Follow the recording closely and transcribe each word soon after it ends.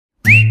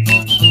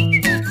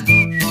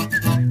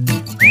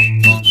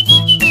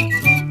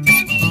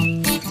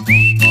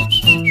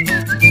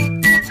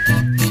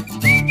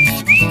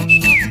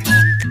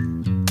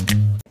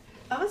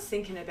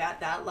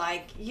about,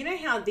 like, you know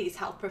how these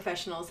health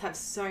professionals have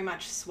so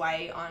much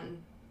sway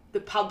on the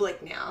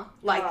public now?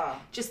 Like,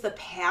 just the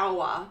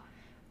power.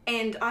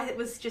 And I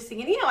was just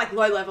thinking, you know, like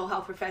low-level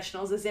health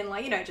professionals, as in,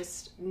 like, you know,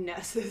 just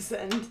nurses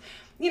and,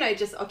 you know,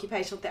 just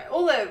occupational therapy,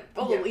 all the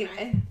you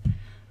know,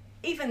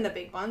 even the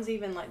big ones,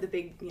 even like the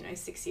big, you know,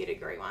 6-year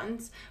degree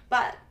ones.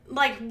 But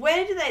like,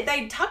 where do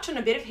they touch on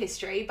a bit of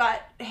history,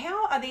 but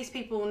how are these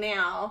people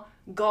now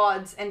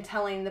gods and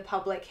telling the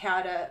public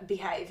how to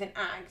behave and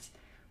act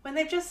when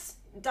they've just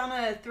done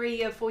a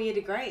 3-year, 4-year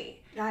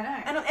degree? I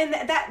know. And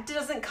that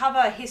doesn't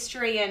cover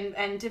history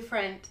and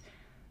different,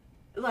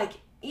 like,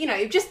 you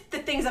know, just the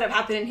things that have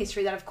happened in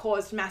history that have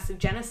caused massive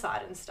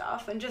genocide and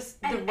stuff, and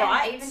just the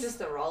rights. And even just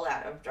the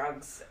rollout of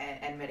drugs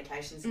and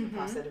medications in the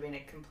past that have been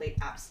a complete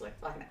absolute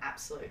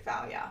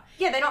failure.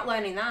 Yeah, they're not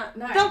learning that.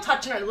 No. They'll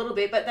touch on it a little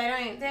bit, but they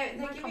don't.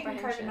 They're giving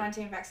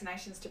COVID-19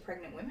 vaccinations to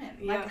pregnant women.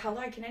 Yeah. Like,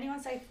 hello, can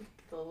anyone say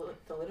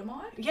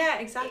thalidomide? Yeah,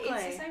 exactly.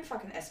 It's the same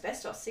fucking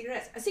asbestos.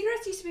 Cigarettes.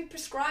 Cigarettes used to be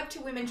prescribed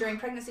to women during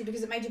pregnancy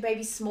because it made your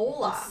baby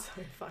smaller.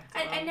 So fucked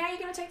up. And now you're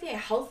going to take their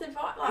health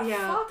advice? Like,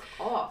 fuck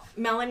off.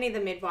 Melanie, the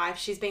midwife,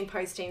 she's been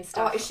posting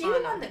stuff. Oh, is she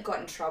the one that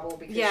got in trouble?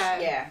 Because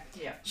yeah.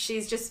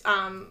 She's just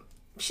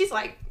she's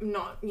like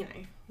not, you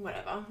know,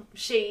 whatever.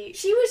 She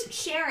was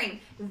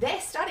sharing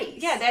their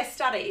studies. Yeah, their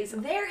studies.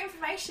 Their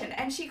information,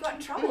 and she got in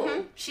trouble.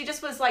 Mm-hmm. She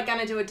just was like going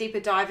to do a deeper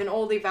dive in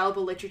all the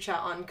available literature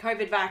on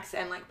COVID vax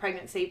and like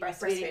pregnancy,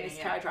 breastfeeding,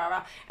 miscarriage,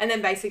 and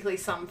then basically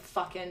some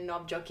fucking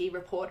knob jockey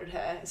reported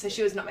her. So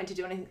she was not meant to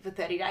do anything for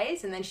 30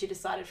 days, and then she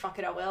decided, fuck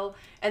it, I will.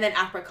 And then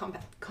APRA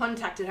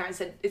contacted her and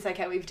said, it's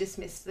okay, we've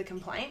dismissed the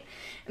complaint.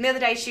 And the other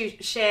day she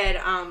shared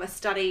a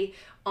study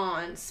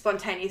on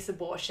spontaneous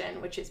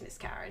abortion, which is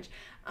miscarriage,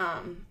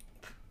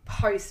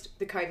 post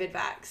the COVID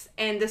vax,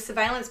 and the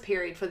surveillance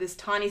period for this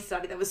tiny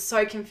study that was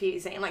so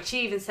confusing. Like,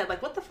 she even said,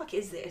 like, what the fuck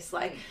is this?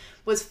 Like,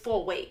 was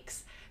 4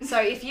 weeks. So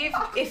if you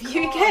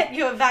get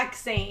your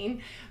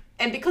vaccine,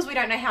 and because we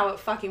don't know how it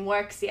fucking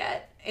works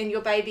yet, and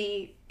your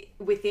baby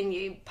within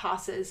you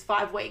passes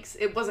 5 weeks,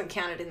 it wasn't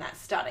counted in that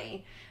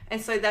study. And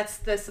so that's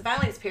the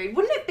surveillance period.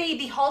 Wouldn't it be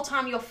the whole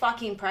time you're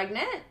fucking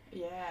pregnant?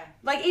 Yeah.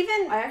 Like,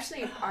 even... I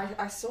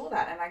saw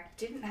that, and I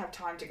didn't have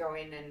time to go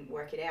in and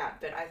work it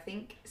out, but I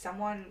think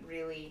someone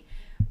really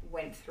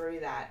went through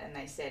that, and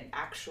they said,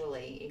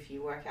 actually, if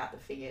you work out the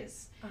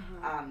figures,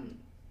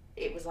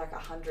 it was like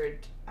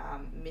 100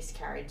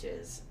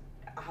 miscarriages,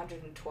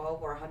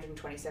 112 or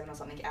 127 or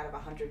something out of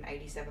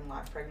 187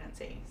 live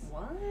pregnancies.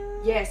 What?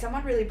 Yeah,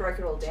 someone really broke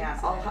it all down.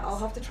 I'll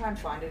have to try and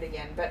find it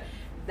again, but...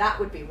 That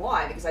would be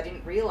why, because I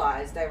didn't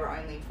realise they were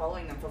only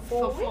following them for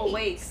 4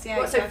 weeks.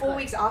 Yeah, exactly. So 4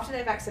 weeks after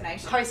their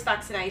vaccination.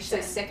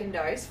 Post-vaccination. So second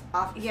dose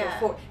after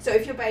 4. So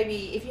if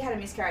you had a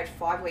miscarriage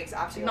 5 weeks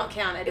after not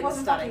counted. It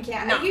wasn't fucking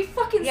counted. No. Are you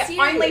fucking serious?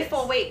 Only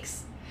 4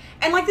 weeks.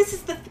 And like, this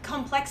is the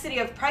complexity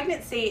of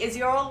pregnancy, is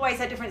you're always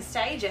at different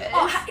stages.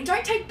 Oh,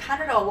 don't take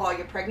Panadol while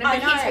you're pregnant. I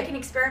know. You take an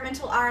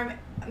experimental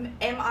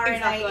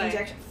mRNA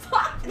injection.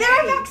 Fuck. There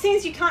are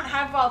vaccines you can't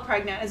have while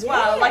pregnant as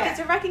well. Like, it's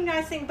a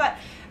recognised thing, but...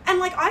 And,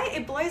 like,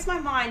 it blows my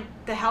mind,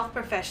 the health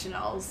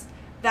professionals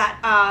that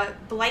are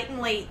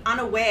blatantly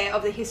unaware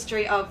of the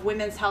history of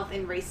women's health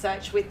in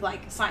research with,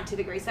 like,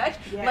 scientific research.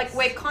 Yes. Like,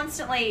 we're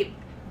constantly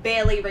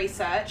barely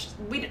researched.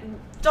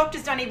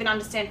 Doctors don't even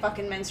understand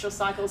fucking menstrual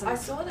cycles and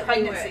pregnancy. I saw that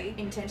we were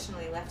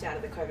intentionally left out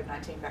of the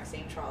COVID-19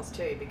 vaccine trials,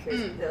 too,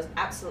 because there was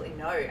absolutely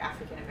no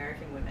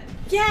African-American women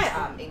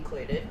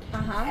included.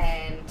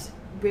 And...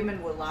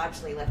 women were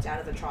largely left out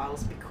of the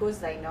trials because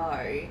they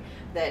know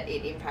that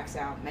it impacts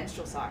our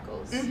menstrual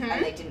cycles, and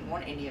they didn't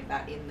want any of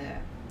that in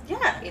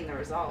the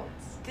results.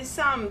 This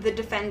the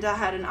Defender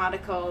had an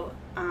article.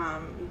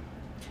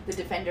 The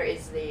Defender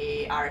is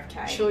the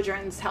RFK,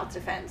 Children's Health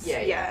Defense.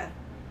 Yeah.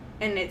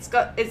 And it's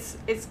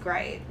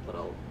great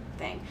little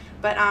thing.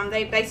 But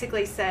they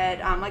basically said,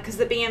 like, because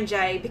the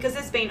BMJ, because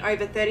there's been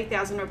over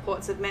 30,000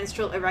 reports of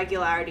menstrual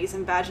irregularities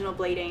and vaginal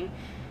bleeding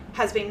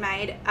has been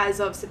made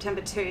as of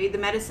September 2. The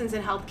Medicines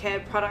and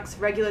Healthcare Products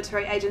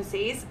Regulatory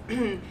Agencies,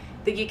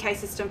 the UK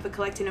system for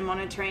collecting and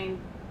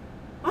monitoring...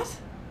 What?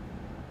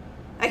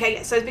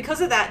 Okay, so because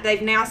of that,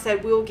 they've now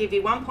said, we'll give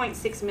you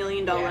 $1.6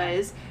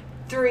 million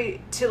through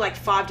to, like,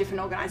 5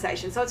 different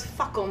organisations. So it's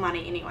fuck all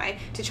money anyway,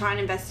 to try and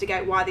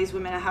investigate why these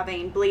women are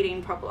having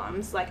bleeding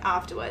problems, like,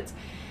 afterwards.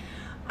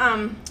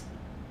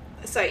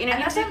 So, you know,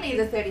 and that's only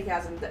the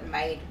 30,000 that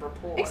made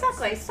reports.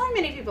 Exactly. So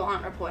many people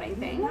aren't reporting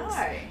things.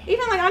 No.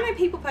 Even, like, I know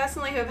people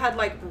personally who have had,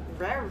 like,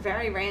 very,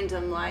 very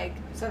random, like...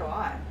 So do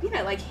I. You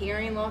know, like,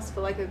 hearing loss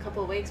for, like, a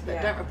couple of weeks,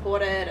 but don't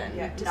report it. And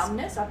just...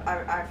 numbness.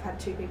 I've had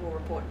 2 people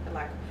report,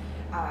 like,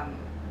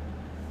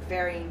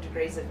 varying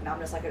degrees of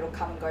numbness. Like, it'll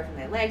come and go from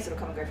their legs, it'll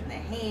come and go from their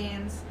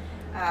hands.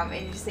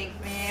 And you just think,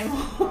 man,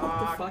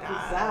 what the fuck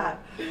is that?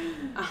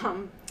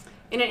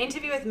 In an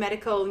interview with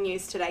Medical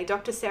News Today,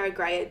 Dr. Sarah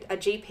Gray, a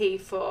GP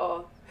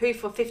who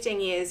for 15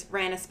 years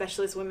ran a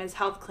specialist women's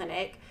health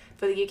clinic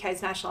for the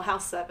UK's National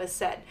Health Service,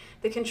 said,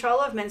 "The control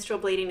of menstrual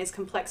bleeding is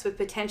complex with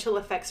potential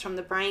effects from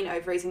the brain,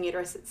 ovaries and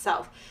uterus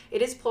itself.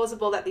 It is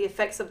plausible that the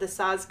effects of the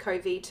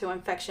SARS-CoV-2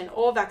 infection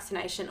or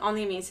vaccination on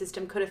the immune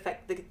system could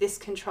affect this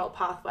control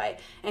pathway,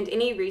 and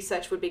any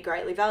research would be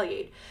greatly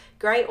valued."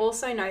 Gray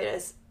also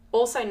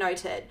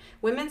noted,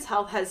 "Women's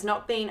health has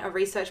not been a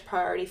research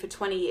priority for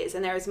 20 years,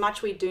 and there is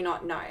much we do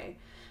not know.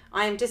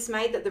 I am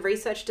dismayed that the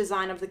research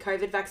design of the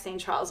COVID vaccine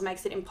trials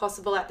makes it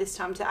impossible at this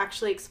time to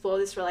actually explore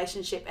this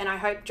relationship, and I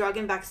hope drug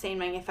and vaccine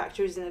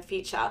manufacturers in the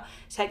future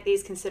take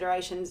these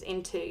considerations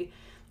into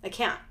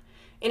account."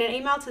 In an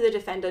email to the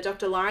defender,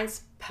 Dr.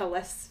 Lawrence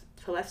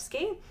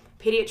Palevsky,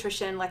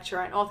 pediatrician,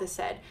 lecturer and author,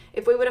 said,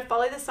 "If we were to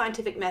follow the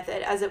scientific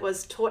method as it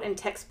was taught in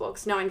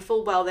textbooks, knowing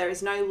full well there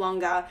is no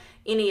longer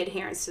any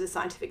adherence to the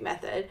scientific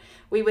method,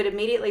 we would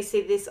immediately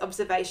see this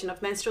observation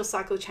of menstrual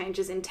cycle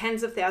changes in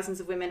tens of thousands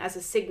of women as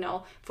a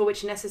signal for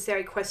which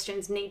necessary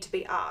questions need to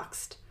be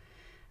asked.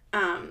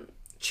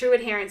 True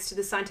adherence to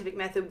the scientific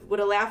method would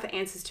allow for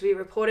answers to be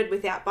reported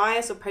without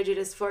bias or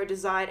prejudice for a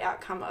desired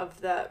outcome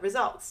of the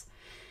results."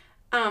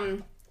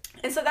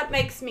 And so that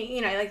makes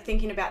me, like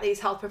thinking about these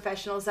health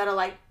professionals that are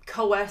like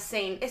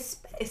coercing,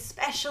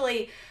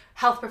 especially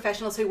health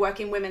professionals who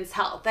work in women's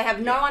health. They have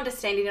no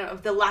understanding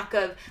of the lack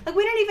of, like,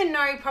 we don't even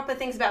know proper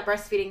things about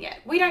breastfeeding yet.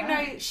 We don't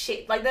know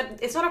shit. Like,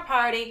 it's not a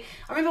priority.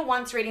 I remember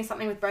once reading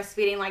something with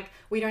breastfeeding, like,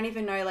 we don't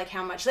even know, like,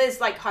 how much, there's,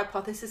 like,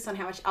 hypothesis on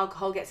how much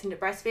alcohol gets into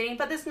breastfeeding,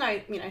 but there's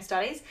no,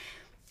 studies.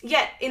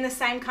 Yet, in the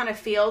same kind of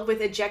field with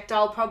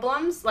ejectile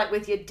problems, like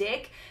with your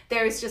dick,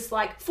 there is just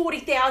like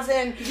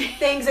 40,000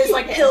 things. There's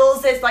like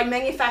pills, there's like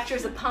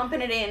manufacturers are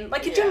pumping it in.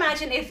 Like, could you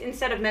imagine if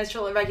instead of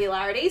menstrual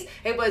irregularities,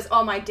 it was,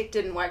 oh, my dick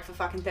didn't work for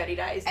fucking 30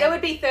 days? There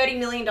would be $30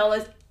 million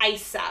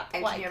ASAP.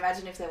 And can you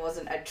imagine if there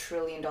wasn't a $1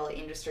 trillion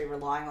industry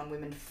relying on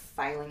women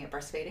failing at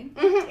breastfeeding?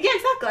 Mm-hmm. Yeah,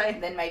 exactly.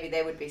 Then maybe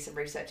there would be some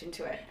research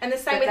into it. And the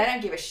same but they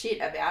don't give a shit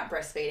about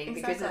breastfeeding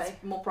because it's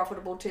more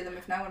profitable to them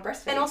if no one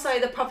breastfeeds. And also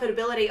the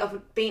profitability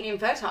of being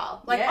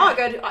infertile. Like,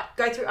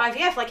 go through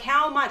IVF. Like,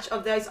 how much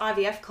of those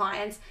IVF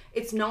clients,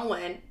 it's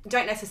known,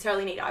 don't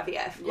necessarily need IVF.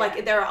 Yeah.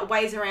 Like, there are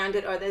ways around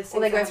it, or there's...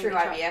 Or they go through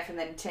IVF and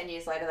then 10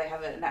 years later they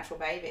have a natural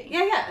baby.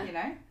 Yeah. You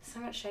know?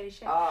 So much shady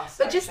shit. Oh,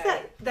 so But just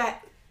shady.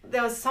 that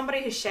there was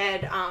somebody who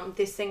shared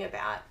this thing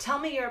about, tell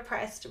me you're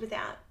oppressed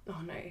without...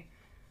 Oh, no.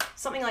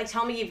 Something like,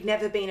 tell me you've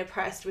never been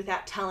oppressed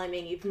without telling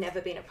me you've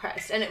never been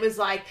oppressed. And it was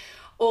like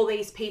all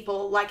these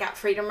people like at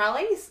freedom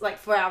rallies, like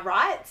for our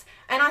rights.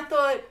 And I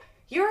thought,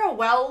 you're a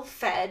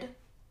well-fed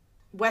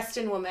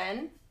Western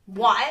woman,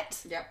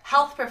 white,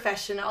 health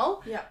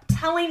professional,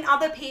 telling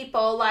other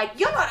people like,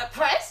 you're not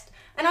oppressed.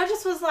 And I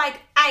just was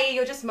like, A,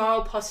 you're just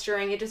moral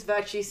posturing, you're just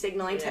virtue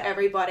signaling to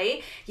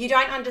everybody. You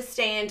don't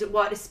understand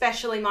what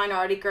especially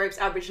minority groups,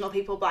 Aboriginal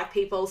people, Black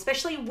people,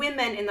 especially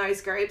women in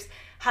those groups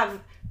have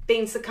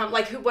been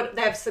what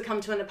they've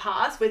succumbed to in the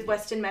past with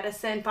Western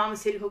medicine,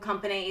 pharmaceutical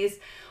companies,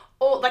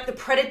 or like the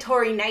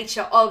predatory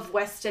nature of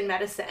Western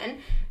medicine.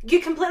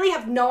 You completely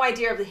have no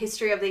idea of the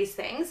history of these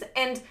things.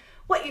 And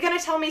what, you're going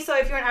to tell me, so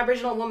if you're an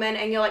Aboriginal woman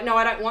and you're like, no,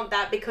 I don't want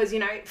that because,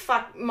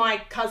 fuck,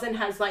 my cousin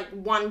has like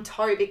one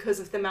toe because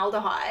of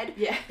formaldehyde.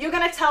 Yeah. You're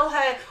going to tell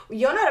her,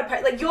 you're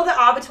not you're the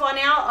arbiter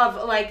now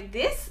of like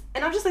this.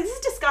 And I'm just like, this is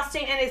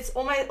disgusting. And it's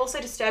almost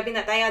also disturbing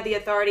that they are the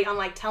authority on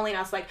like telling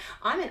us like,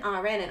 I'm an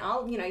RN and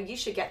I'll, you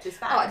should get this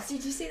back. Oh,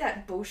 did you see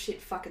that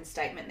bullshit fucking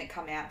statement that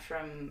come out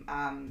from,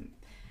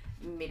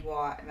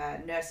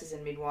 Nurses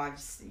and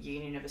Midwives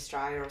Union of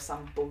Australia or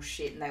some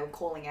bullshit, and they were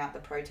calling out the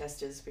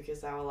protesters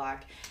because they were like,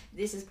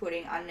 this is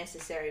putting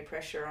unnecessary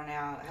pressure on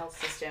our health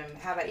system.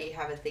 How about you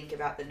have a think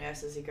about the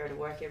nurses who go to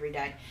work every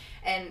day?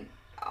 And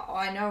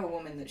I know a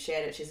woman that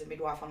shared it. She's a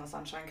midwife on the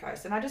Sunshine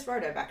Coast, and I just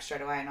wrote her back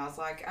straight away, and I was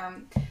like,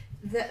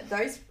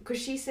 those,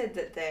 because she said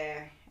that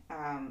they're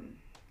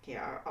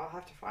I'll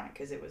have to find it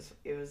because it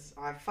was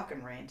I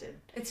fucking ranted.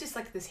 It's just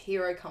like this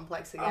hero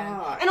complex again.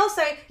 Oh. And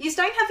also, you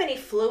don't have any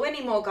flu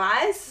anymore,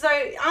 guys. So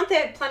aren't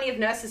there plenty of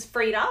nurses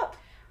freed up?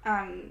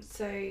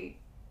 So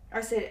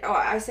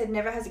I said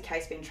never has a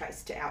case been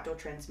traced to outdoor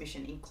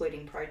transmission,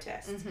 including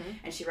protests. Mm-hmm.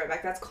 And she wrote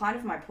back, that's kind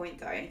of my point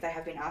though. They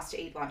have been asked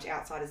to eat lunch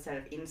outside instead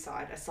of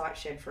inside a site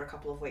shed for a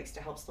couple of weeks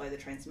to help slow the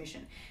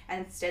transmission.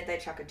 And instead they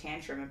chuck a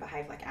tantrum and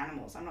behave like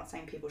animals. I'm not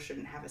saying people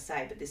shouldn't have a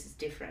say, but this is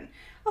different.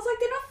 I was like,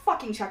 they're not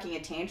fucking chucking a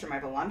tantrum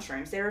over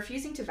lunchrooms. They're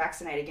refusing to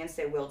vaccinate against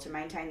their will to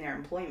maintain their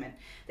employment.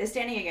 They're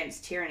standing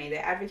against tyranny.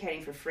 They're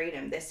advocating for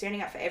freedom. They're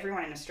standing up for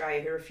everyone in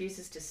Australia who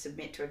refuses to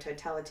submit to a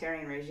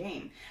totalitarian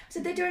regime.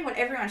 So they're doing what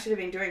everyone should have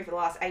been doing for the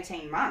last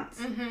 18 months.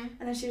 Mm-hmm.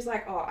 And then she was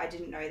like, oh, I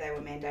didn't know they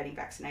were mandating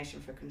vaccination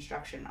for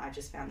construction. I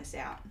just found this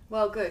out.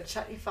 Well, good.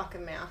 Shut your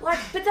fucking mouth. Like,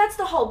 but that's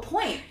the whole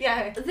point.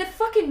 Yeah. The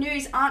fucking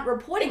news aren't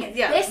reporting it.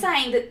 Yeah. They're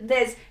saying that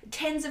there's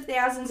tens of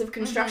thousands of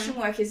construction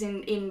workers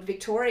in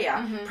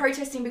Victoria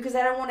protesting because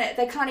they don't want to,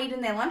 they can't eat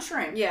in their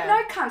lunchroom. Yeah.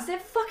 No cunts. They're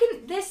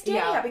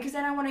standing up because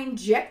they don't want to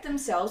inject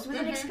themselves with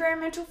an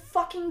experimental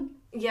fucking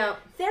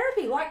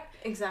therapy. Like,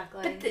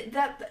 exactly.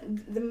 But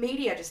the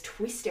media just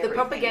twist everything.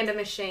 The propaganda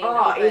machine.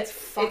 Oh, it's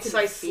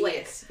so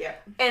slick. Yeah.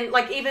 And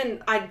like,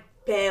 even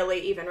barely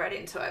even read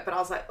into it, but I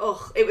was like,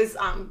 ugh. It was,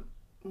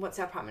 what's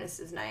our Prime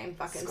Minister's name?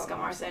 Fucking Scott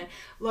Morrison.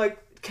 Like,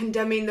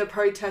 condemning the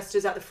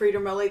protesters at the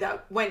Freedom Rally they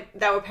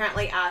were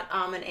apparently at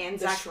an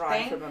Anzac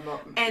thing.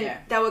 And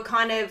they were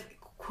kind of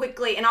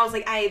quickly, and I was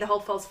like, the whole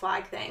false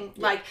flag thing.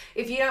 Yeah. Like,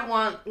 if you don't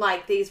want,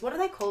 like, these, what are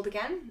they called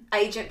again?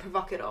 Agent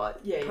provocateurs.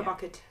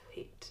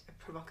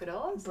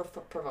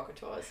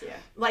 Provocateurs, yeah.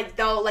 Like,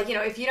 they'll, like, you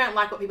know, if you don't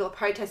like what people are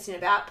protesting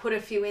about, put a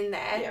few in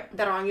there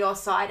that are on your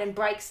side and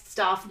break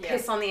stuff,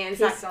 piss on the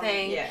Anzac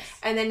thing. Yes.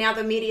 And then now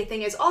the media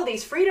thing is,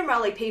 these Freedom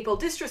Rally people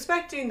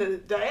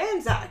disrespecting the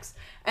Anzacs.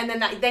 And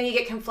then you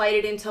get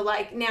conflated into,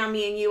 like, now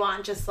me and you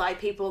aren't just, like,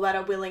 people that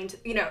are willing to,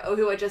 you know,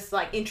 who are just,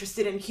 like,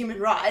 interested in human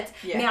rights.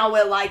 Yeah. Now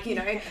we're, like, you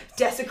know,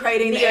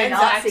 desecrating the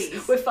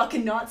Anzacs. We're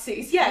fucking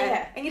Nazis.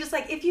 Yeah. And you're just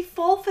like, if you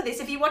fall for this,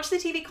 if you watch the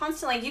TV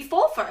constantly, you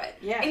fall for it.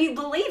 Yeah. And you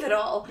believe it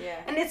all.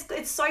 Yeah. And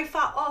it's so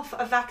far off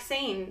a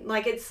vaccine.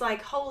 Like, it's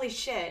like, holy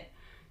shit.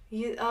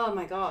 Oh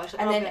my gosh.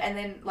 And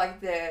then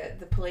like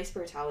the police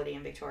brutality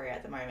in Victoria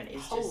at the moment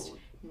is just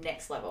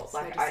next level. So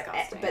like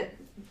disgusting. But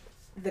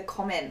the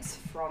comments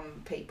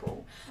from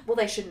people, well,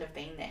 they shouldn't have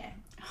been there.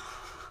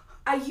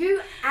 Are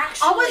you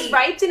actually... I was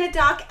raped in a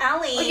dark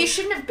alley. Oh, you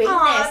shouldn't have been there,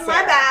 Sarah.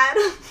 My bad.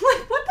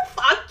 Like, what the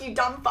fuck, you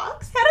dumb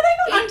fucks? How do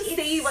they not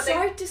see what they...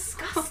 It's so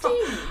disgusting.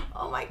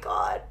 Oh my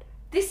God.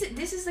 This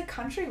is the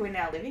country we're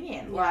now living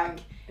in. Yeah, like,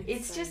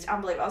 it's just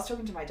unbelievable. I was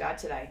talking to my dad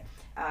today,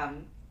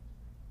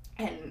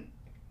 and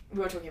we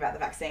were talking about the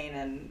vaccine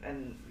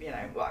and you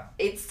know, like,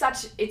 it's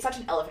such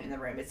an elephant in the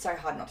room. It's so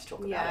hard not to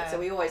talk about it. So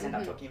we always end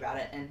up talking about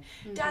it. And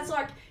Dad's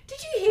like, did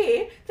you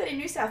hear that in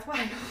New South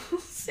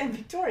Wales and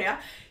Victoria,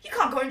 you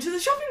can't go into the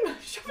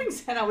shopping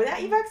centre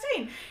without your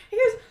vaccine? He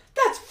goes,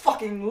 that's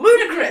fucking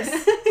ludicrous.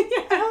 And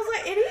I was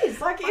like, it is.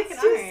 Like,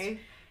 it's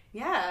just...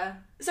 Yeah.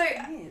 So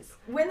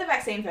when the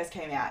vaccine first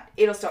came out,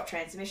 it'll stop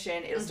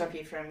transmission, it'll stop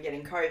you from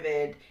getting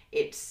COVID,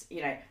 it's,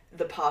 you know,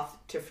 the path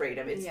to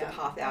freedom, it's the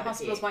path out of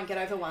hospitals here. Won't get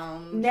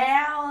overwhelmed.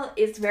 Now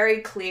it's very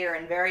clear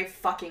and very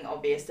fucking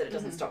obvious that it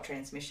doesn't stop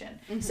transmission.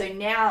 So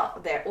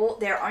now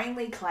their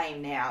only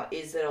claim now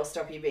is that it'll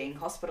stop you being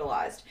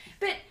hospitalised.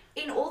 But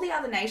in all the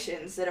other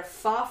nations that are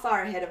far,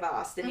 far ahead of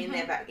us than in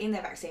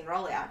their vaccine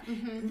rollout,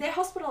 their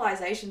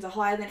hospitalisations are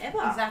higher than ever.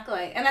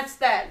 Exactly. And that's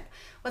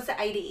what's the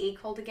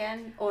ADE called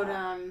again? Or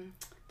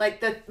like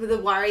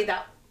the worry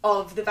that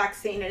of the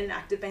vaccine in an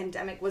active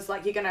pandemic was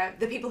like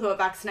the people who are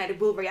vaccinated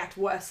will react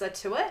worse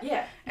to it.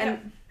 Yeah.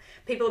 And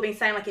people have been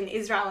saying, like, in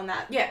Israel and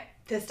that,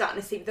 they're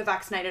starting to see the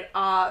vaccinated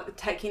are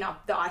taking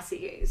up the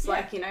ICUs,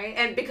 like, you know,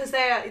 and because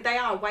they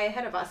are way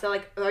ahead of us. They're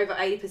like over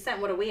 80%.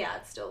 What are we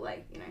at still?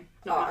 Like, you know,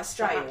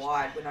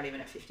 Australia-wide, we're not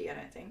even at 50, I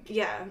don't think.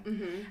 Yeah.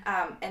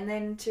 And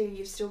then too,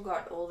 you've still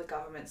got all the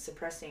government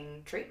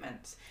suppressing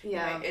treatments.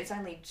 Yeah. You know, it's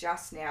only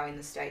just now in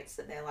the States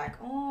that they're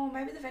like,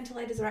 maybe the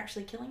ventilators are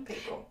actually killing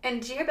people.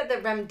 And do you hear about the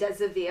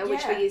remdesivir,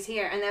 which we use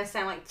here? And they're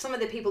saying, like, some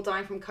of the people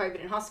dying from COVID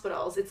in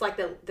hospitals, it's like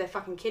their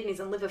fucking kidneys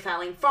and liver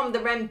failing from the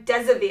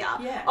remdesivir.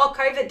 Yeah. Or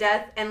COVID death.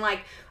 And, like,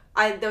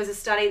 there was a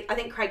study, I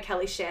think Craig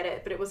Kelly shared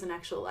it, but it wasn't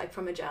actual, like,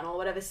 from a journal or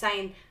whatever,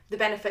 saying the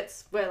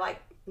benefits were, like,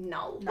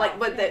 null. Like,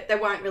 they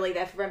weren't really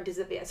there for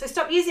remdesivir. So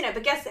stop using it.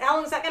 But how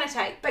long is that going to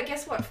take? But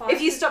guess what?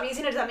 If you stop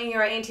using it, does that mean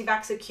you're an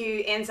anti-vaxxer, Q,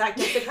 Anzac,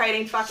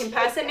 desecrating fucking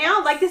person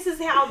now? Like, this is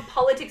how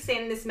politics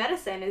in this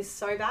medicine is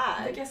so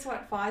bad. But guess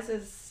what?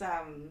 Pfizer's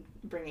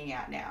bringing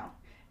out now?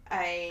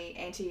 Like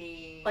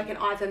an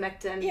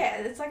ivermectin. Yeah,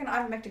 it's like an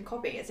ivermectin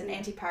copy. It's an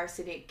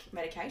anti-parasitic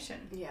medication.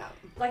 Yeah.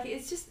 Like,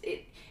 it's just...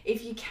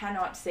 if you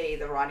cannot see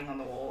the writing on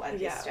the wall at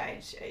this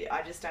stage,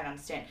 I just don't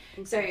understand.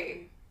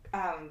 Exactly.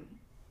 So,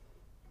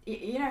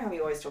 you know how we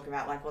always talk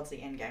about, like, what's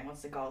the end game?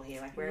 What's the goal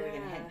here? Like, where are we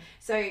going to head?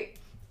 So,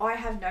 I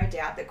have no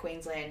doubt that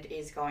Queensland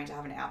is going to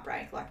have an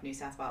outbreak like New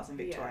South Wales and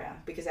Victoria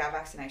because our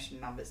vaccination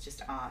numbers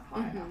just aren't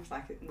high enough.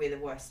 Like, we're the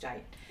worst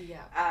state.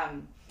 Yeah.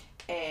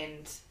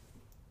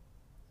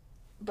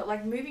 But,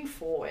 like, moving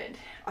forward,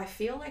 I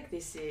feel like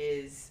this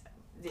is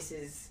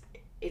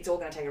it's all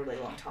going to take a really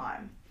long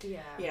time.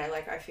 Yeah. You know,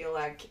 like, I feel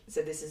like,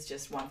 so this is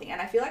just one thing.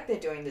 And I feel like they're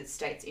doing the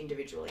states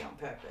individually on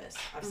purpose.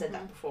 I've said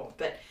that before.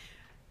 But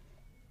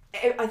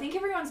I think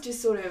everyone's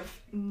just sort of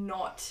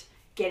not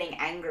getting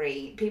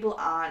angry. People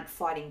aren't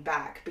fighting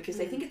back because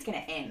they think it's going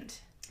to end.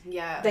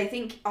 Yeah. They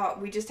think,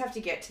 we just have to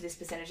get to this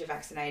percentage of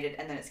vaccinated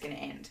and then it's going to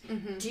end.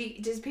 Do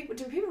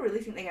people really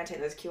think they're going to take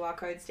those QR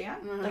codes down?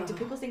 Like, do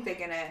people think they're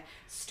going to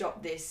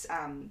stop this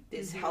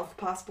this health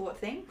passport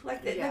thing?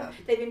 Like,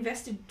 they've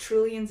invested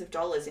trillions of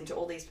dollars into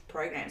all these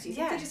programs. You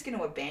think they're just going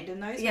to abandon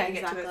those when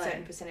you get to a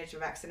certain percentage of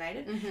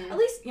vaccinated? At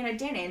least, you know,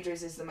 Dan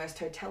Andrews is the most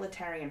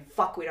totalitarian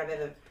fuckwit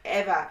I've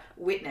ever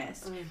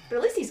witnessed. But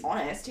at least he's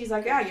honest. He's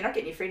like, you're not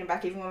getting your freedom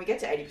back even when we get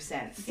to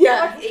 80%.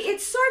 Yeah. Like,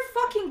 it's so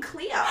fucking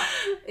clear.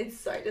 It's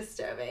so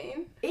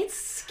disturbing. It's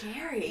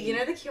scary. You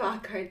know the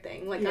QR code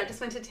thing? Like, I just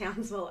went to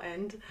Townsville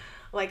and,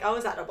 like, I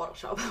was at a bottle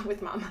shop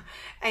with Mum,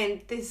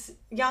 and this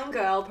young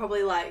girl,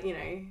 probably, like, you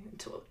know,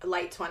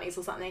 late 20s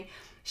or something,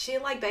 she,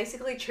 like,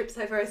 basically trips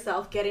over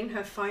herself, getting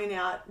her phone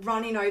out,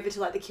 running over to,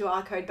 like, the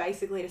QR code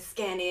basically to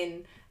scan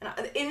in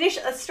And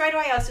initially, straight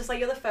away, I was just like,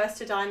 you're the first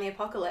to die in the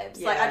apocalypse.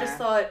 Yeah. Like, I just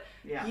thought,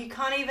 you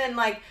can't even,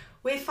 like,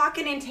 we're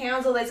fucking in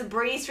Townsville. There's a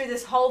breeze through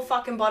this whole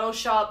fucking bottle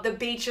shop. The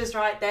beach is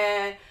right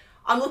there.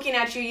 I'm looking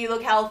at you. You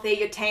look healthy.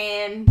 You're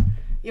tan.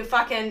 You're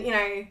fucking, you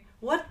know,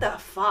 what the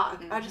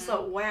fuck? I just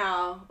thought,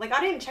 wow. Like,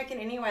 I didn't check in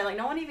anyway. Like,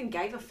 no one even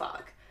gave a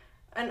fuck.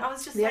 And I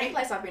was just the only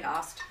place I've been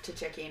asked to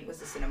check in was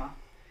the cinema.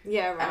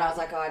 Yeah, right. And I was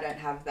like, oh, I don't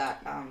have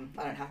that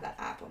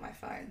app on my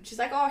phone. She's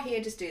like, oh, here,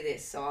 just do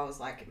this. So I was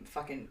like,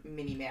 fucking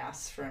Minnie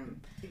Mouse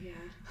from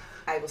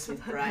Abel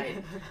Smith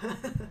Parade.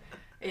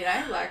 You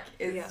know, like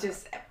it's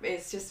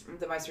just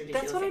the most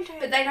ridiculous thing.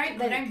 But they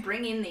don't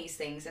bring in these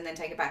things and then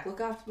take it back. Look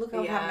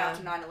what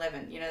happened after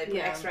 9/11. You know, they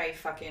put X-ray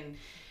fucking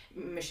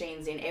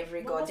machines in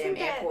every goddamn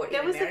airport in America.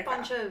 There was a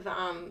bunch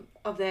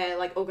of their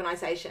like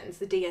organisations,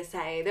 the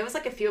DSA. There was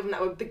like a few of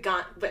them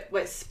that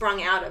were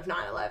sprung out of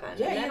 9/11.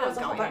 Yeah, there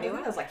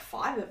was like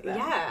 5 of them.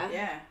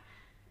 Yeah.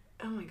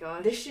 Oh my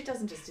god. This shit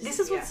doesn't just disappear. This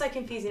is what's so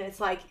confusing.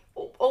 It's like,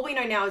 all we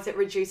know now is it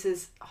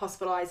reduces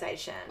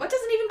hospitalisation. Well, it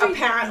doesn't even do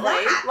apparently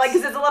that. Like,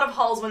 because there's a lot of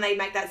holes when they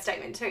make that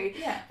statement too.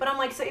 Yeah. But I'm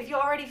like, so if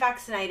you're already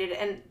vaccinated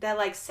and they're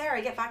like,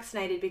 Sarah, get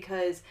vaccinated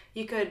because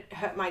you could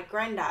hurt my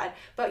granddad,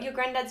 but your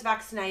granddad's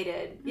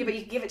vaccinated. Yeah, but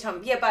you can give it to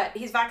him. Yeah, but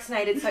he's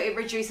vaccinated, so it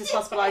reduces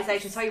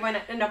hospitalisation, so you won't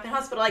end up in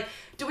hospital. Like,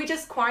 do we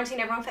just quarantine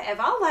everyone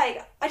forever?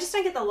 Like, I just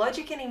don't get the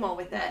logic anymore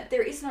with it.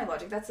 There is no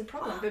logic. That's the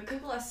problem. But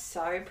people are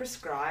so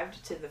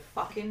prescribed to the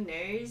fucking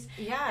news.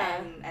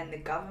 Yeah. And the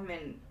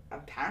government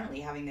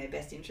apparently having their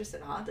best interests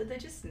at heart that they're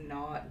just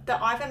not. The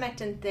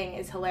ivermectin thing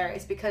is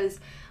hilarious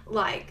because,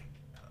 like,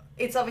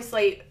 it's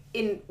obviously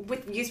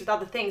used with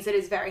other things, it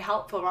is very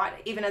helpful, right?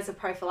 Even as a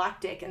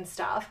prophylactic and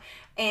stuff.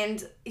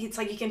 And it's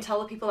like, you can tell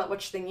the people that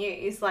watch the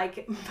news,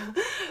 like,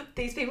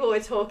 these people were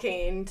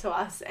talking to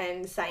us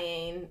and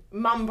saying,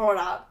 Mum brought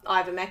up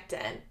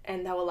ivermectin,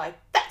 and they were like,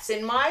 that's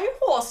in my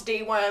horse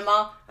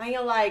dewormer. And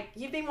you're like,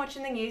 you've been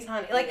watching the news,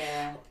 honey. Like,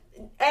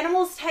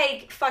 animals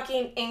take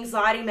fucking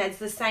anxiety meds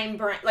the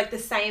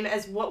same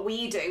as what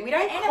we do. We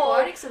don't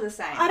antibiotics are the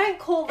same. I don't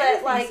call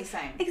that like the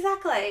same.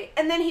 Exactly.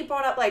 And then he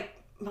brought up like,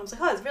 Mum's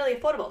like, oh, it's really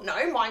affordable.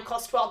 No, mine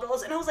costs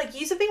 $12. And I was like,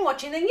 you've been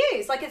watching the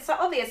news. Like, it's so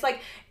obvious.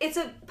 Like, it's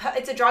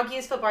a drug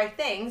used for both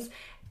things.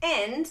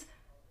 And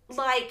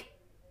like,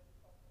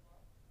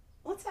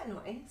 what's that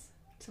noise?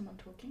 Someone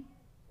talking.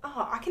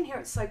 Oh, I can hear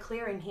it so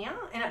clear in here,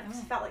 and it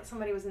felt like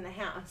somebody was in the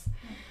house.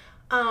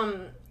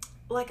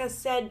 Like I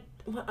said,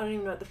 I don't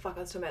even know what the fuck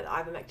I was talking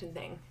about, the ivermectin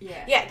thing.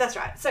 Yeah, that's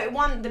right. So it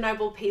won the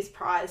Nobel Peace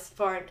Prize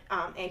for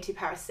an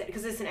anti-parasitic,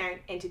 because it's an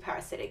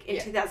anti-parasitic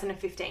in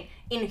 2015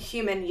 in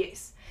human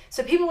use.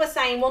 So people were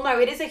saying, well, no,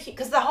 it is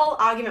because the whole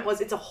argument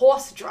was it's a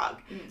horse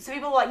drug. So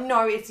people were like,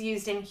 no, it's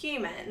used in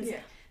humans. Yeah.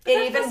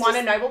 It even won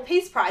a Nobel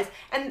Peace Prize.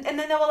 And then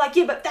they were like,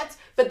 but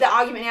the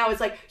argument now is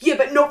like,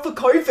 but not for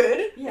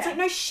COVID. Yeah. It's like,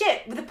 no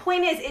shit. The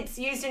point is it's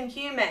used in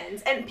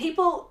humans. And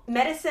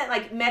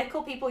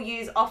medical people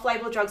use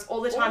off-label drugs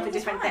all the time for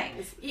different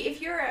things.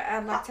 If you're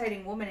a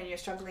lactating woman and you're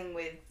struggling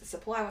with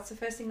supply, what's the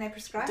first thing they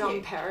prescribe you?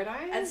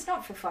 Domperidone. And it's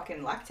not for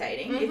fucking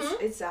lactating.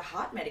 It's a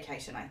heart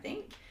medication, I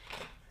think.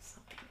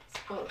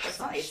 Well,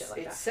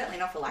 it's certainly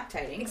not for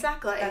lactating.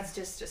 Exactly. That's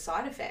just a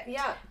side effect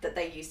that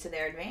they use to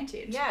their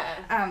advantage. Yeah.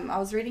 I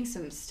was reading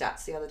some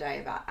stats the other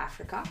day about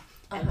Africa,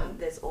 and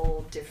there's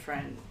all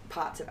different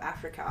parts of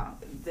Africa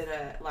that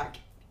are like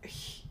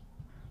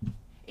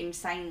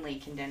insanely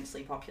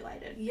condensely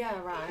populated. Yeah,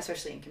 right.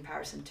 Especially in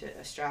comparison to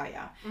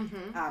Australia.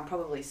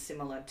 Probably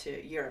similar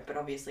to Europe, but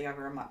obviously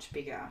over a much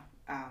bigger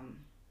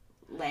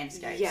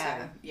landscape.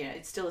 So,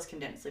 it still is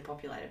condensely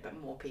populated,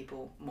 but more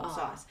people, more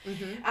size.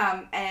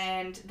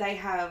 And they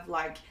have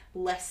like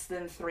less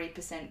than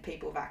 3%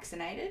 people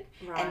vaccinated,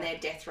 and their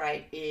death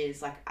rate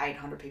is like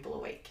 800 people a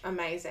week.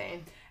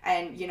 Amazing.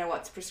 And you know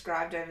what's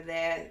prescribed over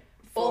there?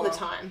 All the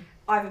time.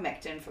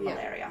 Ivermectin for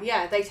malaria.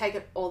 Yeah, they take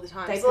it all the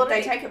time.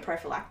 They take it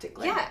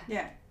prophylactically.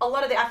 Yeah. A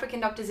lot of the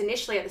African doctors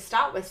initially at the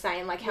start were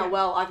saying like how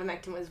well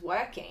ivermectin was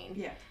working.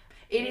 Yeah.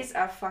 It is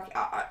a fuck.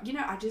 I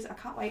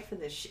can't wait for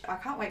this. I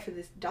can't wait for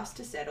this dust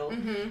to settle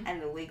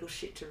and the legal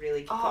shit to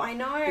really kick off. I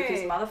know. Because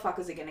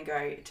motherfuckers are gonna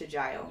go to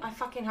jail. I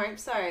fucking hope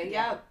so.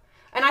 Yeah.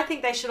 And I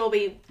think they should all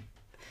be.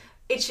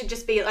 It should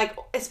just be like,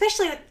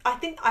 especially. I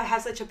think I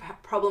have such a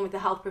problem with the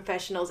health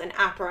professionals and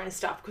APRA and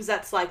stuff because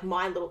that's like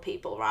my little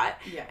people, right?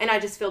 Yeah. And I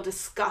just feel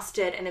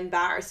disgusted and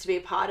embarrassed to be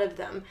a part of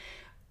them.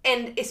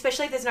 And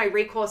especially if there's no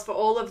recourse for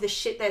all of the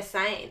shit they're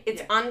saying.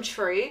 It's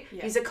untrue.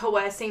 These are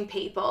coercing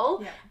people.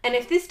 Yeah. And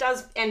if this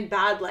does end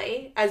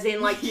badly, as in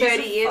like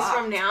 30 years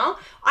from now,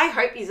 I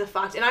hope these are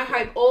fucked. And I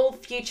hope all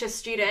future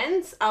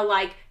students are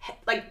like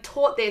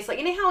taught this. Like,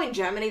 you know how in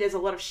Germany there's a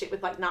lot of shit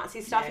with like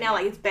Nazi stuff now?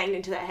 Like it's banged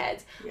into their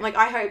heads. Yeah. Like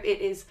I hope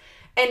it is.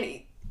 And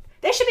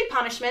there should be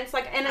punishments,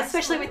 like, and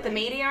especially with the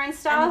media and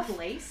stuff. And the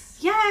police.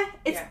 Yeah,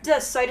 it's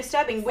just so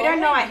disturbing. We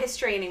don't know our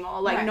history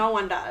anymore. Like, no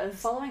one does.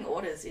 Following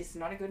orders is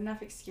not a good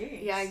enough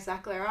excuse. Yeah,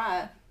 exactly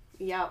right.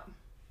 Yep.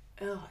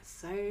 Oh, it's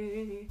so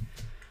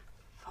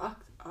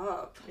fucked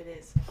up. It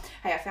is.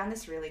 Hey, I found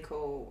this really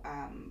cool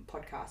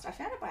podcast. I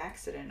found it by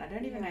accident. I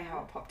don't even know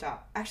how it popped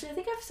up. Actually, I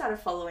think I've started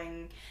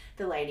following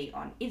the lady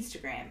on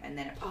Instagram and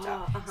then it popped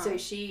up. So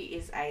she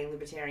is a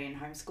libertarian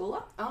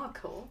homeschooler. Oh,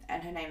 cool.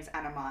 And her name's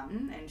Anna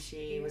Martin, and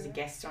she was a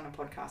guest on a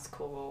podcast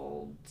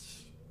called...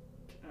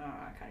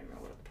 I can't even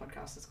remember what the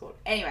podcast is called.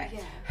 Anyway,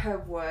 her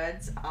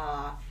words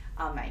are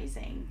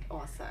amazing.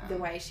 Awesome. The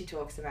way she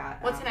talks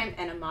about... What's her name?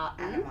 Anna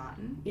Martin? Anna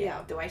Martin.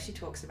 Yeah. The way she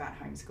talks about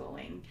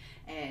homeschooling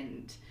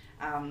and...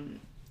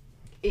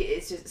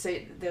 it's just... So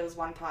there was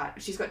one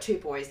part... She's got 2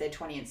 boys. They're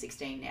 20 and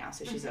 16 now,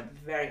 so she's a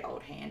very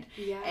old hand.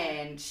 Yeah.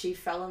 And she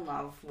fell in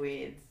love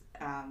with,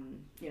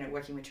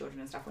 working with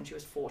children and stuff when she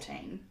was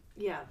 14.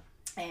 Yeah.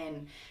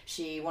 And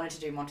she wanted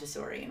to do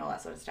Montessori and all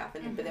that sort of stuff.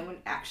 And but then when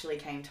it actually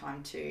came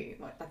time to,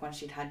 like once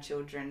she'd had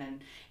children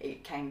and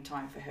it came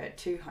time for her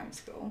to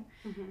homeschool,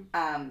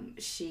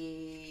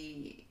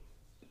 she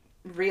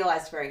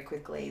realised very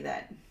quickly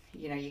that,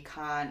 you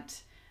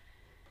can't...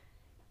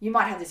 You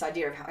might have this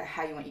idea of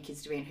how you want your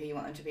kids to be and who you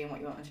want them to be and what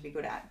you want them to be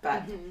good at,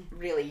 but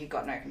really you've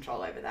got no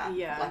control over that.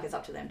 Yeah. Like, it's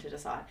up to them to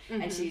decide.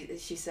 And she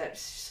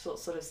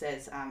sort of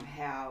says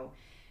how...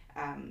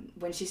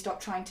 when she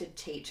stopped trying to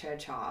teach her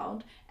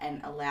child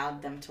and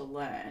allowed them to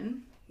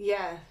learn,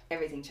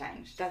 everything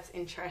changed. That's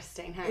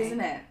interesting, hey?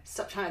 Isn't it?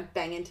 Stop trying to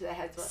bang into their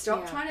heads.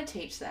 Stop trying to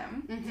teach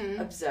them,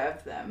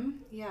 observe them,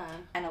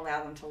 and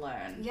allow them to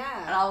learn.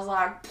 Yeah. And I was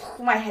like,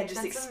 my head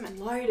just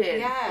exploded.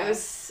 Yeah.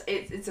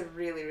 It's a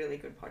really, really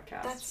good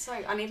podcast. That's so...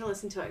 I need to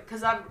listen to it,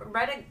 because I've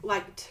read,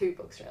 2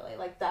 books, really.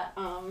 Like that,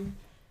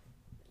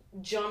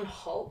 John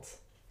Holt.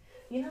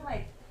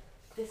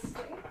 This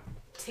thing?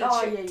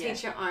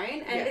 Teach your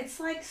own, and it's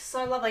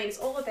so lovely. It's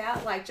all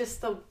about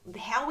just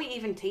how we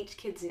even teach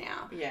kids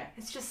now. Yeah,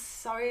 it's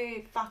just so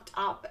fucked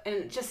up, and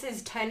it just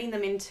is turning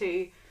them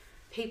into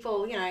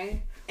people.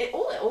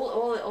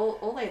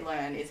 All they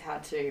learn is how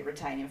to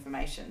retain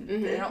information.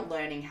 But they're not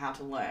learning how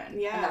to learn.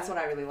 Yeah, and that's what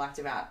I really liked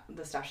about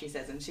the stuff she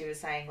says. And she was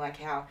saying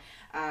how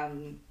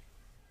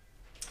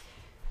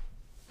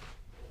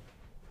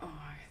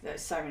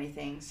there's so many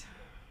things.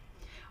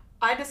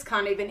 I just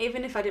can't even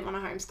if I didn't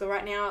want to homeschool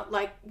right now,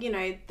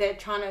 they're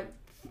trying to,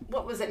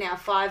 what was it now,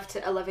 5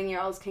 to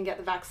 11-year-olds can get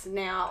the vaccine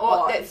now,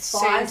 or that's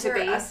soon to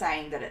be. Are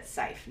saying that it's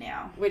safe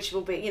now. Which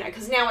will be,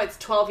 because now it's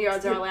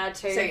 12-year-olds are allowed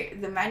to. So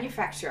the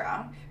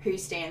manufacturer, who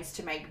stands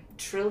to make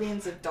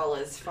trillions of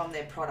dollars from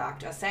their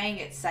product, are saying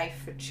it's safe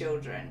for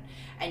children,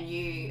 and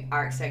you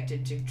are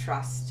expected to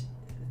trust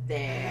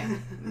their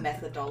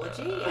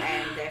methodology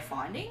and their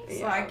findings.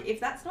 Yeah. If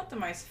that's not the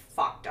most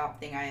fucked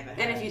up thing I ever heard.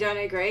 And if you don't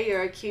agree,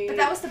 you're accused. But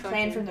that was the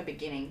plan from the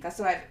beginning. That's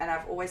what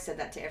I've always said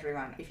that to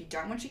everyone. If you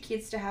don't want your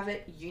kids to have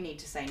it, you need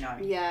to say no.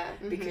 Yeah.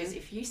 Because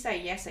if you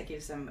say yes, it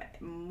gives them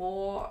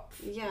more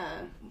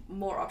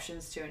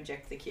options to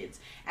inject the kids,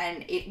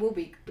 and it will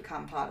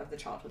become part of the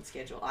childhood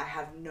schedule. I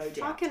have no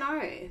doubt. Fucking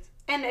oath.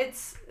 And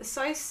it's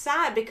so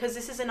sad, because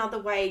this is another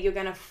way you're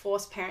going to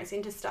force parents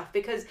into stuff.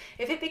 Because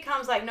if it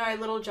becomes no,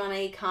 little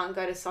Johnny can't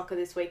go to soccer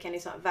this weekend,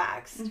 he's not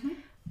vaxxed.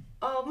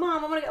 Oh,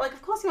 Mum, I want to go.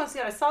 Of course he wants to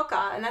go to soccer.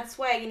 And that's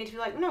where you need to be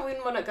no,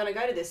 we're not going to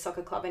go to this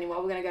soccer club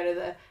anymore. We're going to go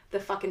to the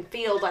fucking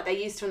field like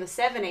they used to in the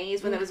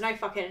 70s, when there was no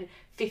fucking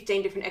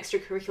 15 different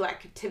extracurricular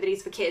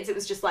activities for kids. It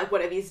was just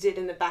whatever you did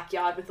in the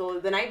backyard with all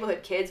of the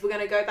neighbourhood kids. We're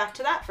going to go back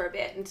to that for a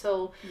bit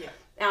until...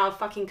 our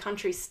fucking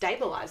country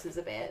stabilizes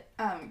a bit.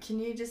 Can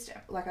you just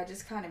I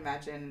just can't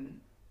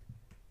imagine.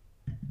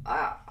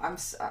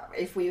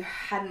 If we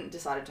hadn't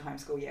decided to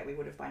homeschool yet, we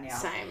would have by now.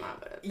 Same, I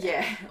would have.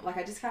 Yeah,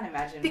 I just can't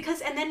imagine.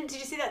 Because, and then did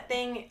you see that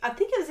thing? I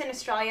think it was in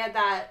Australia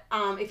that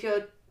if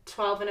you're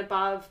 12 and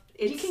above,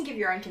 you can give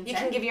your own consent. You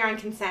can give your own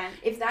consent.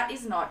 If that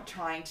is not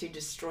trying to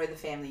destroy the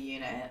family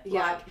unit,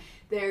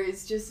 there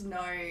is just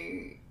no.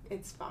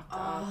 It's fucked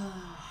up.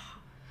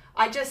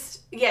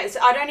 So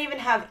I don't even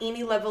have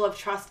any level of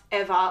trust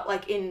ever,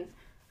 in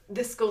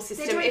the school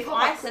system. They're doing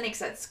pop-up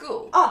clinics at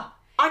school. Oh,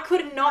 I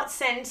could not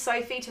send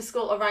Sophie to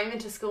school or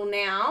Raymond to school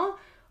now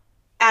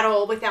at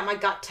all without my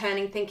gut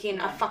turning, thinking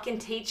a fucking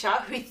teacher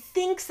who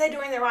thinks they're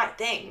doing the right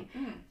thing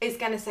is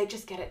going to say,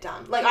 just get it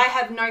done. I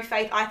have no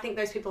faith. I think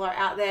those people are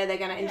out there. They're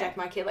going to inject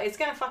my kid. It's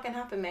going to fucking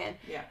happen, man.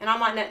 Yeah. And I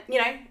might not,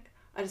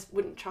 I just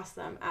wouldn't trust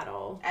them at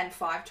all. And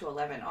 5 to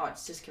 11,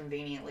 it's just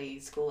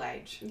conveniently school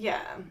age.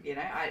 Yeah.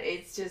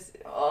 It's just,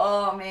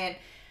 oh man.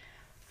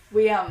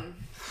 We,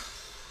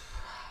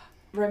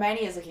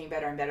 Romania's looking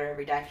better and better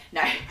every day.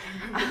 No. Yeah,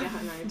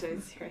 I know,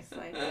 dude,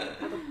 seriously.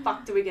 How the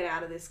fuck do we get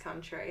out of this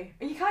country?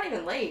 You can't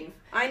even leave.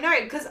 I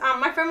know, because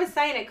my friend was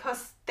saying it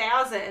costs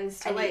thousands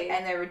to leave.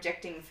 And they're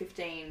rejecting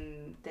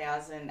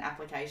 15,000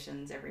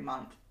 applications every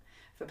month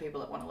for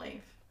people that want to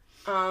leave.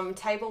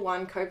 Table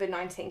 1,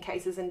 COVID-19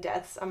 cases and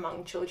deaths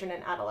among children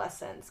and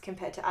adolescents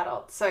compared to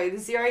adults. So the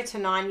 0 to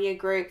 9 year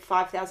group,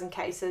 5,000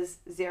 cases,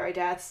 0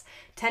 deaths.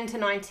 10 to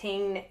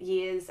 19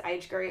 years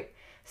age group,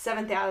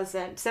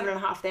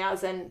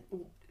 7,500,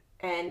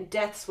 and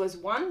deaths was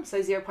 1,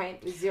 so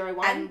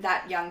 0.01. And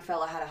that young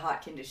fella had a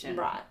heart condition.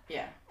 Right.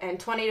 Yeah. And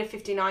 20 to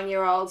 59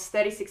 year olds,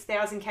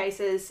 36,000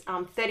 cases,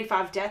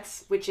 35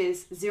 deaths, which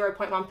is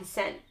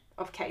 0.1%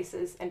 of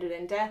cases ended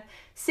in death.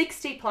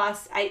 60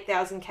 plus,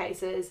 8,000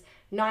 cases,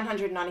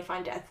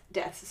 995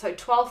 deaths. So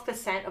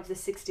 12% of the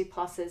 60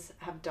 pluses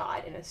have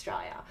died in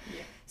Australia.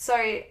 Yeah.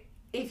 So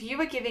if you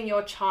were giving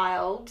your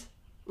child,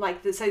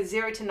 like, so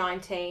 0 to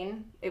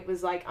 19, it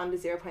was like under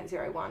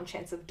 0.01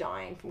 chance of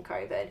dying from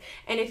COVID.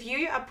 And if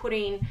you are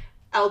putting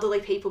elderly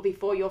people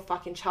before your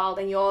fucking child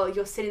and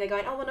you're sitting there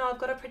going, oh, well, no, I've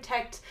got to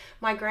protect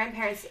my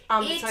grandparents.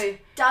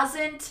 It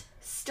doesn't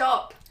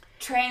stop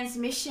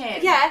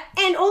transmission. Yeah,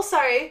 and also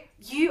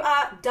you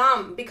are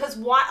dumb, because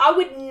why? I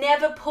would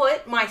never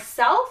put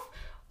myself,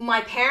 my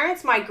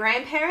parents, my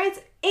grandparents,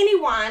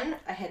 anyone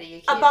ahead of your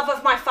kids, above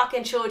of my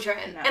fucking children.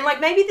 No. And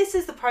like, maybe this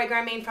is the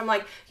programming from,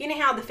 like, you know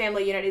how the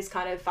family unit is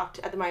kind of fucked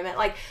at the moment,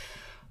 like,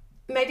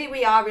 maybe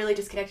we are really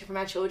disconnected from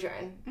our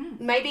children.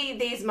 Maybe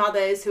these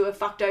mothers who are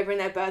fucked over in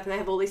their birth and they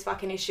have all these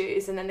fucking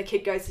issues, and then the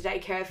kid goes to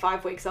daycare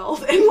 5 weeks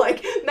old, and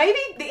like, maybe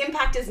the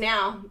impact is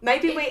now.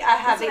 Maybe we are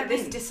having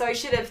this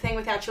dissociative thing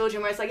with our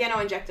children where it's like, yeah, no,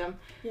 inject them.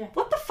 Yeah.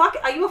 What the fuck?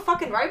 Are you a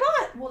fucking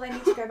robot? Well, they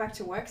need to go back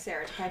to work,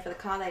 Sarah, to pay for the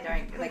car they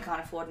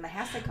can't afford and the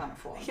house they can't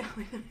afford. Yeah.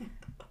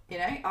 You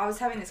know, I was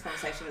having this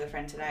conversation with a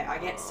friend today. I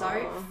get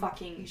so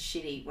fucking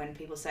shitty when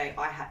people say,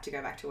 I had to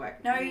go back to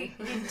work. No, you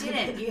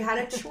didn't. You had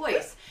a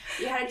choice.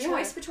 You had a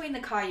choice between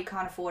the car you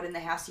can't afford and the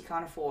house you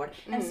can't afford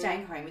and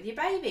staying home with your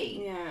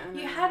baby. Yeah,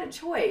 you had a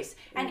choice.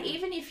 And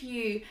even if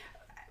you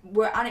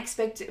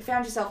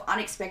found yourself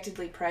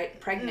unexpectedly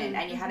pregnant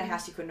and you had a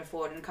house you couldn't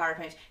afford and a car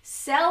repayment,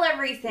 sell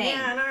everything.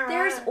 Yeah, I know, right?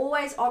 There's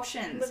always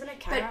options. Live in a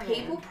caravan. But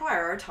people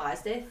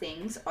prioritise their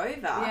things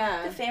over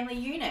the family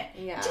unit.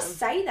 Yeah. Just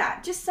say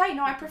that. Just say,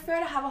 no, I prefer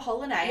to have a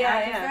holiday.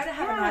 I prefer to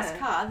have a nice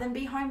car than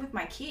be home with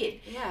my kid.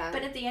 Yeah.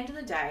 But at the end of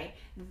the day,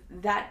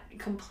 that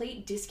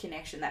complete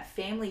disconnection, that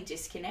family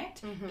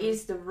disconnect,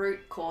 is the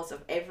root cause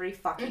of every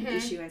fucking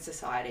issue in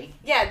society.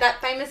 Yeah,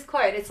 that famous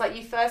quote, it's like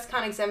you first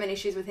can't examine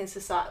issues within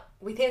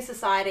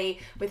society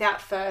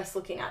without first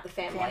looking at the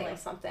family or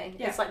something.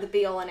 Yeah. It's like the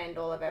be all and end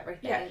all of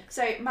everything. Yeah.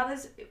 So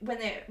mothers,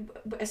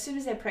 as soon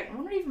as they're pregnant,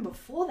 well, not even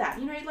before that,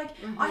 you know, like,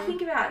 I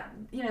think about,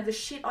 you know, the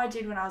shit I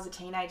did when I was a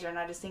teenager, and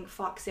I just think,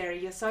 fuck, Sarah,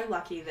 you're so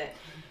lucky that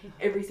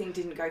everything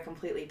didn't go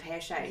completely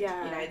pear-shaped.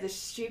 Yeah. You know, the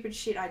stupid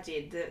shit I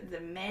did, the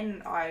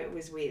men I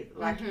was with,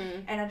 like,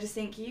 and I just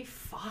think, you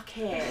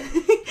fuckhead.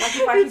 Like,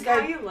 if I could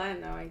go, how you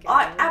learn, though, I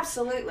guess.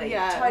 Absolutely,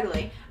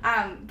 totally.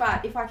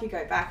 But if I could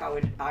go back,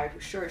 I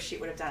sure as shit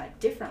would have done it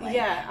differently.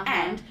 Yeah.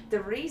 And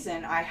the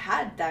reason I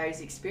had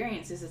those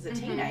experiences as a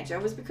teenager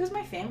was because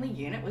my family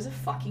unit was a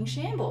fucking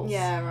shambles.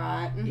 Yeah,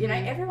 right. You know,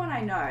 everyone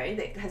I know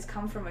that has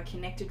come from a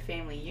connected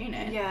family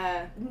unit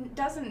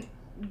doesn't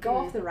go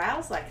off the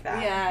rails like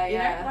that. Yeah, you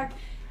know, like,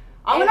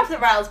 I went off the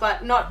rails,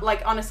 but not,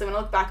 like, honestly, when I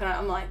look back on it,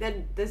 I'm like,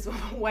 there's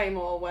way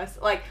more worse.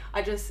 Like,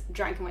 I just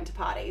drank and went to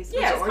parties,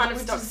 which is kind of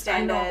stock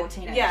standard. Normal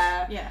teenage.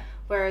 Yeah.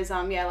 Whereas,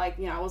 like,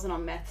 you know, I wasn't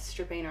on meth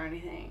stripping or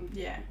anything.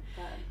 Yeah.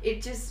 But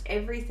it just,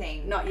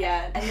 everything. Not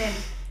yet.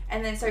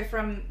 And then so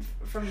from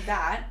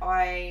that,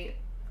 I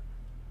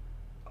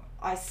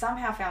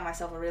somehow found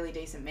myself a really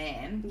decent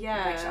man.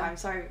 Yeah. Which I'm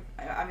so,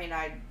 I mean,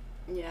 I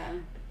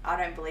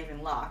don't believe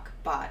in luck,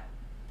 but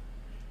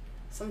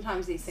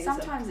sometimes these things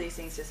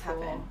just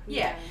happen. Cool.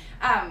 Yeah.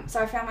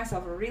 So I found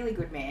myself a really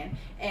good man,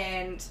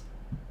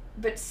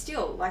 but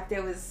still, like,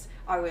 I was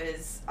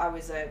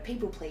a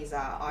people pleaser.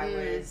 I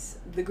was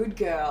the good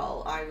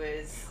girl. I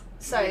was,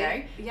 you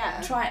know,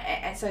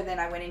 and so then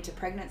I went into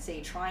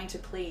pregnancy trying to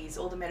please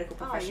all the medical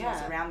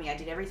professionals around me. I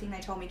did everything they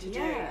told me to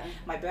do.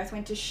 My birth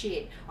went to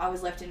shit. I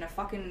was left in a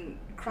fucking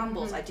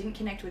crumbles. I didn't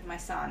connect with my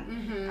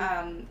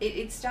son.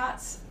 It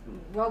starts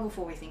well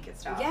before we think it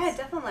starts. Yeah,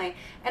 definitely.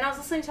 And I was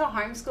listening to a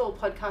homeschool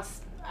podcast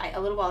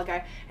a little while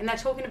ago, and they're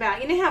talking about,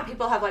 you know how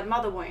people have, like,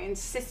 mother wounds,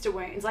 sister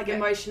wounds, like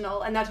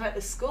emotional, and they're talking about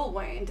the school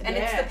wound, and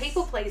it's the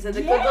people pleaser,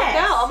 the good little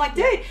girl. I'm like,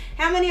 dude,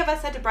 how many of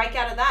us had to break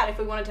out of that if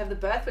we wanted to have the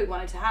birth we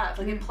wanted to have?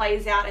 Like, it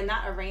plays out in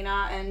that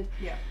arena, and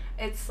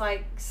it's,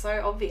 like,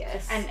 so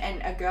obvious.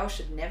 And a girl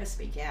should never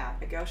speak out.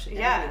 A girl should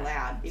never be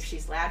loud. If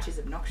she's loud, she's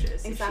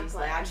obnoxious. Exactly. If she's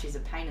loud, she's a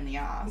pain in the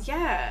ass.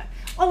 Yeah.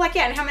 Or, like,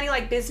 and how many,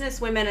 like,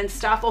 business women and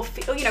stuff, or,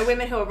 you know,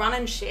 women who are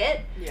running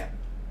shit. Yeah.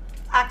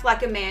 Act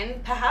like a man,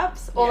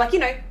 perhaps, or like, you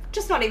know,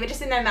 just not even,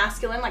 just in their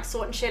masculine, like,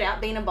 sorting shit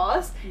out, being a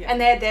boss, and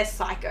they're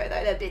psycho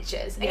though, they're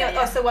bitches. And you're like,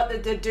 oh, so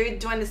what, the dude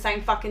doing the same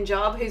fucking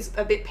job who's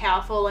a bit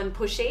powerful and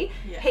pushy,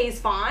 he's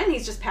fine,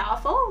 he's just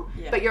powerful,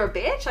 but you're a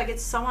bitch? Like,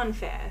 it's so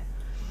unfair.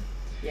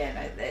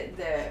 Yeah,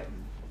 no,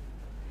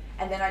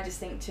 and then I just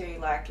think too,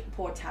 like,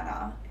 poor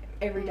Tanner,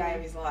 every day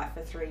of his life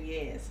for 3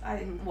 years,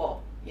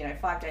 well, you know,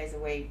 5 days a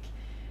week,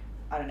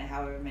 I don't know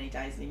however many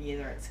days a year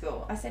they're at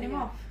school, I sent him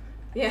off.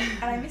 Yeah.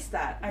 And I missed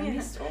that. I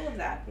missed all of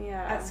that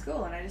at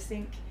school. And I just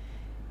think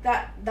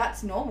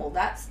that's normal.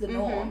 That's the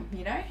norm,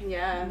 you know?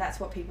 Yeah. And that's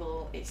what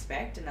people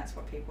expect, and that's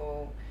what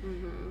people...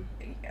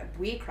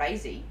 We're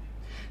crazy.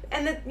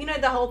 And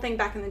the whole thing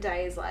back in the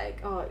day is like,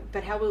 oh,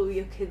 but how will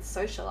your kids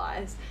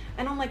socialize?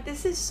 And I'm like,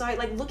 this is so,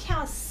 like, look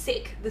how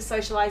sick the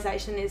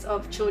socialization is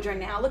of children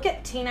now. Look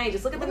at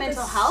teenagers. Look at the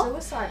mental health.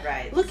 Suicide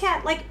rates. Look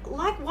at, like,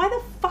 why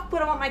the fuck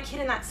would I want my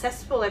kid in that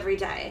cesspool every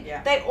day?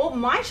 Yeah.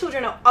 My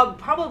children are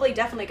probably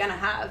definitely going to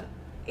have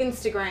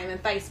Instagram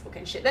and Facebook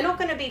and shit. They're not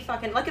going to be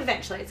fucking, like,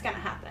 eventually it's going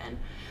to happen.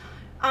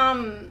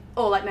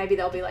 Or like maybe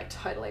they'll be like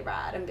totally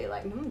rad and be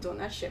like, I'm doing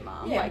that shit,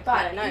 mom. Yeah, like, but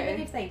I don't know.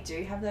 even if they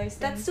do have those things,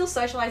 that's still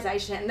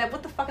socialization. And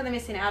what the fuck are they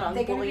missing out on?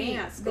 They're Bullying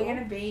at school. They're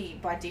going to be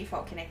by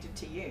default connected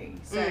to you.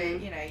 So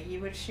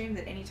you would assume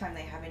that anytime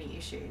they have any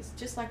issues,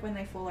 just like when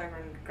they fall over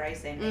and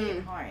graze their knee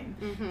at home,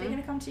 they're going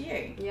to come to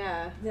you.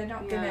 Yeah, they're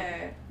not going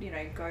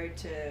to go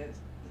to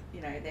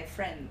their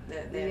friend,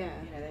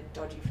 their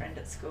dodgy friend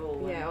at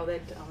school. Yeah, or their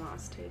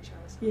dumbass teacher.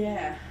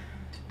 Yeah,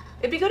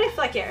 it'd be good if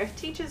if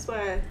teachers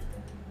were.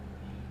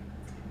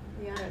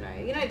 Yeah, I don't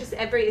know. Just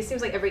it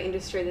seems like every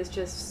industry, there's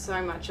just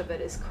so much of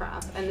it is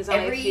crap, and there's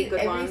only a few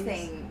good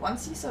everything,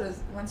 ones.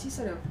 Once you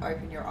sort of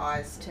open your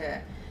eyes to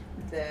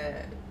the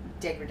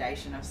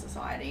degradation of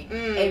society,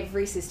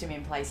 every system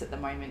in place at the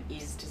moment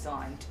is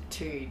designed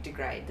to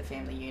degrade the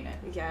family unit.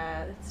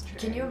 Yeah, that's true.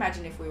 Can you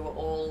imagine if we were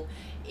all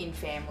in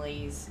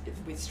families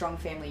with strong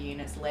family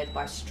units led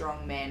by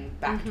strong men,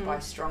 backed by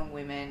strong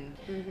women?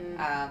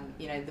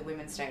 The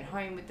women stay at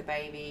home with the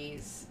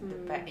babies.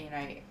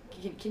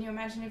 Can you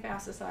imagine if our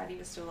society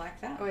was still like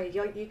that? Oh,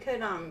 you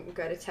could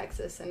go to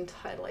Texas and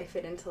totally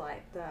fit into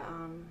like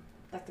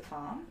the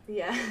farm?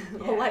 Yeah.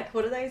 Or like,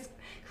 what are those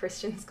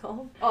Christians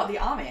called? Oh, the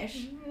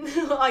Amish.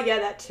 Oh yeah,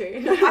 that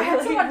too. I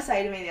had someone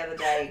say to me the other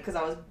day, because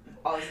I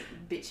was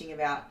bitching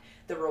about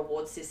the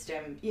reward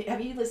system.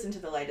 Have you listened to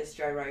the latest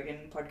Joe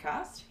Rogan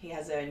podcast? He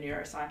has a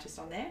neuroscientist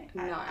on there.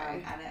 No.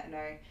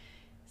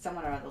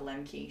 Someone or other,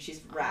 Lemke.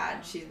 She's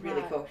rad. She's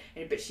really cool.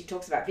 But she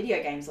talks about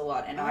video games a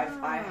lot, and I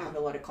have a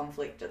lot of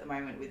conflict at the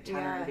moment with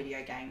Tanner and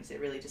video games. It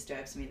really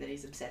disturbs me that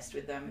he's obsessed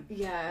with them.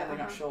 Yeah. And we're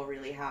not sure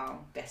really how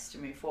best to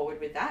move forward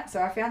with that.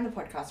 So I found the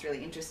podcast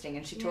really interesting,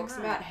 and she talks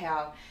about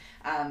how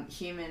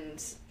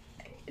humans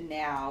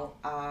now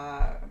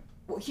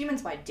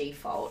humans by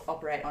default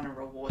operate on a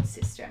reward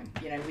system.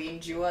 We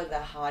endure the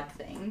hard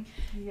thing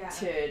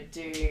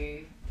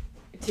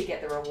to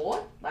get the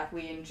reward. Like,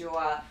 we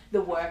endure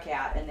the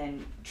workout and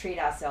then treat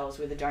ourselves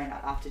with a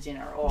donut after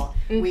dinner, or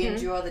we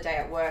endure the day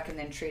at work and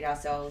then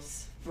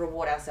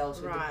reward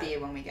ourselves with a beer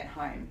when we get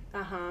home.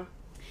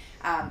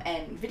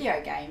 And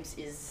video games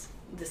is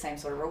the same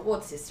sort of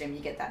reward system. You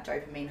get that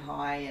dopamine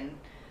high and...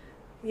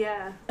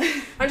 Yeah.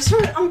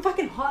 I'm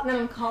fucking hot and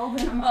then I'm cold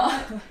and I'm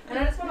hot. And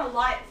I just want a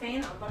light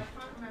fan on, but I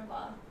can't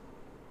remember.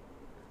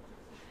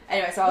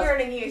 Anyway, so we're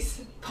in a new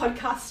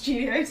podcast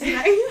studio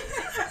today.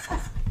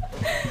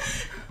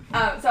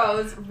 So I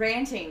was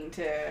ranting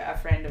to a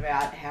friend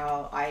about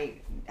how I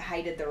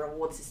hated the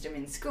reward system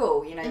in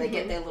school. They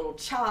get their little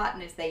chart,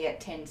 and if they get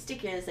 10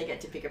 stickers, they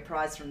get to pick a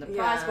prize from the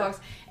prize box.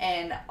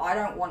 And I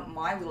don't want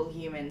my little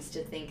humans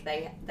to think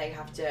they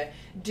have to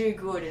do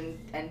good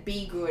and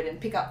be good and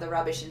pick up the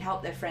rubbish and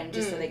help their friend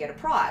just so they get a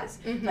prize.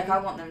 Like, I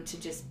want them to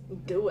just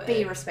do it.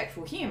 Be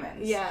respectful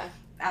humans. Yeah.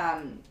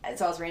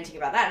 So I was ranting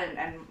about that,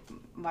 and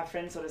my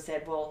friend sort of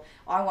said, well,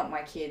 I want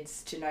my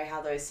kids to know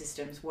how those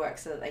systems work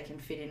so that they can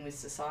fit in with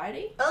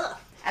society. Ugh.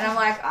 And I'm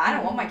like, I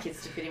don't want my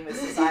kids to fit in with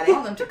society. I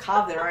want them to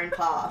carve their own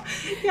path.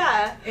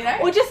 Yeah.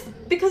 Or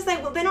just because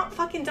they're not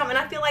fucking dumb. And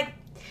I feel like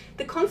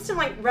the constant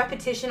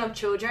repetition of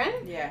children,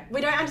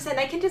 we don't understand.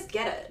 They can just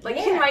get it. Like,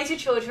 you can raise your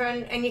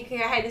children and you can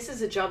go, hey, this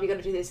is a job, you got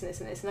to do this and this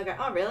and this. And they'll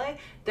go, oh, really?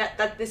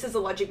 That this is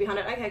the logic behind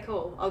it. Okay,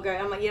 cool. I'll go.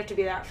 I'm like, you have to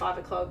be there at 5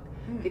 o'clock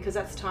because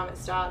that's the time it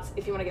starts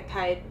if you want to get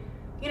paid.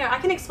 I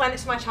can explain it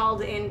to my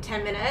child in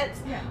 10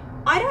 minutes. Yeah.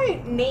 I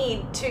don't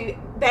need to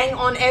bang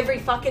on every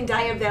fucking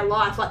day of their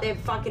life like they're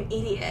fucking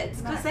idiots,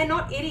 because they're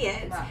not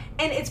idiots. No.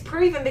 And it's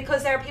proven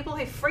because there are people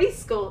who free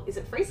school, is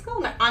it free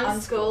school? No,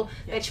 unschool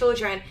their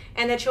children,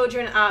 and their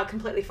children are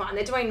completely fine.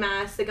 They're doing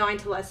maths, they're going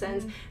to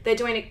lessons, they're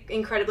doing it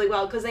incredibly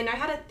well because they know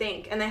how to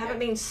think and they haven't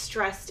been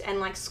stressed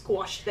and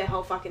squashed their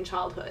whole fucking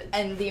childhood.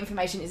 And the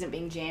information isn't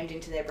being jammed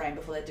into their brain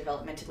before they're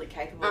developmentally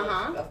capable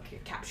of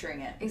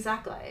capturing it.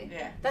 Exactly.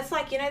 Yeah. That's the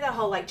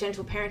whole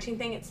gentle parenting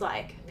thing. It's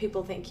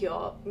people think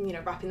you're,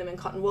 wrapping them in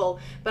cotton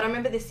wool. But I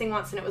remember this thing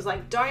once and it was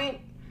don't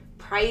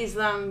praise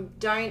them,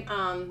 don't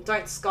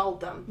scold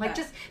them.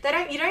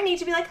 You don't need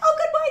to be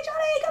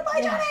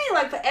goodbye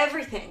Johnny, for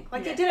everything.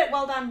 You did it,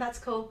 well done, that's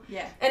cool.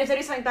 Yeah. And if they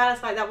do something bad,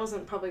 it's that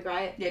wasn't probably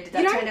great. Yeah, did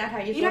that turn out how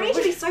you thought? You don't need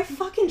to be so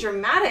fucking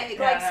dramatic.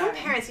 Some no.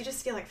 parents, you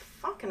just feel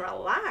fucking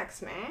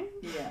relax, man.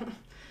 Yeah.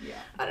 Yeah.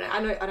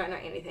 I don't know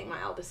anything. My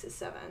eldest is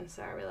 7,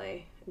 so I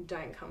really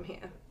don't come here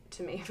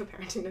to me for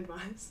parenting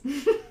advice.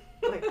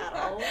 At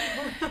all.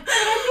 But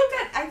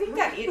I think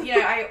that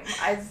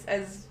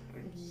as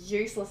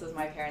useless as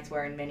my parents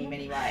were in many,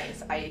 many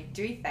ways, I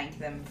do thank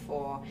them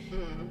for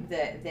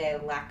their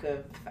lack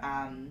of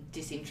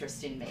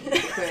disinterest in me,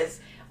 because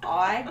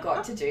I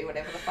got to do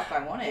whatever the fuck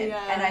I wanted.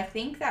 Yeah. And I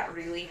think that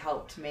really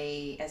helped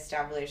me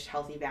establish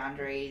healthy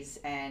boundaries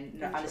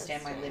and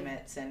understand my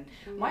limits, and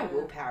my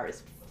willpower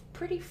is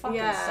pretty fucking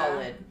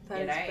solid.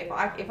 You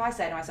know, if I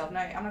say to myself, no,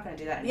 I'm not going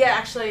to do that anymore. Yeah,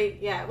 actually,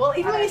 yeah. Well,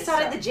 even when you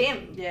started the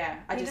gym. Yeah.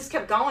 You just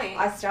kept going.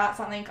 I start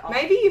something.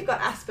 Maybe you've got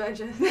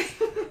Asperger's.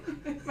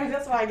 Maybe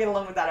that's why I get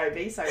along with that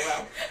OB so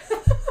well.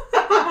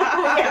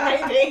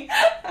 Yeah, maybe.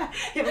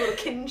 You have a little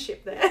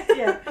kinship there.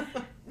 Yeah.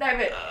 No,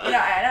 but, you know,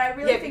 and I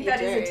really think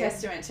that is a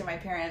testament to my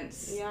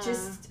parents. Yeah.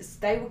 Just,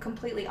 they were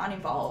completely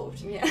uninvolved.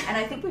 Yeah. And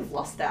I think we've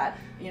lost that,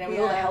 you know, with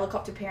all the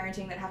helicopter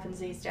parenting that happens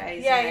these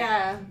days.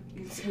 Yeah,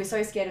 We're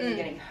so scared of them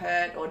getting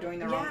hurt or doing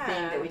the wrong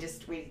thing that we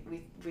just, we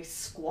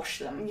squash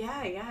them.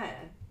 Yeah.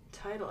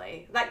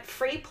 Totally. Like,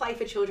 free play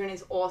for children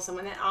is awesome.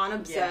 When they're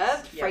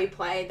unobserved, free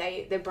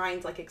play, their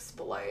brains, like,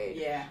 explode.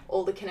 Yeah.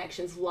 All the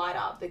connections light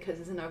up because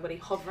there's nobody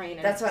hovering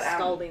and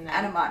scolding them.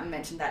 Anna Martin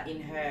mentioned that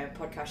in her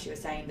podcast. She was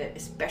saying that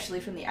especially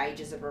from the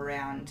ages of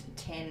around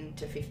 10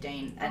 to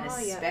 15, and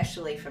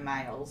especially for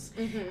males,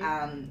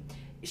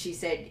 she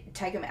said,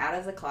 take them out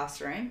of the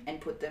classroom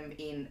and put them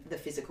in the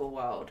physical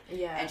world.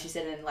 Yeah. And she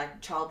said, and like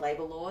child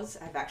labour laws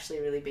have actually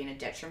really been a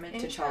detriment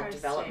to child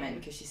development,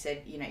 because she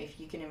said, you know, if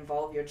you can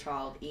involve your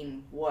child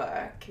in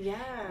work,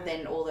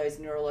 then all those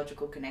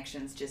neurological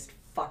connections just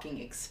fucking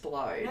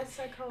explode. That's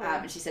so cool.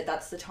 And she said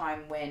that's the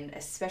time when,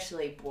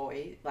 especially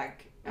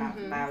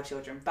male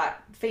children,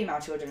 but female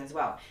children as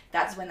well,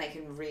 that's when they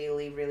can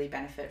really, really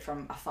benefit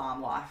from a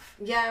farm life.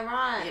 Yeah,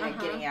 right. You know,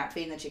 getting out,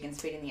 feeding the chickens,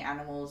 feeding the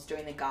animals,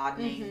 doing the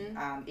gardening,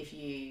 if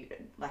you,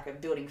 like, are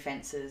building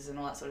fences and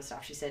all that sort of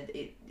stuff. She said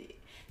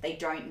they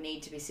don't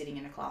need to be sitting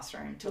in a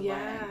classroom to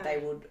learn.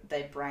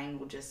 Their brain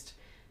will just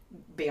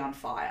be on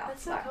fire.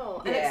 That's so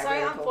cool. And it's so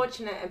really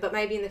unfortunate, but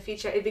maybe in the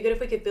future, it'd be good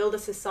if we could build a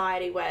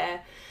society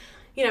where,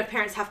 you know,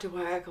 parents have to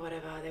work or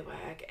whatever, they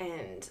work,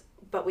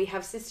 but we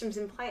have systems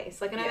in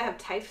place. Like, I know they have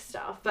TAFE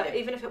stuff, but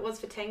even if it was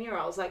for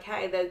 10-year-olds, like,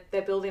 hey,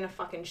 they're building a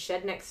fucking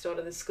shed next door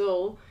to the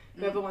school.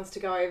 Whoever wants to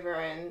go over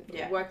and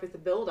work with the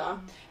builder.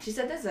 She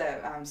said there's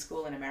a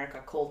school in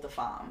America called The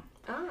Farm.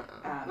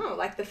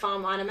 Like the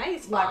Farm Ina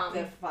May's farm.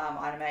 Like the Farm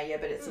Ina May,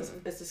 but it's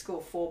a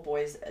school for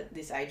boys at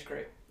this age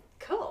group.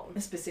 Cool.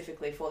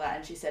 Specifically for that.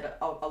 And she said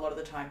a lot of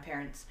the time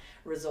parents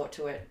resort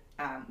to it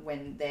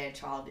when their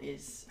child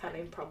is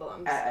having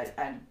problems.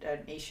 An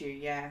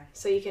issue,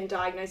 So you can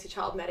diagnose your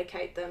child,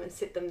 medicate them and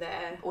sit them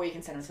there. Or you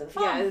can send them to the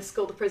farm. Yeah, the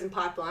school to prison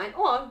pipeline.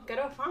 Or go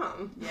to a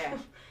farm. Yeah.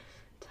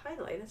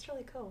 Totally. That's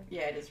really cool.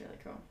 Yeah, it is really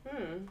cool.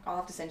 I'll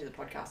have to send you the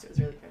podcast. It was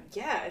really good.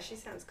 Yeah, she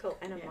sounds cool.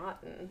 Anna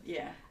Martin.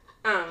 Yeah.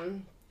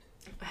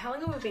 How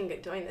long have we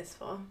been doing this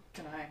for?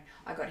 Don't know.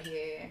 I got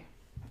here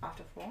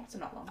after 4, so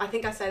not long. I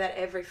think I say that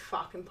every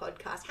fucking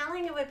podcast. How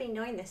long have we been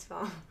doing this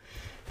for?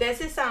 There's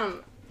this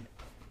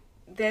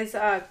there's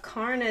a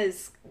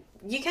coroner's.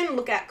 You can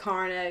look at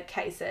coroner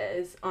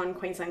cases on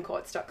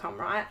queenslandcourts.com,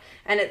 right?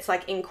 And it's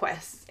like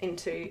inquests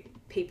into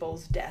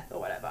people's death or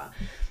whatever.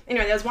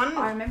 Anyway, there was one.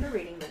 I remember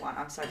reading the one.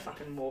 I'm so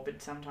fucking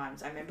morbid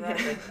sometimes. I remember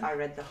I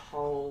read the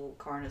whole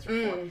coroner's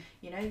report.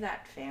 You know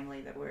that family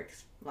that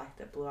works, like,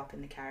 that blew up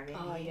in the caravan?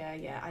 Oh,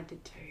 yeah, I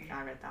did too.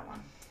 I read that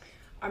one.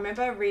 I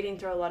remember reading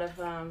through a lot of,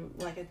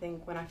 like, I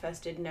think when I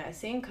first did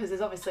nursing, because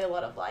there's obviously a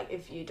lot of, like,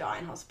 if you die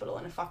in hospital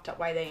in a fucked up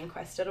way, they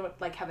inquest it, or,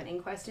 like, have an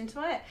inquest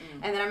into it.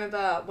 And then I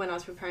remember when I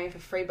was preparing for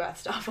free birth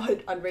stuff,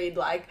 I'd read,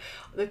 like,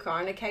 the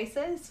coroner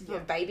cases for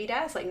baby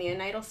deaths, like,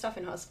 neonatal stuff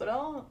in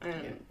hospital,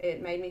 and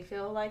it made me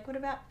feel like, what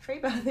about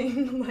free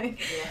birthing?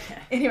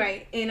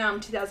 Anyway, in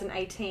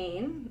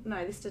 2018,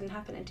 no, this didn't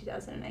happen in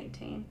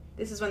 2018.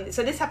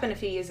 This happened a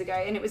few years ago,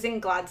 and it was in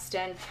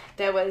Gladstone.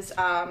 There was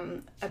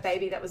a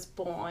baby that was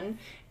born,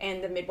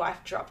 and the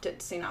midwife dropped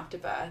it soon after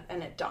birth,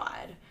 and it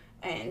died.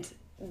 And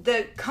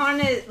the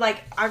coroner,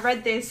 like, I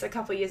read this a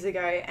couple of years ago,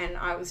 and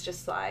I was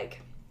just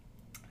like,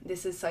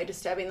 this is so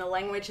disturbing. The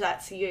language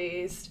that's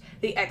used,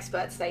 the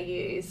experts they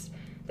used,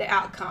 the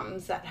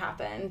outcomes that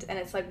happened, and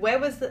it's like,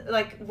 where's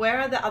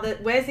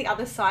the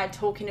other side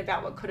talking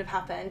about what could have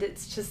happened?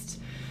 It's just.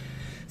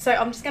 So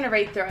I'm just going to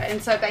read through it.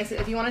 And so basically,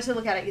 if you wanted to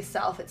look at it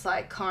yourself, it's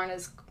like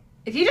coroner's...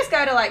 If you just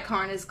go to, like,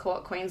 Coroner's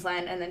Court,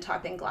 Queensland, and then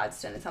type in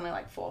Gladstone, it's only,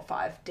 like, 4 or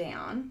 5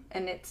 down.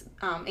 And it's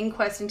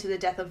inquest into the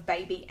death of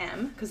baby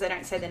M, because they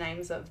don't say the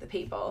names of the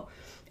people.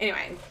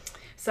 Anyway,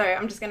 so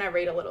I'm just going to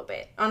read a little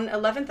bit. On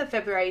 11th of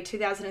February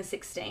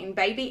 2016,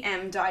 baby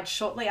M died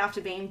shortly after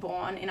being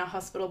born in a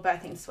hospital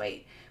birthing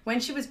suite.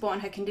 When she was born,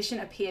 her condition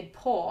appeared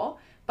poor,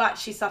 but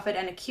she suffered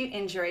an acute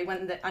injury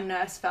when a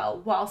nurse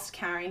fell whilst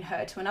carrying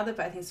her to another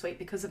birthing suite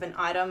because an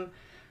item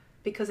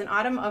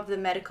of the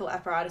medical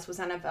apparatus was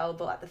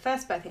unavailable at the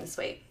first birthing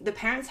suite. The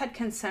parents had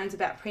concerns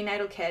about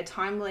prenatal care,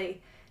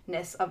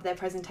 timeliness of their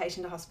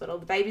presentation to hospital,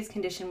 the baby's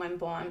condition when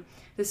born,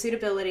 the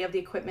suitability of the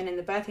equipment in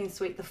the birthing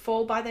suite, the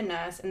fall by the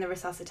nurse, and the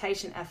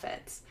resuscitation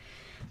efforts.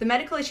 The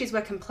medical issues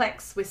were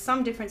complex, with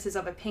some differences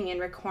of opinion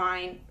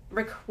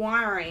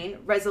requiring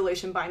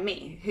resolution by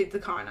me, the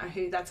coroner,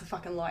 that's a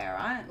fucking lawyer,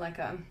 right?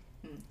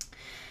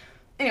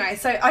 Anyway,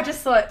 so I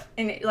just thought,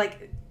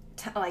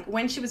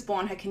 when she was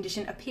born, her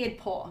condition appeared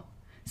poor.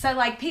 So,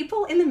 like,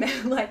 people in the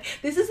middle, like,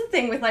 this is the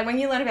thing with, like, when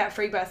you learn about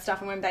free birth stuff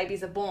and when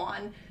babies are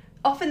born,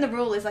 often the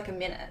rule is like a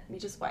minute. You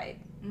just wait.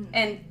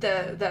 And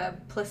the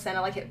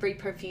placenta, like, it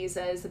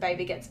reperfuses, the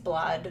baby gets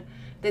blood.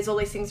 There's all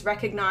these things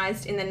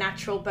recognised in the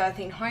natural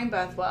birthing home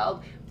birth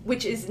world,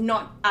 which is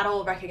not at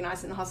all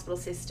recognised in the hospital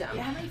system.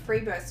 Yeah, how many free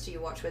births do you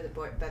watch where the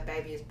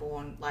baby is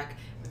born, like,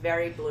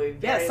 very blue,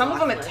 very some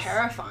lifeless. of them are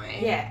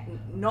terrifying. Yeah,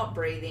 not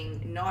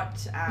breathing,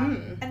 not...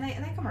 and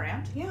they come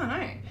around. Yeah, I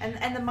know.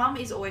 And the mum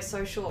is always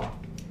so sure.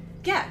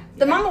 Yeah,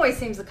 the mum always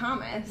seems the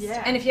calmest.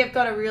 Yeah. And if you've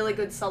got a really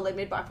good solid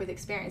midwife with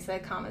experience, they're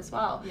calm as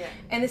well. Yeah.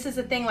 And this is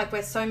the thing, like,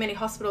 where so many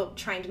hospital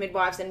trained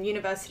midwives and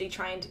university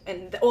trained,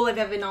 and all they've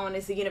ever known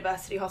is the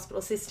university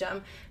hospital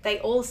system, they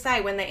all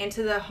say when they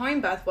enter the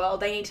home birth world,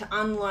 they need to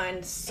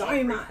unlearn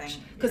so much.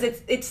 Because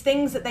it's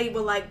things that they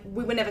were like,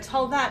 we were never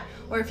told that.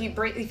 Or if you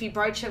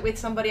broach it with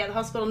somebody at the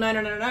hospital, no,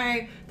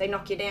 they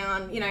knock you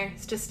down. You know,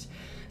 it's just...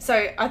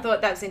 So I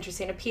thought that was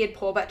interesting. Appeared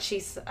poor, but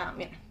she's,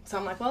 you know, so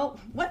I'm like, well,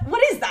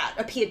 what is that?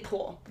 Appeared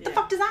poor. What the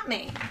fuck does that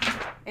mean?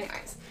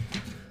 Anyways,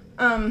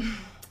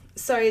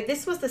 so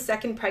this was the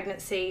second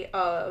pregnancy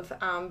of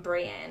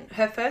Brienne.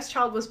 Her first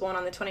child was born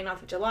on the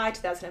 29th of July,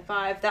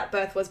 2005. That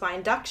birth was by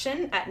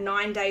induction at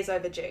 9 days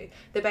overdue.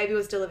 The baby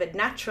was delivered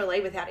naturally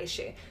without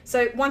issue.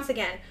 So once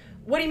again,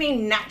 what do you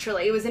mean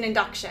naturally? It was an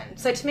induction.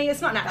 So to me, it's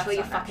not natural,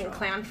 you fucking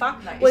clown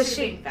fuck. No, was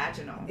she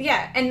vaginal?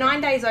 Yeah, and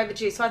 9 days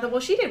overdue. So I thought, well,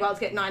 she did well to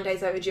get 9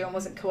 days overdue and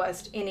wasn't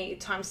coerced any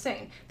time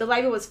soon. The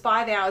labour was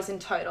 5 hours in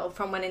total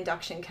from when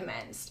induction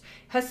commenced.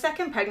 Her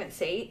second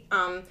pregnancy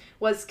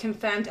was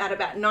confirmed at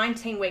about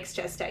 19 weeks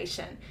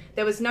gestation.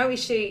 There was no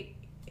issue.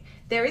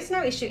 There is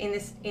no issue in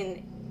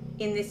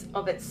this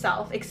of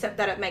itself, except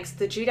that it makes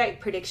the due date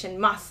prediction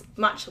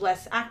much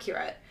less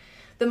accurate.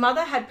 The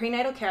mother had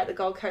prenatal care at the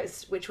Gold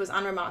Coast, which was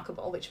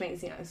unremarkable, which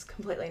means, you know, it's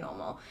completely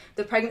normal.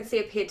 The pregnancy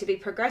appeared to be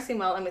progressing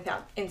well and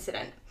without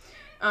incident.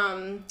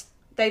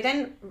 They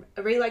then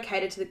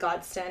relocated to the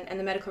Gladstone, and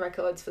the medical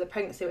records for the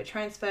pregnancy were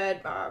transferred,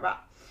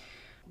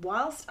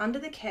 Whilst under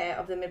the care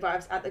of the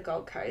midwives at the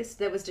Gold Coast,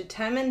 there was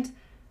determined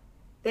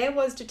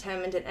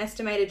an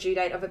estimated due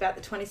date of about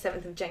the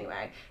 27th of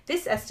January.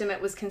 This estimate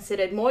was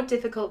considered more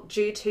difficult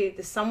due to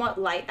the somewhat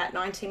late at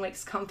 19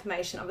 weeks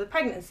confirmation of the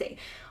pregnancy.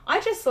 I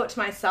just thought to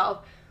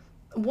myself,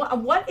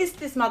 what is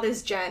this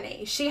mother's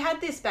journey? She had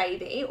this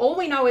baby. All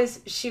we know is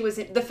she was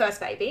the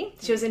first baby.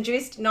 She was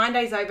induced 9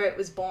 days over it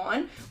was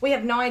born. We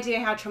have no idea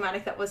how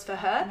traumatic that was for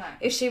her. No.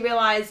 If she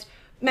realised,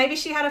 maybe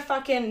she had a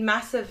fucking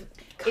massive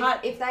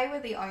cut. If they were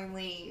the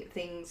only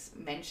things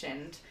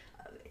mentioned...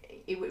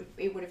 It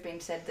would have been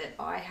said that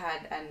I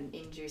had an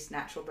induced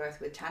natural birth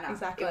with Tanner.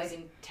 Exactly. It was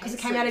intensely because it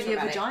came out of your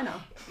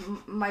vagina.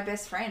 My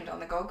best friend on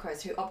the Gold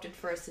Coast, who opted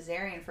for a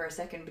cesarean for a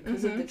second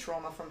because of the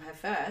trauma from her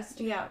first,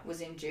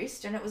 was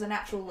induced, and it was a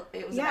natural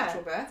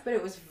birth, but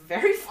it was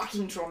very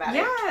fucking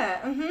traumatic.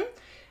 Yeah.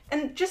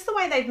 And just the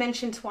way they've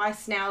mentioned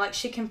twice now, like,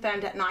 she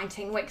confirmed at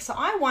 19 weeks. So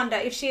I wonder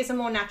if she is a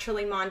more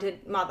naturally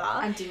minded mother.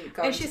 And didn't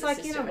go into the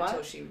system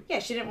until she... Yeah,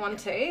 she didn't want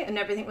to, and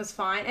everything was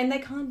fine. And they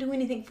can't do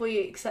anything for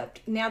you,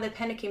 except now they're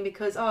panicking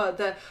because,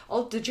 the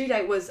due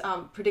date was,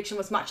 prediction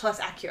was much less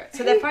accurate.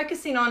 So they're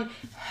focusing on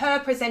her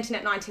presenting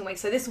at 19 weeks.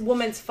 So this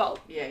woman's fault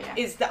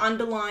is the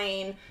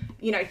underlying,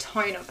 you know,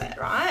 tone of it,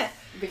 right?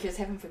 Because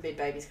heaven forbid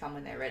babies come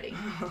when they're ready.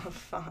 Oh,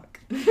 fuck.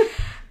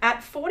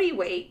 At 40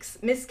 weeks,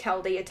 Miss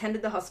Keldy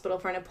attended the hospital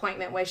for an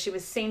appointment where she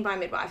was seen by a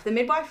midwife. The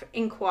midwife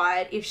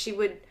inquired if she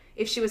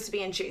was to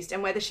be induced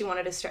and whether she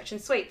wanted a stretch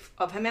and sweep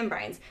of her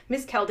membranes.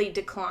 Miss Keldy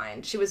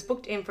declined. She was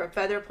booked in for a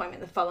further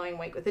appointment the following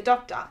week with the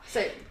doctor.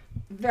 So,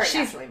 very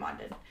naturally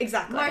minded.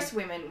 Exactly. Most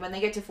women, when they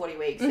get to 40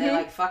 weeks, they're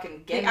like,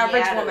 fucking get me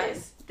out of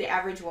this. The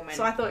average woman.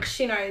 So I thought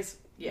she knows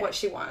what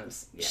she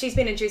wants. Yeah. She's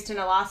been induced in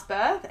her last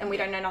birth and we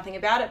don't know nothing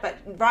about it, but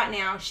right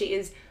now she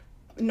is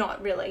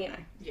not really, you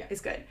know,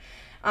 is good.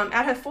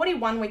 At her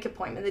 41-week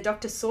appointment, the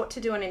doctor sought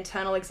to do an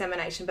internal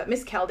examination, but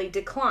Miss Keldy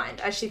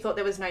declined as she thought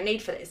there was no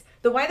need for this.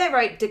 The way they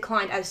wrote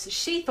declined as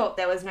she thought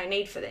there was no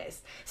need for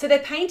this. So they're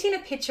painting a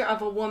picture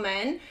of a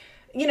woman,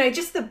 you know,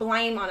 just the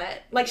blame on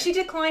it. Like, she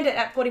declined it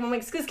at 41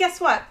 weeks because guess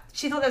what?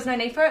 She thought there was no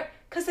need for it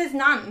because there's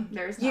none.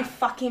 There is none. You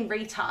fucking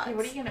retards.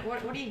 Yeah,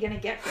 what are you gonna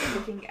get from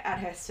looking at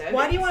her cervix?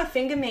 Why do you want to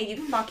finger me,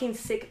 you fucking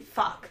sick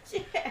fuck?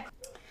 Yeah.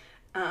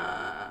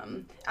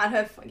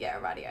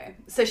 Radio.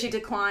 So she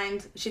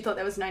declined. She thought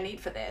there was no need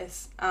for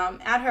this. At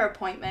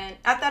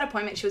that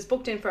appointment, she was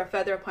booked in for a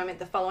further appointment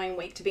the following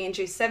week to be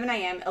induced 7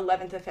 a.m.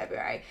 11th of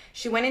February.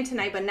 She went into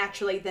labour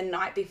naturally the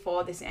night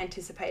before this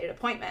anticipated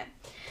appointment.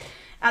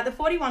 At the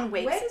 41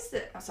 weeks... Where does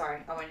the... Oh,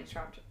 sorry, I won't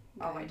interrupt.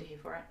 I'll wait to hear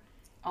for it.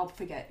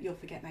 You'll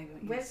forget maybe.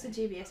 Where's the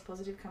GBS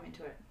positive come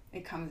into it?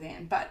 It comes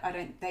in, but I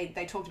don't...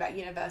 They talked about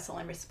universal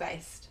and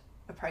risk-based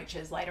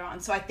approaches later on.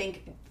 So I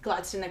think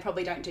Gladstone, they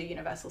probably don't do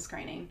universal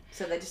screening.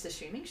 So they're just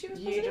assuming she was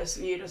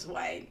positive? You just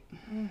wait.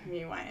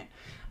 You wait.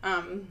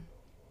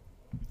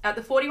 At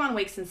the 41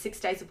 weeks and 6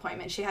 days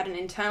appointment, she had an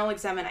internal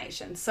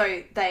examination.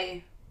 So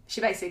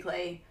she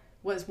basically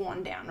was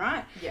worn down,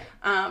 right?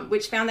 Yeah.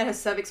 Which found that her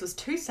cervix was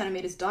 2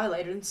 centimetres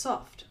dilated and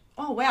soft.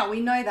 Oh, wow, we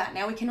know that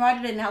now. We can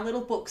write it in our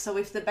little book. So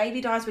if the baby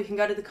dies, we can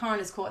go to the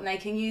coroner's court and they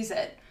can use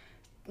it.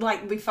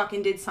 like we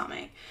fucking did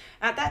something.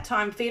 At that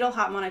time, fetal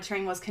heart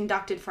monitoring was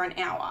conducted for an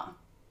hour.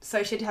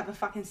 So she'd have a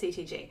fucking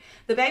CTG.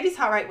 The baby's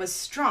heart rate was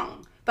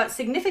strong, but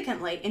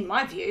significantly, in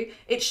my view,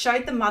 it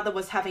showed the mother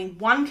was having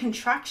one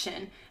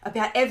contraction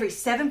about every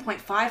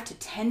 7.5 to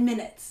 10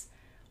 minutes.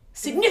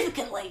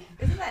 Significantly.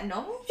 Isn't that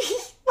normal?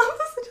 Just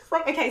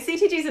like, okay,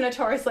 CTGs are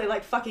notoriously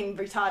like fucking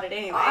retarded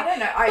anyway. I don't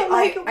know.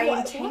 I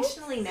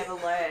intentionally never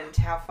learned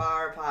how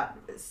far apart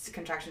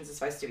contractions are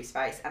supposed to be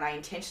spaced, and I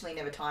intentionally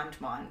never timed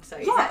mine. So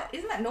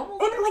isn't that normal?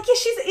 Like, yeah,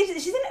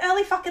 she's in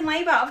early fucking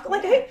labour. Like,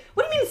 what do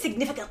you mean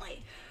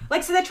significantly?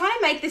 Like, so they're trying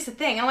to make this a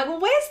thing. I'm like, well,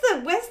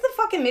 where's the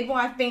fucking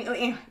midwife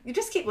being? You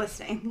just keep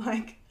listening.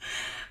 Like,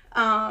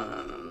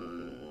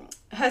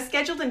 her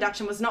scheduled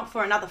induction was not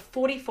for another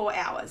 44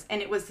 hours,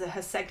 and it was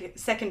her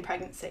second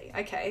pregnancy.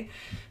 Okay.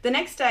 The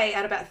next day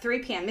at about 3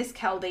 p.m, Miss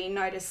Kelby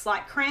noticed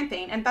slight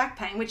cramping and back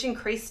pain, which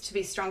increased to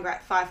be stronger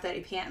at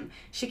 5:30 p.m.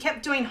 She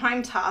kept doing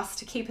home tasks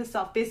to keep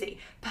herself busy,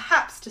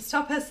 perhaps to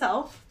stop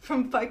herself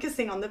from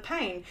focusing on the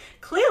pain.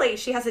 Clearly,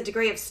 she has a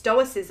degree of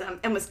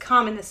stoicism and was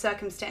calm in the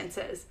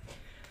circumstances.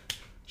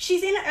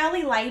 She's in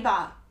early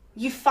labour.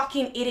 You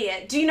fucking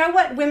idiot. Do you know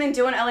what women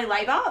do in early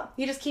labour?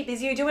 You just keep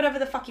busy. You do whatever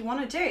the fuck you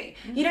want to do.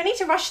 Mm-hmm. You don't need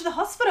to rush to the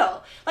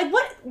hospital. Like,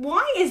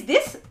 why is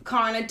this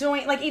coroner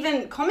doing, like,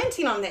 even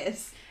commenting on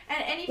this?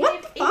 And even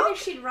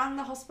if she'd run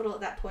the hospital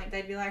at that point,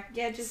 they'd be like,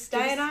 yeah, just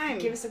stay at home.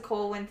 Give us a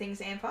call when things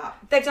amp up.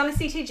 They've done a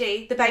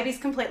CTG. The baby's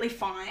completely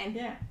fine.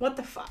 Yeah. What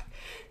the fuck?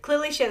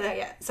 Clearly she hasn't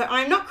yet. So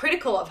I'm not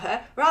critical of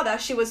her. Rather,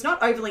 she was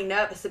not overly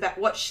nervous about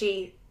what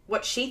she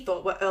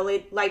thought were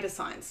early labour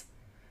signs.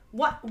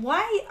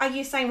 Why are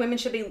you saying women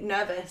should be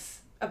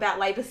nervous about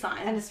labour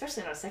signs? And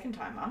especially not a second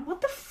time, Mum.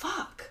 What the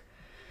fuck?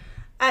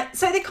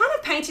 So they're kind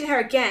of painting her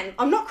again.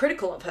 I'm not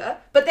critical of her,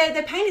 but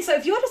they're painting. So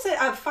if you're just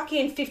a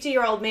fucking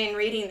 50-year-old man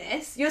reading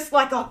this, you're just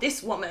like, oh,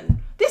 this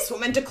woman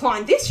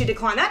declined this, she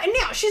declined that, and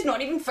now she's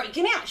not even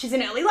freaking out. She's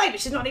in early labour.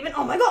 She's not even,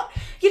 oh my God.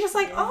 You're just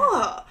like, yeah.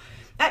 Oh.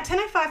 At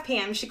 10:05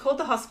 p.m, she called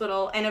the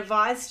hospital and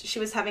advised she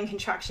was having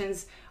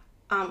contractions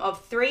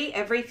of 3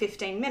 every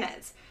 15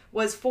 minutes.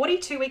 Was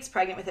 42 weeks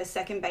pregnant with her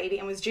second baby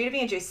and was due to be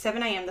induced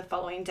 7 a.m. the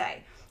following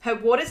day. Her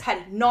waters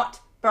had not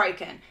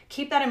broken.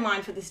 Keep that in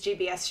mind for this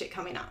GBS shit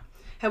coming up.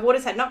 Her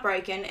waters had not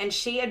broken, and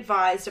she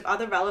advised of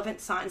other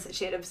relevant signs that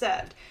she had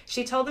observed.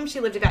 She told them she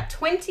lived about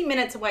 20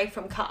 minutes away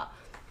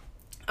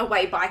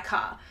by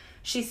car.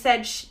 She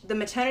said the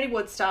maternity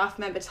ward staff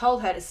member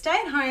told her to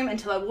stay at home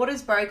until her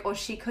waters broke or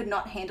she could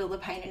not handle the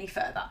pain any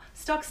further.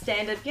 Stock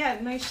standard.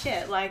 Yeah, no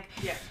shit. Like,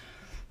 yeah.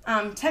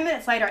 10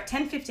 minutes later at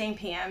 10:15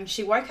 p.m,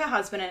 she woke her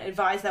husband and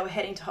advised they were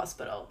heading to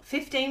hospital.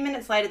 15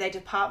 minutes later, they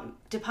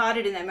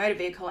departed in their motor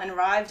vehicle and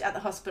arrived at the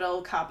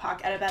hospital car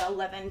park at about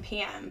 11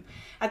 p.m.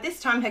 At this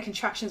time, her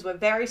contractions were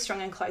very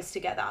strong and close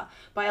together.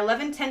 By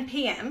 11:10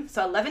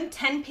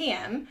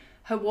 p.m,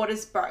 her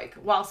waters broke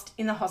whilst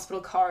in the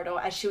hospital corridor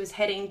as she was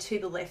heading to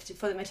the lift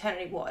for the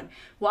maternity ward.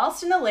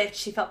 Whilst in the lift,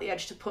 she felt the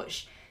urge to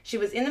push. She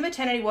was in the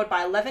maternity ward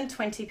by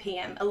 11:20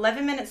 p.m.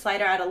 11 minutes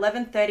later at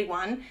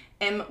 11:31,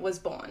 M was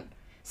born.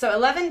 So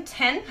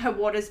 11:10, her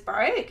waters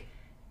broke,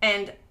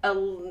 and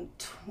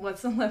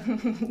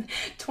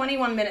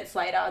 21 minutes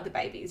later, the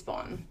baby is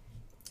born.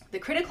 The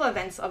critical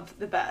events of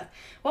the birth.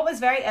 What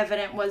was very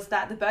evident was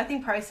that the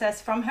birthing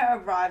process from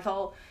her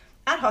arrival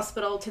at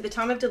hospital to the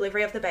time of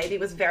delivery of the baby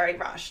was very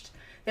rushed.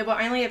 There were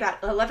only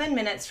about 11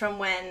 minutes from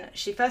when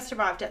she first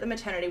arrived at the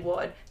maternity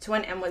ward to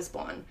when M was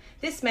born.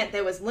 This meant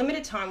there was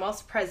limited time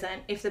whilst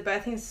present in the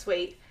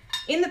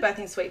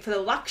birthing suite for the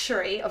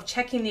luxury of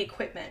checking the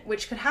equipment,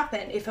 which could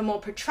happen if a more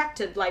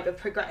protracted labour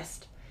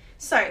progressed.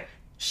 So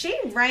she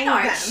rang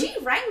them. No, she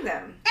rang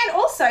them. And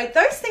also,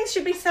 those things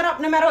should be set up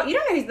no matter what. You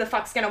don't know who the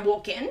fuck's going to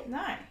walk in.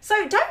 No.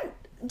 So don't.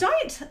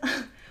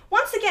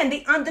 Once again,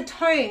 the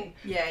tone.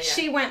 Yeah.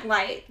 She went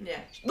late.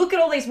 Yeah. Look at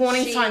all these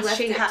warning signs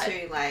she had.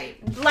 Too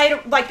late.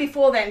 Later, like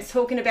before then,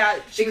 talking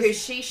about...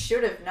 She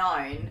should have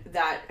known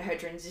that her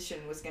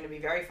transition was going to be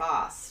very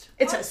fast.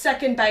 It's a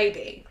second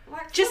baby.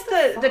 Like, just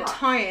the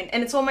tone.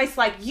 And it's almost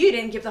like you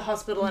didn't give the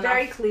hospital enough.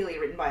 Very clearly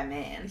written by a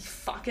man.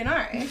 Fucking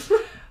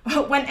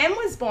oh. When Em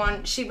was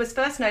born, she was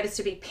first noticed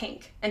to be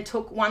pink and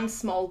took one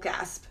small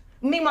gasp.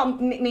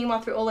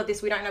 Meanwhile, through all of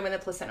this, we don't know when the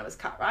placenta was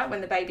cut, right?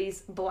 When the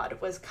baby's blood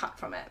was cut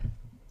from it.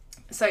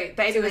 So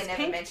baby was pink. So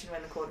they never mentioned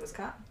when the cord was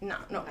cut? No,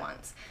 not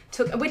once.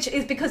 Which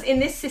is because in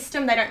this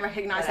system, they don't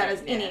recognise that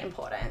as any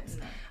importance.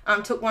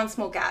 No. Took one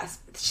small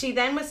gasp. She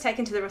then was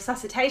taken to the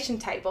resuscitation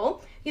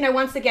table. You know,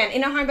 once again,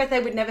 in a home birth, they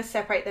would never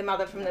separate the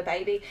mother from the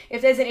baby.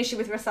 If there's an issue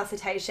with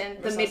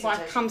resuscitation, the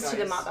midwife comes to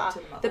the mother.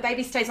 The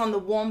baby stays on the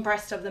warm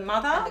breast of the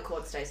mother. And the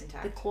cord stays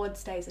intact. The cord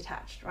stays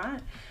attached,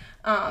 right?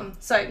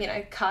 So, you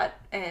know, cut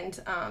and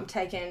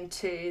taken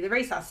to the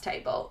resus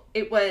table.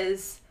 It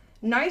was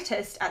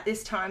noticed at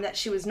this time that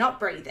she was not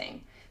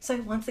breathing. So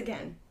once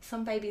again,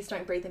 some babies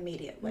don't breathe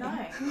immediately.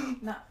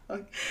 No.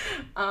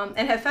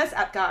 And her first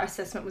APGAR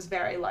assessment was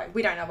very low.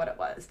 We don't know what it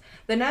was.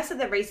 The nurse at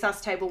the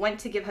resus table went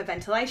to give her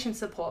ventilation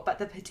support, but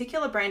the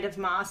particular brand of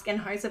mask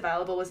and hose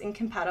available was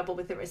incompatible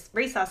with the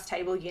resus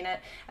table unit,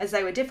 as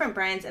they were different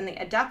brands and the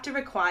adapter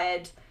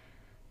required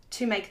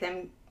to make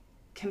them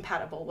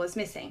compatible was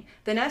missing.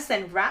 The nurse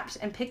then wrapped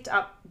and picked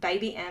up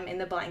baby M in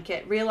the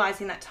blanket,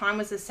 realizing that time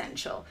was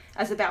essential,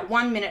 as about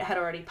 1 minute had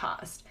already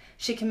passed.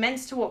 She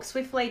commenced to walk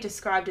swiftly,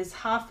 described as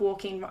half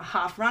walking,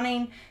 half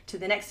running, to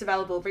the next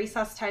available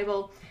resus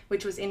table,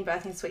 which was in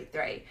birthing suite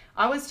 3.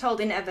 I was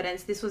told in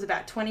evidence this was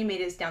about 20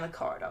 metres down the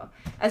corridor.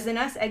 As the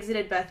nurse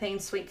exited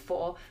birthing suite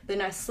 4, the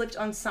nurse slipped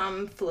on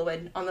some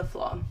fluid on the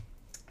floor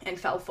and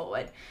fell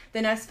forward.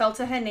 The nurse fell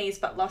to her knees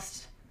but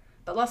lost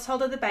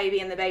hold of the baby,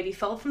 and the baby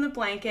fell from the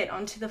blanket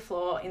onto the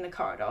floor in the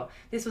corridor.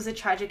 This was a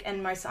tragic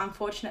and most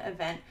unfortunate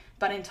event,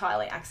 but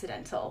entirely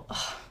accidental.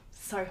 Oh,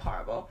 so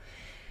horrible.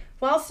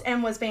 Whilst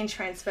M was being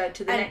transferred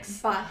to the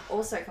next... But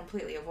also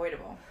completely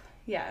avoidable.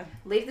 Yeah.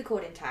 Leave the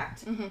cord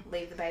intact.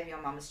 Leave the baby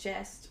on mama's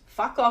chest.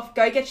 Fuck off.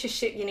 Go get your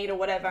shit you need or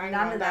whatever.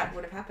 None of that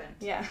would have happened.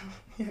 Yeah.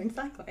 Yeah,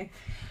 exactly.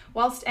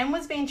 Whilst M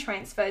was being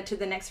transferred to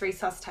the next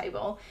resus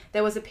table,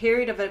 there was a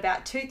period of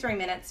about 2-3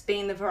 minutes,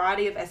 being the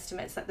variety of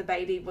estimates that the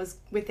baby was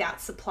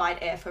without supplied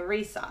air for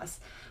resus.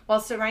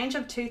 Whilst a range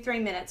of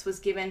 2-3 minutes was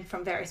given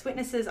from various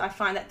witnesses, I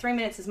find that 3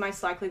 minutes is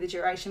most likely the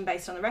duration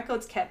based on the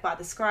records kept by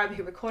the scribe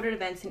who recorded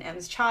events in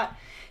M's chart.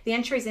 The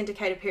entries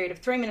indicate a period of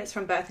 3 minutes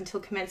from birth until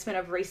commencement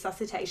of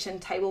resuscitation,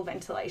 table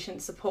ventilation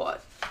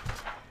support.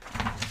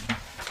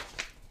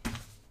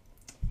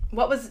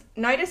 What was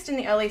noticed in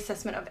the early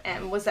assessment of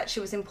M was that she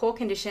was in poor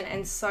condition,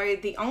 and so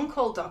the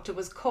on-call doctor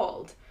was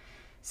called.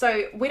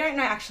 So we don't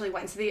know actually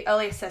when. So the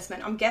early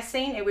assessment, I'm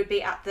guessing it would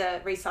be at the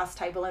resus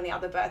table in the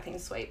other birthing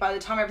suite. By the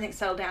time everything's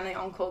settled down, the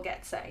on-call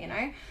gets there, you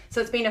know?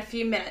 So it's been a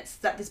few minutes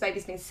that this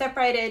baby's been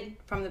separated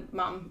from the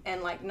mum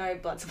and like no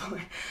blood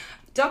supply.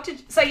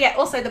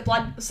 Also the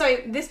blood, so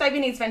this baby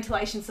needs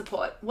ventilation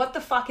support. What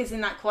the fuck is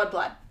in that cord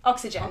blood?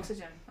 Oxygen.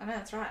 Oxygen. I know,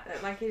 that's right.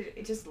 Like,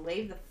 it just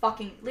leave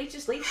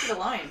shit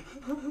alone.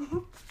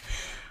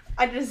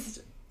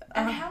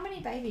 And how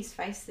many babies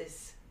face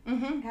this?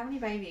 Mm-hmm. How many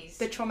babies?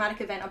 The traumatic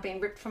event of being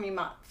ripped from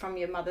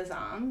your mother's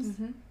arms,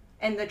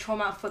 and the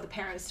trauma for the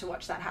parents to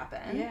watch that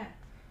happen. Yeah.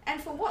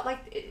 And for what?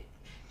 Like,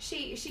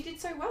 she did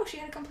so well. She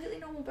had a completely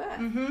normal birth.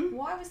 Mm-hmm.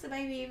 Why was the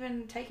baby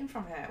even taken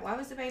from her? Why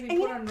was the baby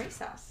put on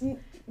resus?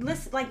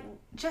 Listen, like,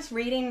 just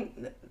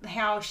reading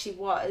how she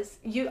was,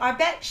 I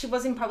bet she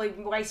was in probably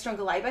way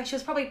stronger labour. She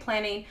was probably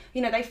planning,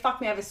 they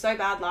fucked me over so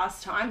bad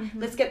last time.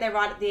 Let's get there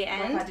right at the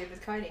end. Like I did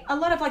with Cody. A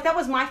lot of, that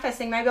was my first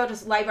thing. Maybe I'll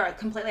just labour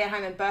completely at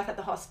home and birth at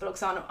the hospital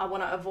because I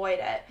want to avoid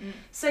it.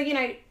 So,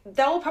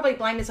 they'll probably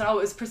blame this on, it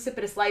was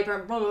precipitous labour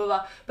and blah, blah,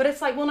 blah. But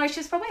it's like, well, no,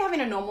 she was probably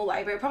having a normal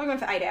labour. It probably went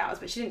for 8 hours,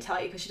 but she didn't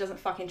tell you because she doesn't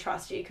fucking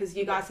trust you because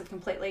you guys have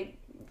completely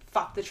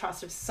fucked the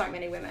trust of so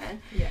many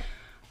women. Yeah.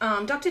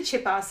 Dr.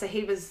 Chipper, so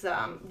he was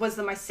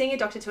the most senior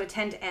doctor to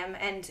attend M,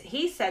 and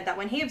he said that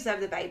when he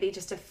observed the baby,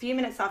 just a few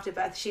minutes after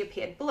birth, she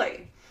appeared blue.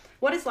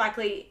 What is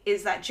likely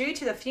is that due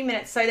to the few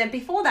minutes, so then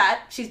before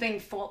that, she's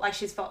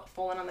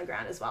fallen on the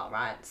ground as well,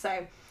 right?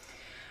 So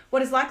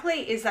what is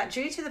likely is that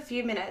due to the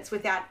few minutes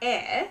without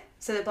air,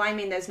 so they're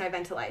blaming there's no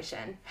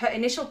ventilation, her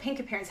initial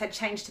pink appearance had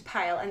changed to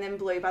pale and then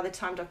blue by the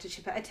time Dr.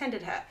 Chipper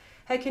attended her.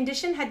 Her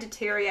condition had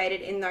deteriorated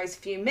in those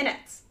few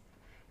minutes.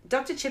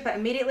 Dr. Chipper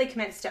immediately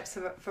commenced steps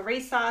for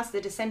resus.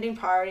 The descending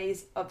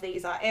priorities of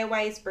these are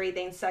airways,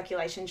 breathing,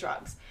 circulation,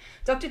 drugs.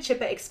 Dr.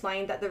 Chipper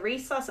explained that the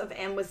resus of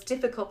M was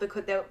difficult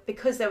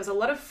because there was a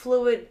lot of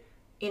fluid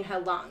in her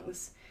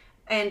lungs.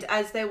 And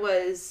as there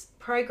was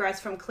progress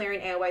from clearing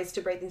airways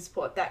to breathing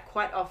support, that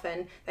quite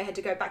often they had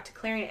to go back to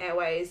clearing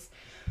airways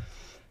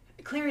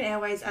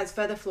as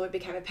further fluid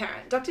became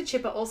apparent. Dr.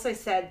 Chipper also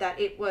said that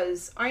it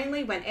was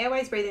only when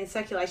airways, breathing, and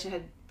circulation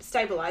had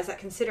stabilised that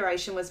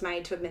consideration was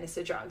made to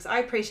administer drugs. I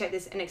appreciate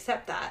this and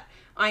accept that.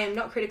 I am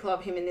not critical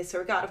of him in this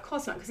regard. Of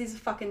course not, because he's a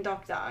fucking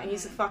doctor and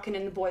he's fucking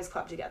in the boys'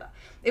 club together.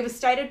 It was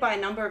stated by a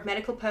number of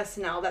medical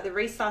personnel that the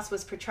resus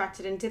was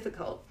protracted and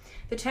difficult.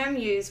 The term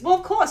used, well,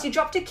 of course, you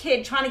dropped a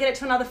kid trying to get it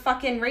to another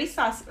fucking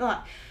resus.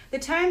 The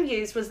term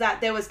used was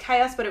that there was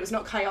chaos, but it was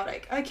not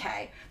chaotic.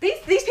 Okay. These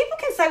people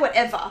can say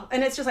whatever,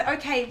 and it's just like,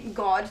 okay,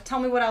 God,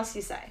 tell me what else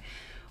you say.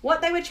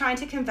 What they were trying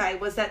to convey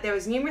was that there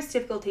was numerous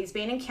difficulties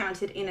being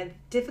encountered in a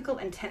difficult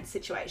and tense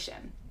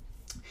situation.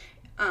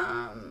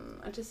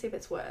 I'll just see if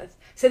it's worth.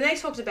 So then they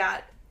talked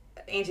about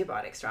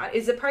antibiotics, right?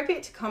 Is it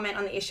appropriate to comment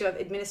on the issue of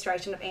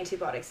administration of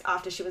antibiotics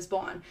after she was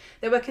born?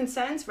 There were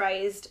concerns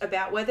raised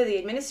about whether the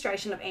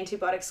administration of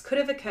antibiotics could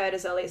have occurred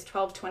as early as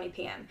 12:20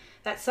 p.m.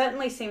 That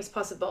certainly seems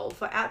possible,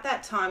 for at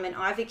that time an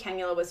IV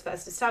cannula was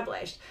first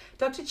established.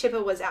 Dr.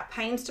 Chipper was at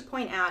pains to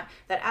point out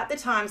that at the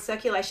time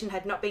circulation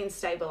had not been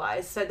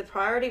stabilised, so the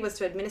priority was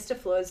to administer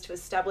fluids to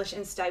establish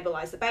and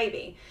stabilise the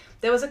baby.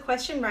 There was a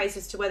question raised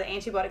as to whether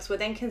antibiotics were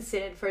then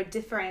considered for a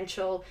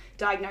differential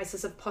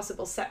diagnosis of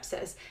possible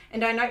sepsis,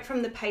 and I note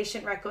from the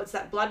patient records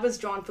that blood was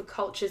drawn for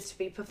cultures to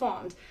be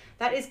performed.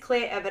 That is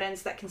clear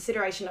evidence that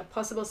consideration of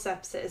possible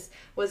sepsis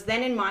was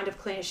then in mind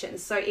of clinicians,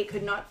 so it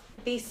could not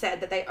be said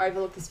that they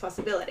overlooked this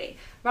possibility.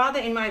 Rather,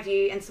 in my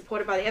view, and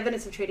supported by the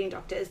evidence of treating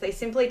doctors, they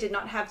simply did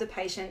not have the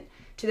patient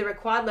to the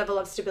required level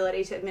of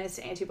stability to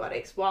administer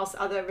antibiotics, whilst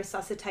other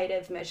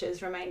resuscitative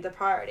measures remained the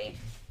priority.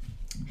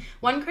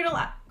 One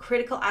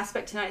critical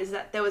aspect to note is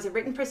that there was a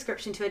written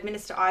prescription to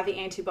administer IV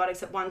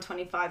antibiotics at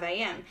 1:25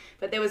 a.m,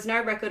 but there was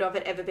no record of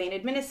it ever being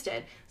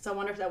administered. So I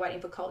wonder if they're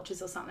waiting for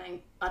cultures or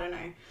something. I don't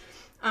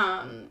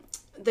know.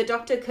 The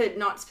doctor could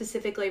not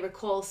specifically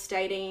recall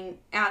stating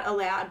out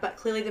aloud, but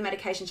clearly the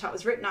medication chart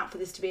was written up for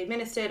this to be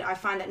administered. I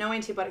find that no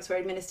antibiotics were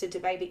administered to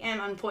baby M.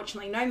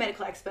 Unfortunately, no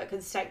medical expert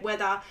could state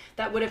whether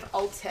that would have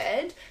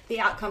altered the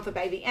outcome for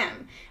baby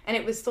M. And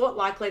it was thought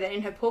likely that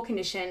in her poor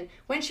condition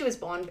when she was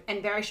born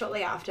and very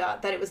shortly after,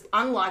 that it was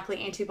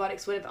unlikely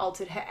antibiotics would have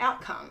altered her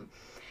outcome.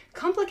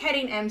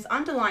 Complicating M's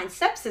underlying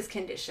sepsis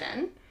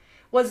condition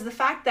was the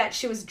fact that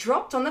she was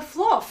dropped on the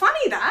floor.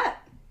 Funny that.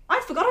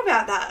 I forgot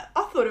about that.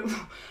 I thought it was...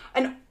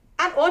 And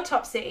at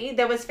autopsy,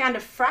 there was found a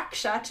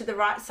fracture to the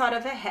right side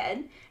of her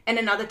head and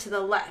another to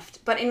the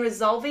left. But in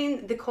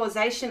resolving the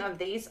causation of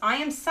these, I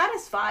am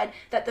satisfied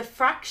that the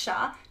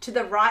fracture to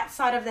the right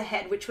side of the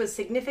head, which was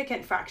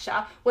significant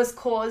fracture, was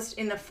caused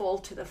in the fall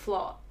to the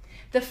floor.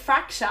 The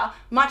fracture,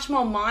 much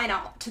more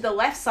minor, to the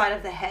left side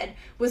of the head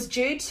was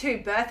due to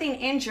birthing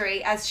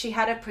injury as she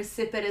had a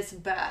precipitous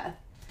birth.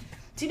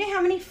 Do you know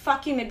how many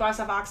fucking midwives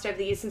I've asked over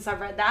the years since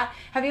I've read that?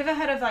 Have you ever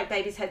heard of like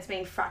babies' heads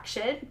being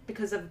fractured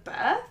because of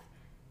birth?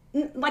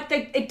 Like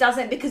it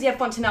doesn't, because you have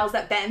fontanelles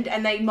that bend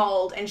and they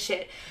mold and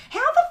shit. How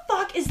the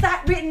fuck is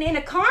that written in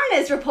a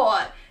coroner's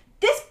report?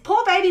 This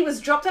poor baby was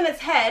dropped on its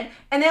head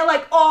and they're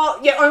like, oh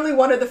yeah, only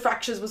one of the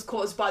fractures was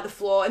caused by the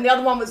floor and the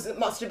other one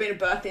must have been a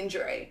birth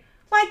injury.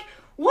 Like,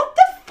 what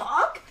the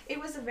fuck? It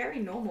was a very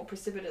normal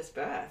precipitous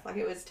birth. Like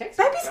it was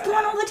textbook Babies birth.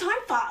 born all the time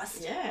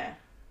fast. Yeah.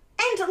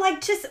 And like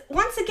just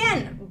once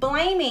again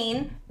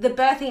blaming the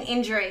birthing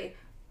injury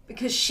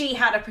because she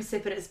had a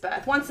precipitous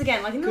birth. Once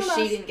again, like because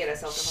she didn't get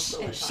herself to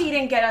hospital. And she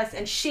didn't get us,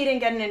 and she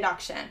didn't get an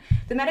induction.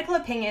 The medical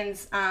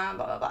opinions, blah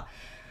blah blah.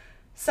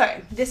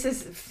 So this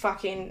is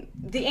fucking.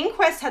 The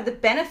inquest had the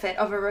benefit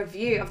of a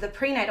review of the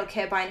prenatal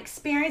care by an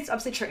experienced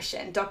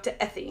obstetrician, Dr.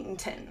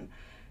 Ethington.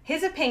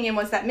 His opinion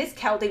was that Miss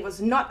Keldy was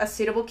not a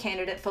suitable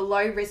candidate for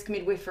low-risk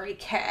midwifery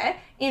care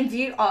in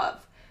view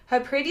of her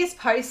previous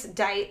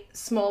post-date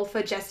small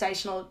for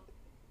gestational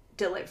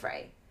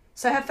delivery.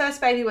 So her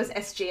first baby was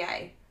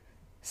SGA.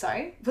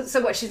 So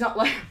what, she's not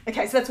low?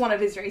 Okay, so that's one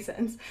of his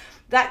reasons.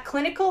 That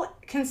clinical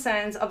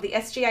concerns of the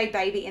SGA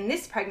baby in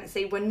this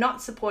pregnancy were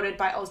not supported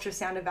by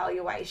ultrasound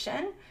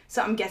evaluation.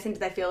 So I'm guessing,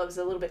 did they feel it was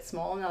a little bit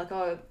small? And they're like,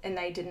 oh, and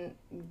they didn't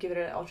give it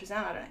an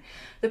ultrasound? I don't know.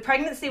 The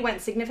pregnancy went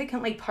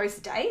significantly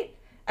post-date,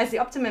 as the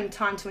optimum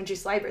time to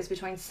induce labour is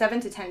between 7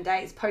 to 10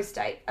 days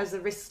post-date, as the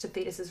risks to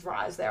fetuses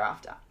rise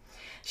thereafter.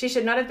 She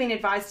should not have been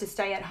advised to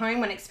stay at home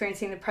when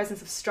experiencing the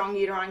presence of strong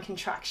uterine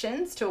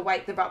contractions to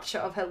await the rupture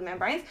of her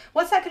membranes.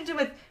 What's that got to do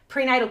with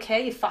prenatal care,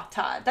 you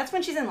fucktard? That's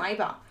when she's in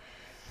labour.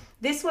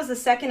 This was the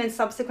second and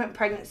subsequent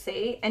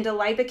pregnancy, and a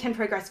labour can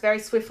progress very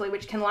swiftly,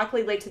 which can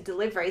likely lead to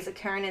deliveries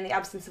occurring in the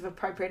absence of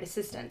appropriate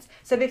assistance.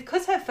 So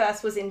because her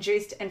first was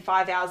induced and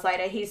 5 hours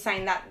later, he's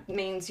saying that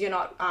means you're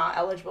not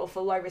eligible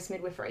for low-risk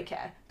midwifery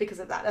care because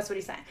of that. That's what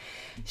he's saying.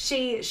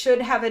 She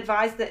should have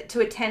advised that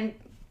to attend...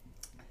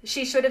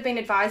 She should have been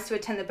advised to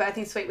attend the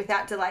birthing suite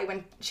without delay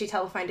when she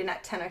telephoned in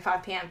at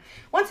 10:05 p.m.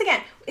 Once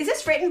again, is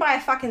this written by a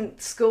fucking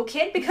school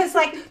kid? Because,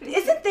 like,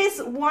 isn't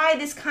this why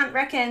this cunt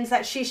reckons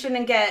that she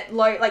shouldn't get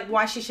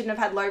why she shouldn't have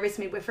had low-risk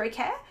midwifery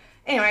care?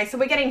 Anyway, so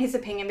we're getting his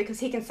opinion because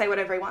he can say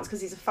whatever he wants because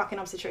he's a fucking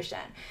obstetrician.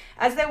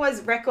 As there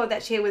was record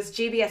that she was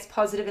GBS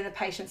positive in the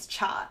patient's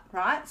chart,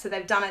 right? So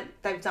they've done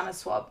a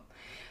swab,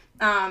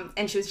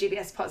 and she was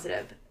GBS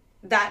positive.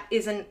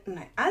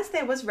 As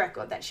there was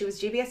record that she was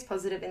GBS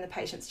positive in the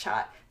patient's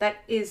chart, that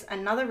is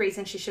another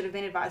reason she should have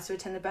been advised to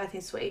attend the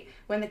birthing suite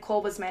when the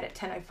call was made at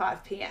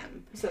 10:05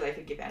 p.m. So they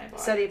could give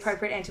antibiotics. So the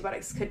appropriate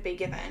antibiotics could be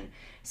given.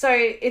 So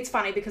it's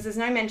funny because there's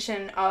no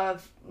mention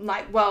of,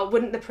 like, well,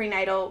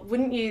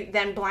 wouldn't you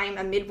then blame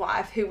a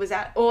midwife who was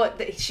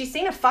she's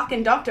seen a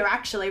fucking doctor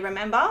actually,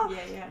 remember?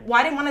 Yeah.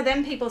 Why didn't one of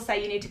them people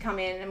say you need to come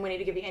in and we need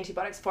to give you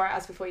antibiotics 4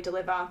 hours before you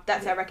deliver?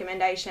 That's our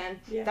recommendation.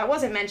 Yeah. That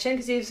wasn't mentioned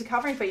because he was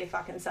recovering for your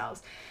fucking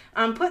cells.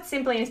 Put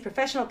simply, in his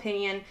professional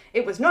opinion,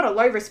 it was not a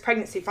low-risk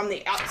pregnancy from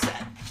the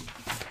outset.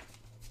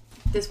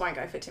 This won't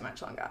go for too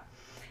much longer.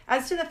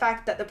 As to the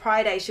fact that the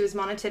prior day she was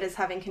monitored as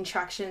having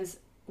contractions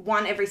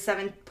one every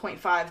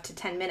 7.5 to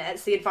 10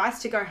 minutes, the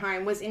advice to go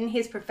home was, in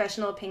his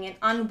professional opinion,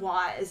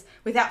 unwise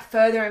without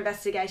further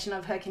investigation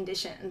of her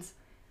conditions.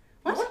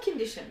 What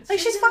conditions? Like,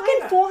 she's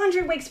fucking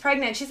 400 weeks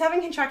pregnant. She's having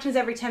contractions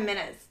every 10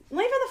 minutes.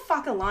 Leave her the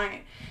fuck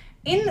alone.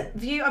 In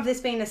view of this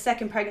being the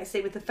second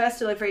pregnancy with the first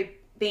delivery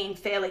being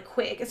fairly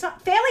quick. It's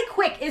not fairly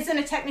quick isn't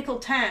a technical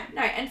term.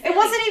 No, and it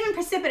wasn't even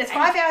precipitous.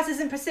 5 hours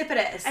isn't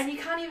precipitous. And you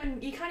can't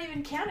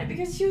even count it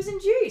because she was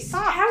induced.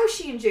 Fuck. How was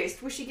she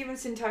induced? Was she given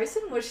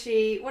Syntocin? What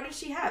did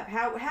she have?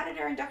 How did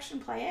her induction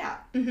play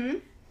out? Mm-hmm.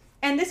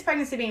 And this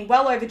pregnancy being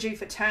well overdue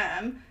for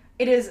term,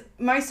 it is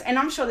and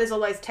I'm sure there's all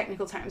those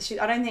technical terms. She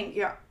wasn't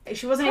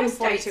even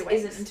 42 weeks.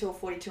 Isn't until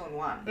 42 and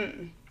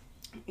 1.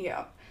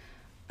 Yeah.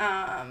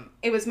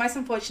 it was most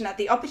unfortunate that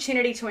the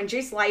opportunity to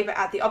induce labour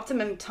at the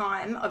optimum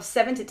time of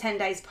 7 to 10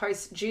 days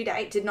post due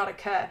date did not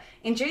occur.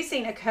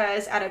 Inducing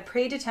occurs at a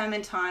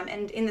predetermined time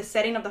and in the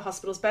setting of the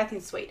hospital's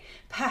birthing suite.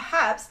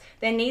 Perhaps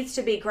there needs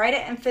to be greater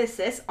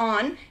emphasis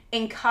on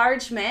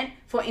encouragement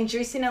for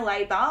inducing a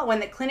labour when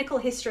the clinical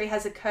history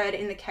has occurred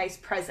in the case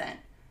present.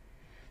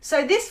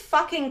 So this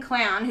fucking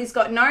clown who's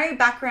got no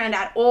background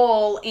at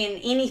all in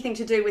anything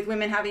to do with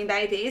women having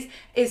babies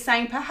is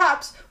saying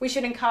perhaps we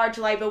should encourage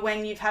labour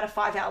when you've had a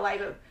 5-hour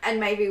labour. And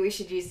maybe we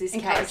should use this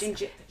case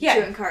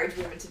to encourage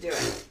women to do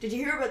it. Did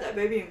you hear about that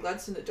baby in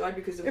Gladstone that died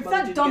because of if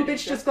that dumb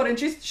bitch just got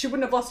induced, she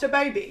wouldn't have lost her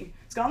baby.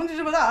 It's got nothing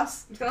to do with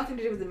us. It's got nothing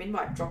to do with the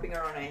midwife dropping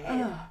her on her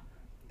head. Ugh,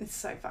 it's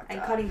so fucked up.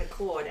 And cutting the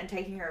cord and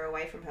taking her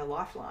away from her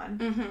lifeline.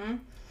 Mm-hmm.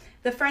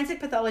 The forensic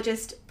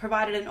pathologist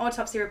provided an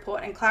autopsy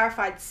report and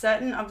clarified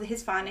certain of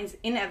his findings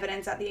in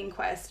evidence at the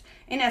inquest.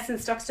 In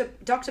essence,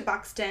 Dr.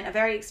 Buxton, a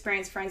very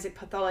experienced forensic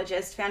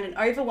pathologist, found an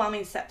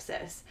overwhelming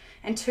sepsis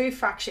and 2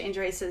 fracture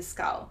injuries to the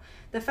skull.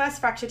 The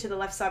first fracture to the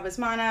left side was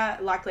minor,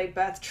 likely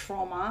birth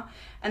trauma,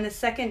 and the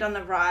second on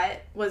the right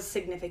was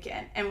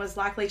significant and was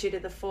likely due to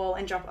the fall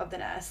and drop of the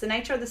nurse. The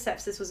nature of the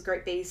sepsis was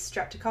group B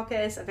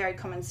streptococcus, a very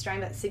common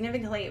strain, but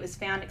significantly it was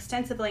found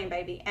extensively in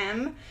baby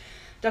M.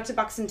 Dr.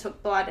 Buxton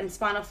took blood and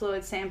spinal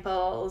fluid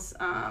samples.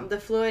 The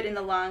fluid in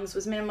the lungs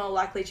was minimal,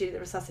 likely due to the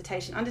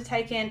resuscitation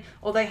undertaken,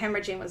 although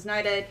hemorrhaging was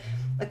noted.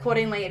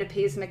 Accordingly, it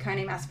appears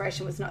meconium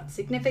aspiration was not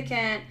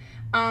significant.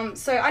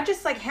 So I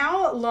just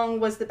how long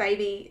was the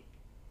baby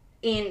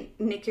in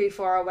NICU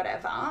for or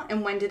whatever,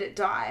 and when did it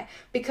die?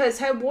 Because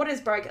her waters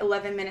broke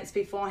 11 minutes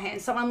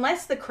beforehand. So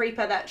unless the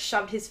creeper that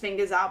shoved his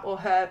fingers up or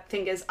her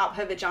fingers up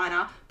her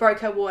vagina broke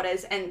her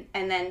waters and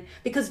then,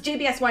 because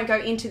GBS won't go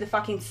into the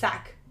fucking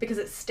sac because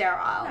it's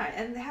sterile. No,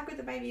 and how could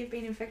the baby have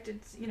been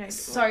infected,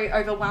 so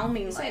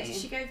overwhelmingly? So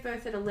she gave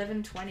birth at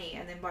 11:20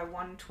 and then by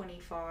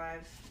 1:25...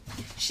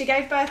 She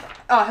gave birth...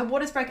 Oh, her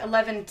waters broke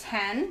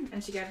 11:10.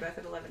 And she gave birth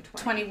at 11:20.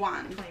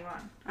 21.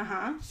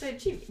 Uh-huh. So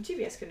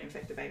GBS couldn't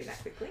infect the baby that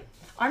quickly?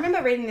 I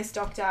remember reading this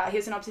doctor, he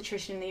was an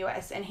obstetrician in the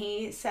US, and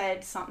he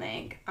said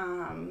something...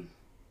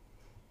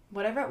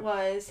 whatever it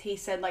was, he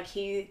said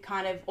he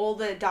kind of, all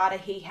the data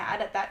he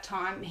had at that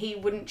time, he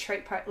wouldn't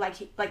treat,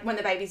 like when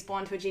the baby's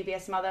born to a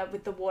GBS mother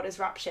with the waters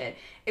ruptured.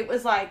 It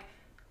was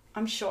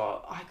I'm sure,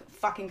 I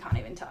fucking can't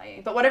even tell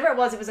you. But whatever it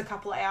was a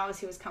couple of hours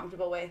he was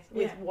comfortable with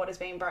waters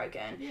being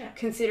broken. Yeah.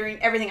 Considering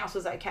everything else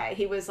was okay.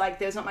 He was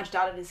there's not much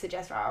data to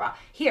suggest, rah, rah, rah.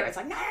 Here, it's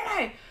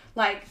no.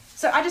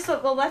 So I just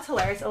thought, well, that's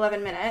hilarious,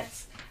 11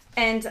 minutes.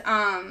 And,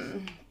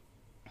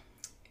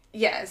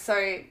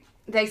 so...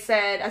 They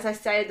said, as I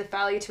stated, the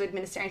failure to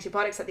administer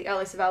antibiotics at the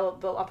earliest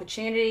available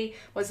opportunity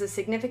was a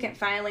significant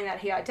failing that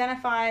he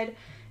identified.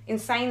 In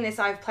saying this,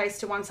 I've placed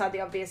to one side the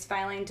obvious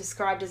failing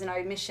described as an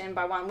omission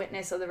by one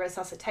witness of the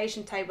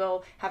resuscitation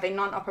table having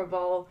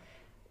non-operable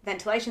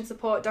ventilation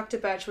support. Dr.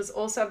 Birch was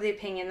also of the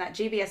opinion that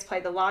GBS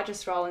played the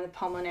largest role in the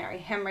pulmonary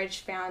hemorrhage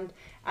found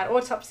at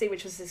autopsy,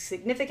 which was a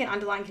significant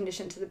underlying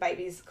condition to the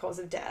baby's cause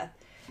of death.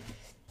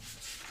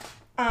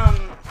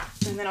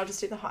 And then I'll just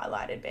do the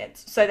highlighted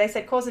bits. So they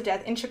said cause of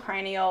death,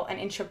 intracranial and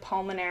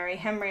intrapulmonary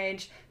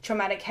hemorrhage,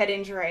 traumatic head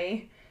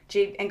injury,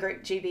 and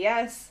group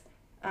GBS.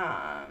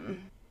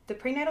 The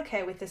prenatal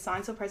care with the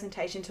signs or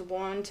presentation to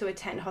warn to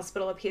attend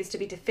hospital appears to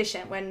be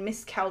deficient when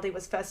Miss Keldy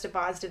was first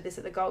advised of this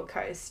at the Gold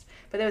Coast,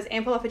 but there was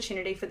ample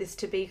opportunity for this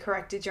to be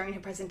corrected during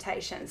her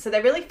presentation. So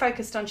they really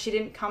focused on she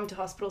didn't come to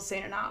hospital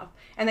soon enough,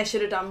 and they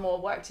should have done more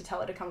work to tell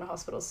her to come to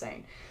hospital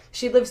soon.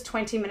 She lives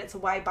 20 minutes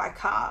away by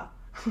car.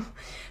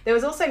 There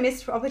was also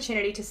missed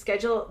opportunity to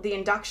schedule the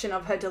induction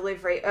of her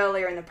delivery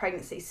earlier in the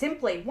pregnancy,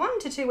 simply 1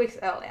 to 2 weeks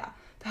earlier.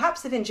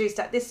 Perhaps if induced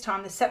at this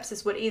time, the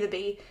sepsis would either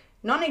be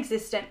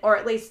non-existent or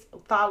at least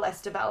far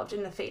less developed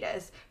in the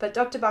fetus, but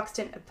Dr.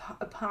 Buxton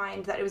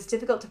opined that it was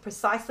difficult to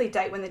precisely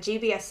date when the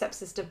GBS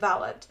sepsis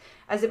developed,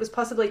 as it was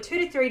possibly 2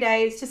 to 3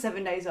 days to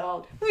 7 days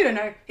old. We don't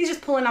know. He's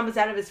just pulling numbers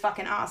out of his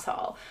fucking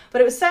asshole.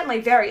 But it was certainly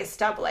very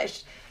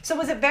established. So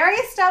was it very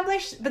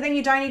established, but then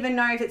you don't even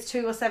know if it's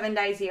 2 or 7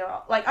 days year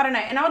old? I don't know.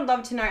 And I would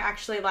love to know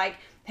actually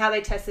how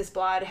they test this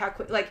blood, how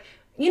quick,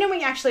 when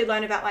you actually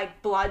learn about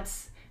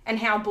bloods and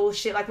how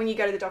bullshit, when you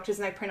go to the doctors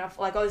and they print off,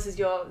 oh, this is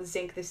your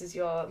zinc, this is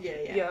your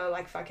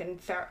fucking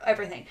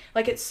everything.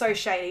 It's so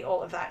shady,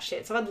 all of that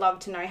shit. So I'd love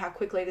to know how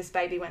quickly this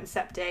baby went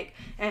septic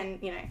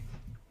and,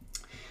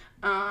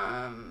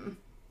 and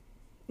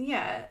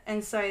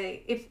so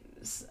I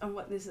just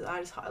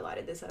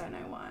highlighted this, I don't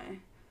know why.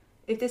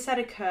 If this had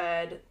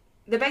occurred,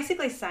 they're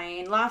basically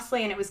saying,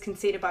 lastly, and it was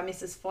conceded by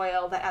Mrs.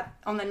 Foyle, that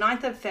on the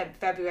 9th of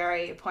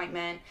February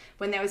appointment,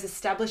 when there was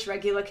established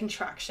regular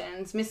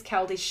contractions, Miss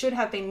Keldy should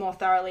have been more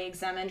thoroughly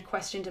examined,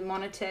 questioned and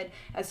monitored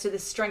as to the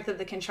strength of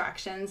the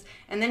contractions,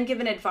 and then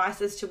given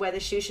advice as to whether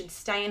she should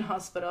stay in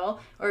hospital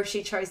or if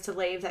she chose to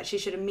leave, that she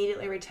should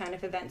immediately return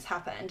if events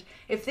happened.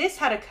 If this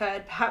had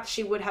occurred, perhaps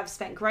she would have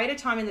spent greater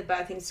time in the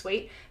birthing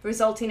suite,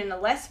 resulting in a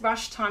less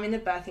rushed time in the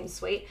birthing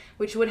suite,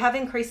 which would have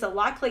increased the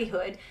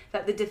likelihood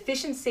that the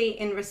deficiency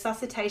in resuscitation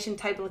resuscitation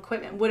table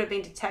equipment would have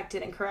been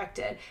detected and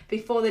corrected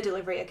before the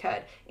delivery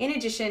occurred. In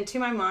addition, to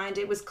my mind,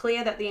 it was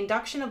clear that the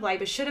induction of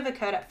labour should have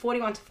occurred at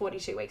 41 to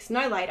 42 weeks,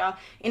 no later,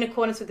 in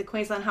accordance with the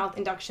Queensland Health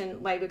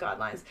Induction Labour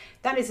Guidelines.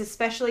 That is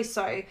especially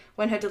so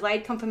when her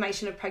delayed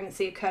confirmation of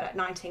pregnancy occurred at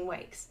 19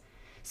 weeks.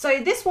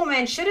 So this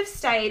woman should have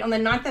stayed on the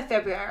 9th of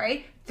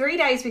February, 3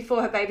 days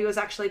before her baby was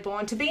actually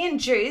born, to be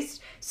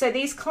induced so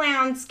these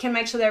clowns can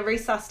make sure their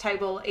resus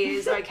table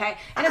is okay.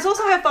 And it's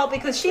also her fault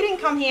because she didn't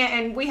come here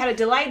and we had a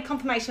delayed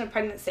confirmation of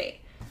pregnancy.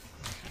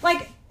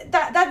 Like,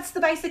 that's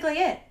basically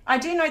it. I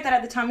do note that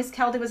at the time Miss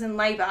Keldy was in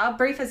labour,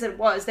 brief as it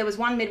was, there was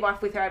one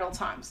midwife with her at all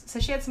times. So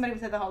she had somebody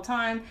with her the whole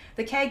time.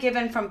 The care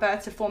given from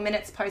birth to 4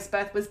 minutes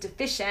post-birth was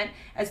deficient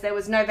as there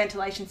was no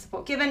ventilation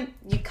support given.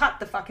 You cut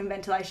the fucking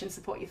ventilation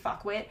support, you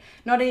fuckwit.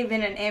 Not even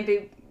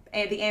the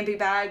ambu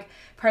bag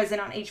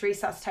present on each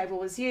resus table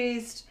was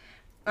used.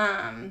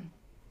 And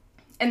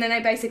then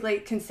they basically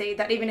concede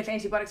that even if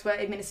antibiotics were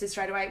administered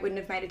straight away, it wouldn't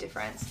have made a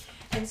difference.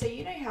 And so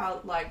you know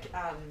how, like,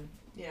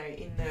 you know,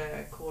 in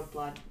the cord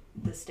blood,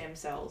 the stem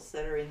cells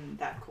that are in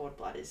that cord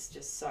blood is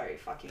just so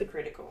fucking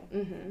critical.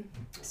 Mm-hmm.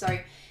 So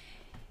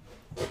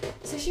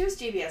she was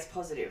GBS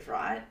positive,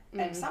 right? Mm-hmm.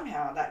 And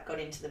somehow that got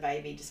into the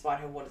baby despite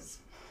her waters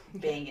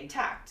being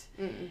intact.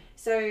 Mm-hmm.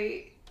 So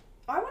I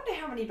wonder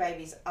how many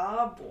babies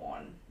are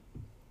born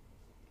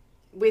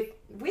with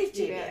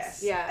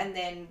GBS. Yeah. And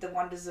then the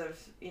wonders of,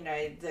 you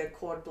know, the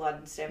cord blood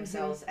and stem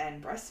cells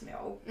and breast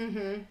milk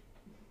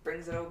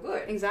brings it all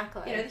good.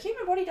 Exactly. You know, the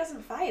human body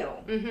doesn't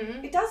fail.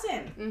 Mm-hmm. It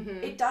doesn't.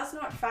 Mm-hmm. It does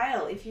not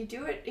fail. If you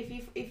do it,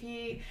 if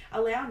you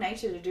allow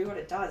nature to do what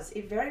it does,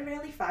 it very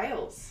rarely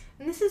fails.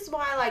 And this is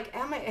why, like,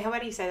 how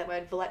do you say that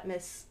word?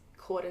 Valetmus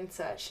cord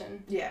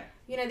insertion. Yeah.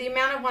 You know, the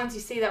amount of ones you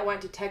see that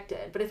weren't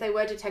detected, but if they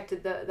were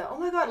detected, the oh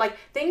my God, like,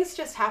 things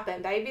just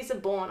happen. Babies are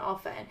born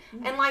often.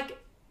 And, like,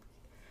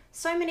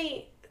 so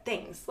many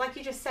things, like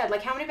you just said,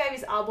 like how many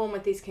babies are born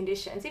with these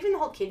conditions, even the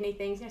whole kidney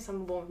things, you know, some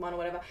are born with one or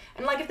whatever,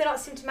 and like if they're not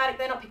symptomatic,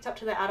 they're not picked up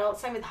to the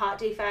adults. Same with heart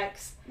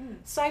defects.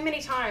 So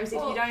many times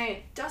if you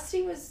don't.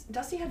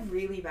 Dusty had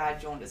really bad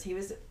jaundice.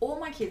 All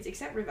my kids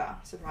except River,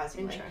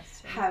 surprisingly,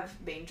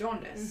 have been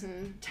jaundiced.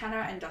 Tanner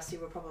and Dusty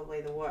were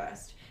probably the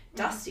worst.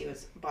 Dusty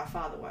was by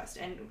far the worst,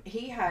 and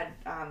he had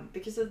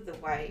because of the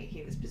way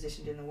he was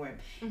positioned in the womb,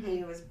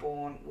 he was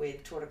born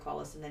with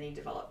torticollis, and then he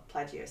developed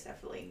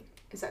plagiocephaly.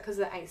 Is that because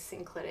of the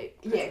asynclitic?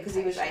 Yeah, because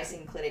he was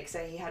asynclitic, so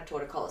he had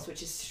torticollis,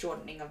 which is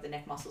shortening of the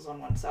neck muscles on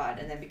one side,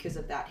 and then because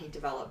of that, he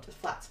developed a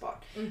flat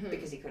spot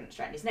because he couldn't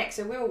straighten his neck.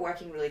 So we were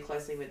working really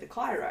closely with the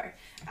chiro,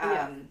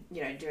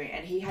 you know,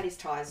 and he had his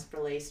ties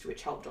released,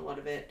 which helped a lot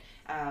of it.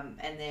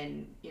 And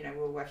then, you know, we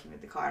were working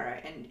with the chiro,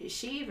 and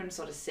she even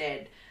sort of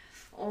said,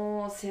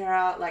 "Oh,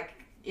 Sarah, like,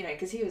 you know,"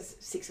 because he was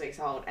 6 weeks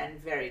old and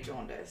very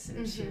jaundiced,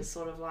 and she was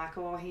sort of like,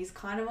 "Oh, he's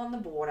kind of on the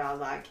border.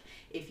 Like,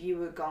 if you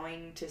were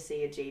going to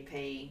see a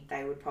GP,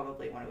 they would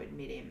probably want to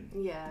admit him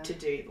to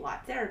do light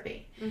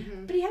therapy."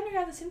 But he had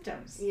no other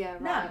symptoms. Yeah,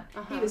 right.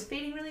 None. He was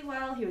feeding really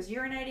well. He was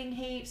urinating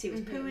heaps. He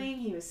was pooing.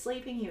 He was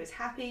sleeping. He was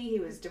happy. He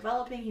was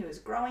developing. He was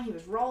growing. He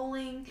was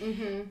rolling.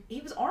 He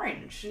was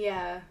orange.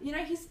 Yeah. You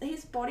know,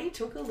 his body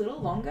took a little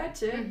longer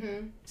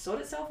to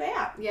sort itself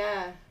out.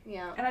 Yeah.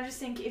 Yeah. And I just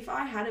think if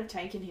I had have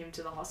taken him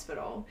to the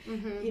hospital,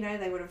 you know,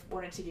 they would have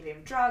wanted to give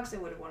him drugs, they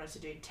would have wanted to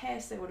do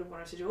tests, they would have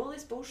wanted to do all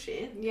this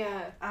bullshit.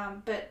 Yeah.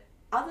 But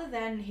other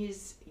than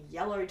his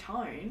yellow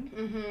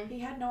tone, he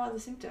had no other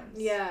symptoms.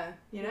 Yeah.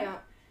 You know? Yeah.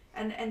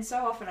 And so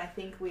often I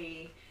think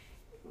we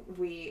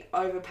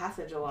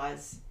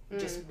over-pathologize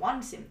just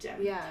one symptom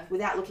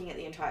without looking at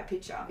the entire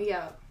picture.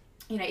 Yeah.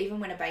 You know, even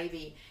when a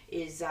baby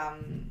is,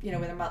 you know,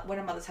 when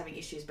a mother's having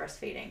issues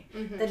breastfeeding,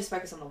 they just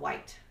focus on the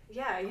weight.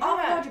 Yeah. Oh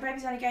my God, your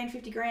baby's only gained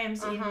 50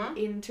 grams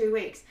in 2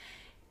 weeks.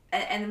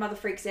 And the mother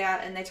freaks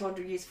out and they told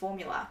her to use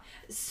formula.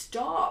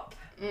 Stop.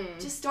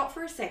 Just stop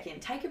for a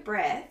second. Take a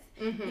breath.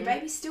 Your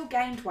baby's still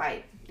gained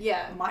weight.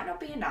 Yeah. It might not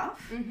be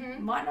enough.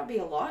 Might not be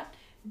a lot.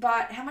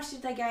 But how much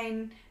did they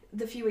gain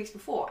the few weeks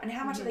before? And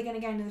how much are they going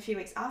to gain in the few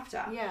weeks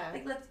after? Yeah.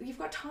 Like, you've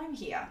got time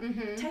here.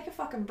 Take a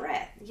fucking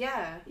breath.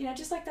 Yeah. You know,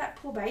 just like that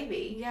poor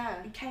baby.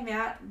 Yeah. It came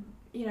out,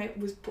 you know,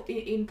 was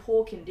in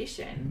poor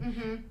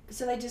condition.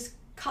 So they just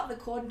cut the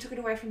cord and took it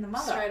away from the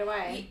mother. Straight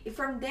away.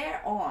 From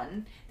there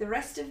on, the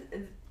rest of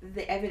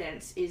the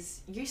evidence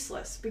is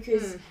useless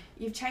because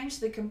you've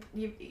changed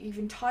you've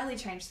entirely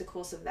changed the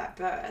course of that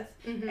birth,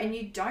 and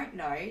you don't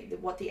know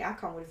what the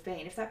outcome would have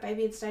been if that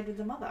baby had stayed with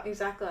the mother.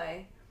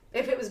 Exactly.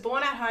 If it was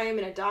born at home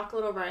in a dark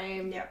little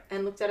room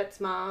and looked at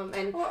its mum,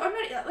 and well, I'm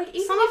not, like,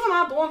 some of them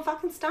are born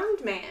fucking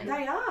stunned, man.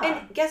 They are.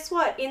 And guess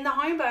what? In the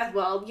home birth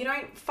world, you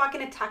don't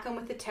fucking attack them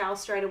with the towel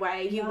straight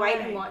away. You wait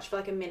and watch for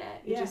like a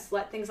minute. You just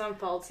let things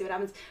unfold, see what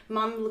happens.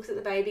 Mum looks at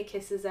the baby,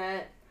 kisses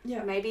it.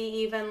 Yeah. Maybe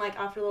even like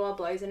after a little while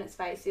blows in its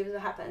face, see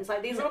what happens.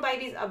 Like these little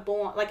babies are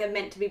born, like are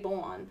meant to be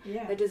born.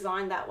 Yeah. They're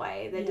designed that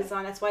way. They're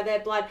designed, that's why their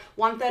blood,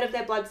 1/3 of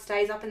their blood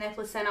stays up in their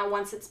placenta.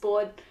 Once it's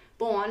born,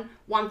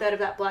 1/3 of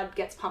that blood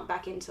gets pumped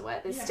back into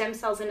it. There's stem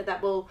cells in it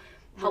that will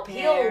help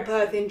heal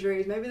birth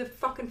injuries. Maybe the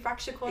fucking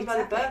fracture caused by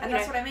the birth. And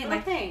that's what I mean.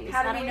 Like, things.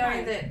 How do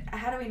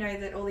we know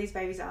that all these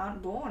babies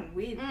aren't born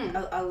with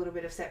a little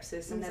bit of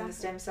sepsis, and then the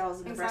stem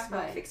cells and the breast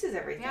milk fixes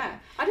everything? Yeah.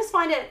 I just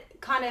find it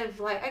kind of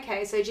like,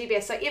 okay, so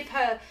GBS, so if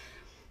her,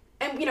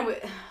 and you know,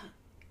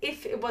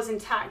 if it was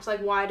intact,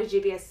 like why was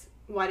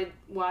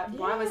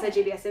there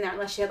GBS in there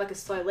unless she had like a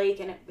slow leak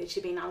and it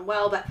should be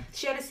unwell, but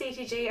she had a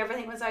CTG,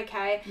 everything was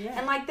okay. Yeah.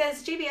 And like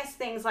there's GBS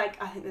things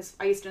like,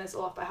 I used to know this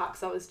all off by heart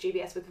because I was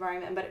GBS with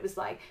Roman, but it was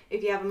like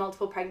if you have a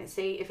multiple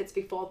pregnancy, if it's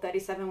before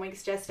 37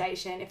 weeks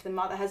gestation, if the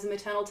mother has a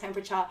maternal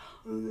temperature,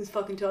 there's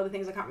fucking two other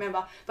things I can't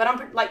remember, but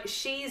I'm like,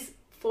 she's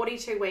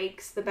 42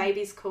 weeks, the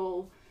baby's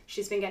cool.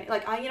 She's been getting,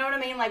 like, you know what I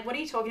mean? Like, what are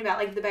you talking about?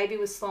 Like, the baby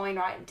was slowing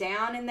right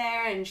down in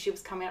there, and she was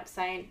coming up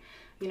saying,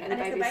 you know, the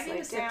baby was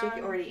septic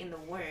septic already in the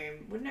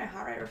womb, wouldn't her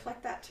heart rate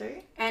reflect that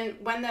too? And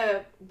when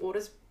the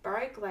waters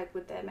broke, like,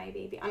 would there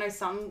maybe be, I know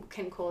some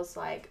can cause,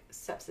 like,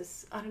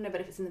 sepsis. I don't know,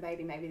 but if it's in the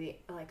baby, maybe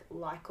the, like,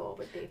 Lycor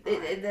would be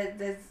fine.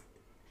 There's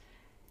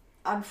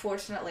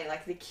unfortunately,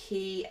 like, the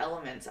key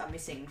elements are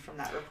missing from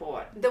that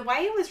report. The way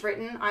it was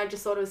written, I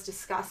just thought it was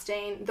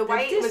disgusting. The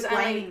way it was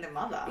blaming the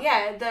mother.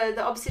 Yeah,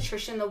 the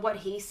obstetrician, what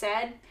he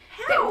said.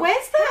 How?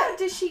 How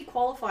does she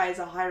qualify as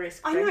a high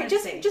risk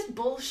pregnancy? I know, just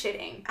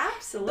bullshitting.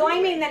 Absolutely.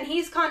 Blaming, then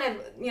he's kind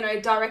of, you know,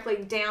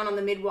 directly down on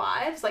the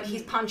midwives. Like,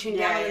 he's punching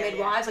down on the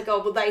midwives. Like, oh,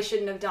 well, they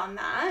shouldn't have done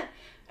that.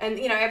 And,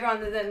 you know,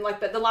 everyone then,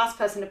 like, but the last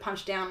person to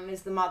punch down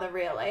is the mother,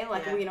 really.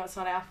 Like, well, you know, it's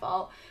not our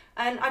fault.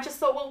 And I just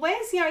thought, well,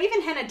 where's, you know,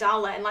 even Hannah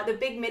Dahler and, like, the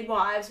big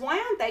midwives, why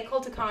aren't they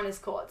called to coroner's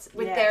courts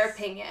with their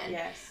opinion?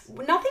 Yes.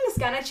 Nothing is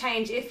going to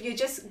change if you're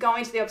just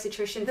going to the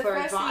obstetrician for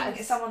advice. The first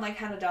thing someone like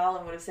Hannah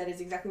Dahler would have said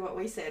is exactly what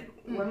we said.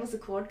 When was the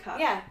cord cut?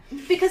 Yeah.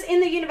 Because in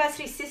the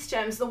university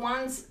systems, the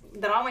ones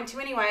that I went to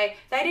anyway,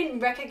 they didn't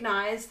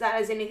recognise that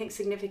as anything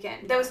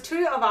significant. There was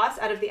 2 of us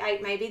out of the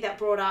 8 maybe that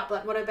brought up,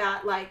 like, what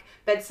about, like,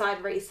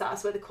 bedside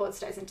resus where the cord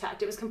stays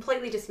intact? It was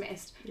completely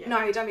dismissed. Yeah.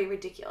 No, don't be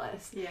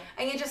ridiculous. Yeah.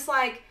 And you're just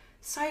like,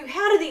 so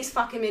how do these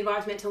fucking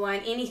midwives meant to learn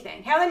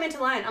anything? How are they meant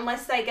to learn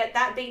unless they get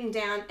that beaten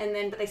down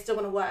but they still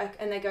want to work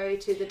and they go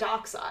to the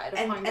dark side of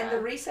and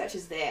the research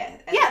is there.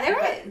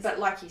 There is. But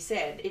like you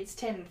said, it's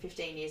 10,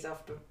 15 years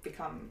off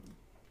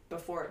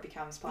before it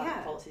becomes part of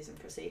the policies and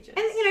procedures.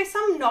 And, you know,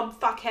 some knob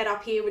fuckhead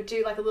up here would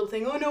do like a little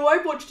thing, oh no, I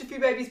watched a few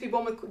babies be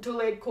born with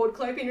delayed cord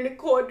clamping and it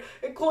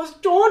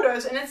caused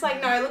jaundice. And it's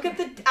like, no, look at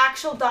the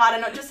actual data,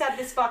 not just at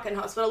this fucking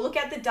hospital. Look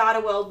at the data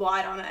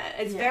worldwide on it.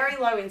 It's very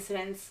low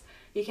incidence.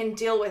 You can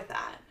deal with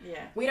that.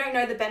 Yeah. We don't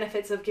know the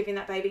benefits of giving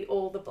that baby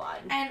all the blood.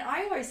 And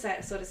I always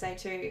say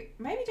too,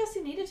 maybe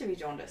Justin needed to be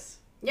jaundiced.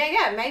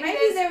 Yeah. Maybe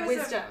there was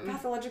wisdom. A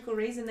pathological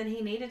reason that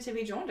he needed to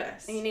be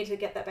jaundiced. And you need to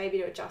get that baby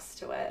to adjust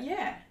to it.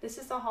 Yeah. This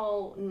is the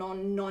whole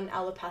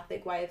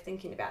non-allopathic way of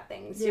thinking about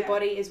things. Yeah. Your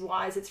body is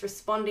wise. It's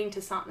responding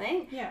to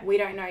something. Yeah. We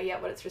don't know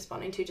yet what it's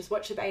responding to. Just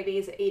watch the baby.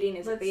 Is it eating?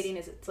 Is it feeding?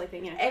 Is it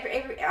sleeping? You know.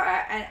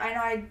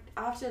 I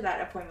after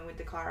that appointment with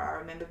the chiro, I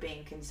remember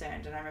being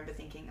concerned and I remember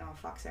thinking, oh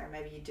fuck, Sarah,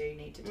 maybe you do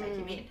need to take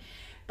him in.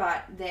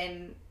 But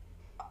then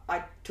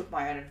I took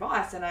my own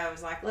advice and I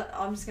was like, look,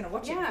 I'm just going to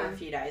watch him for a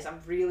few days. I'm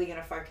really going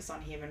to focus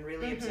on him and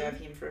really observe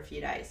him for a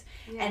few days.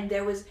 Yeah. And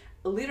there was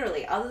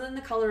literally, other than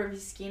the colour of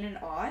his skin and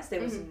eyes,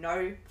 there was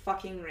no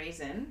fucking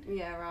reason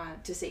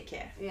to seek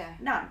care. Yeah.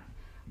 None.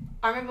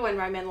 I remember when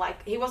Roman,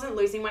 like, he wasn't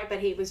losing weight, but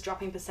he was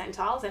dropping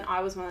percentiles, and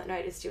I was one that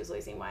noticed he was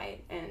losing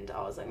weight, and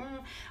I was like,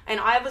 And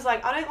I was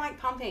like, I don't like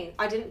pumping.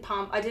 I didn't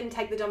pump. I didn't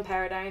take the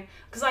domperidone,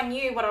 because I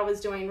knew what I was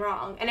doing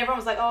wrong. And everyone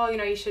was like, oh, you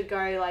know, you should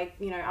go, like,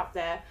 you know, up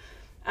there.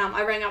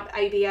 I rang up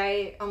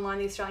ABA online,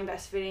 the Australian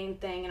breastfeeding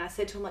thing, and I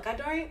said to him, like, I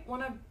don't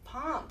want to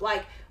pump.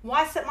 Like,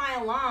 why set my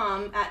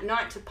alarm at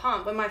night to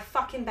pump when my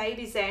fucking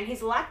baby's there and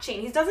he's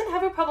latching? He doesn't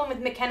have a problem with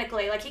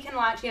mechanically. Like, he can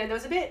latch, you know, there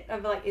was a bit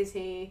of, like, is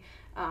he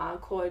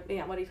cord, you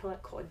know, what do you call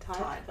it? Cord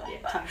tied?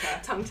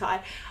 Tongue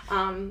tied.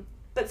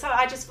 But so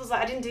I just was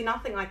like, I didn't do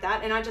nothing like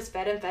that, and I just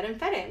fed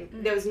him.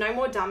 There was no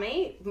more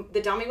dummy. The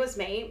dummy was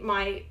me.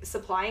 My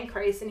supply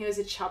increased, and he was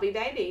a chubby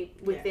baby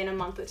within a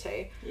month or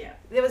 2. Yeah.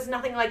 There was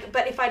nothing like,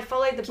 but if I'd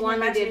followed the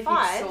blinded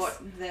advice,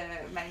 sought the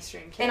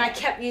mainstream care, and I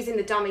kept using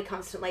the dummy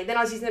constantly, then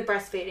I was using the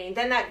breastfeeding,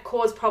 then that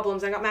caused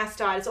problems. I got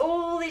mastitis,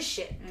 all this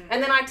shit,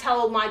 and then I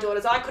tell my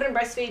daughters, I couldn't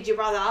breastfeed your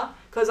brother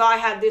because I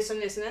had this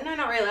and this, and then no,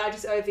 not really. I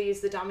just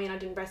overused the dummy and I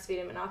didn't breastfeed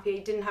him enough. He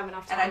didn't have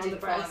enough time on the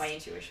breast. And I didn't follow my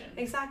intuition.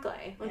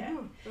 Exactly. Yeah.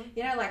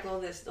 You know, like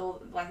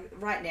like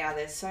right now,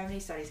 there's so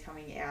many studies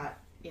coming out.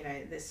 You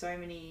know, there's so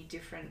many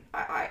different.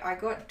 I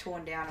got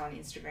torn down on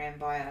Instagram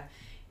by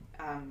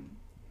a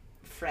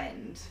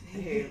friend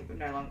who we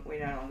no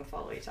longer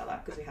follow each other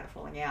because we had a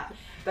falling out.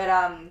 But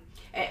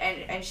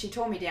and she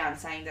tore me down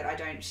saying that I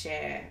don't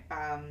share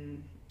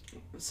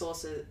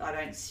sources. I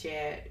don't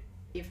share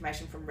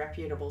information from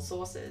reputable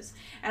sources,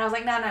 and I was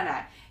like, no,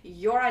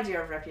 your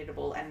idea of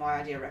reputable and my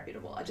idea of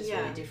reputable are just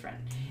really different.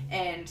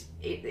 And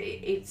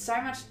it's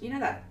so much, you know,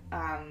 that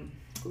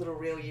little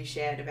reel you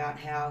shared about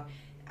how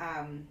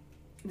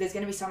there's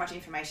going to be so much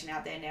information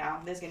out there now.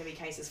 There's going to be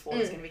cases for,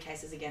 there's going to be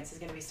cases against, there's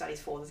going to be studies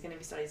for, there's going to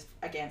be studies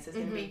against, there's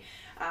going to be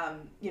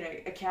you know,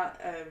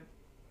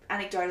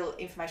 anecdotal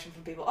information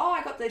from people. Oh,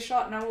 I got the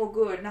shot and I'm all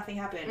good, nothing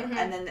happened.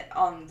 And then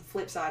on the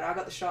flip side, I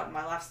got the shot and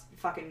my life's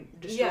fucking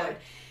destroyed. Yeah.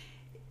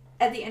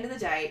 At the end of the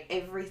day,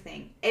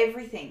 everything,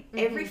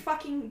 every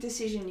fucking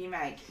decision you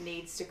make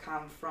needs to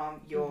come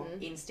from your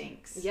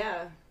instincts.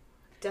 Yeah,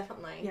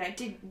 definitely. You know,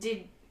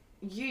 did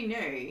you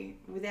knew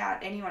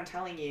without anyone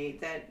telling you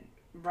that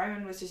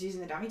Roman was just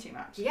using the dummy too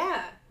much?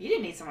 Yeah. You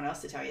didn't need someone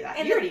else to tell you that.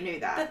 And you already knew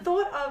that. The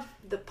thought of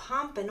the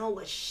pump and all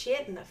the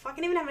shit and the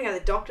fucking even having to go to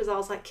the doctors, I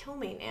was like, kill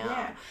me now.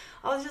 Yeah.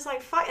 I was just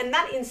like, fuck. And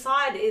that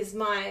inside is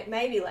my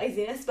maybe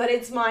laziness, but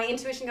it's my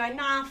intuition going,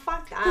 nah,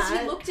 fuck that. Because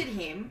you looked at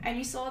him and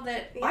you saw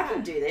that I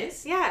can do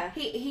this. Yeah.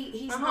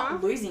 He's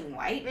not losing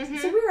weight,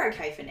 so we're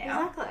okay for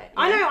now. Exactly. Yeah.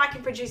 I know I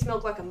can produce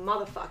milk like a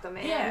motherfucker,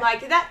 man. Yeah.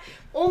 Like that.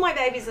 All my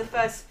babies the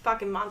first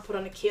fucking month put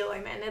on a kilo,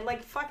 man. They're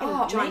like fucking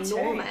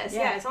ginormous.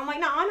 Yeah. So I'm like,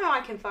 no, I know I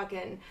can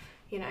fucking,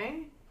 you know,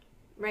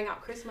 ring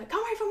up Chris. I'm like,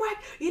 come away from work.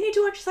 You need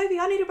to watch Sophie.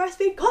 I need to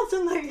breastfeed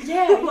constantly.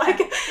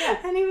 Yeah.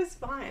 And he was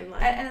fine.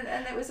 Like,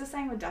 and it was the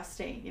same with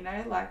Dusty. You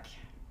know, like.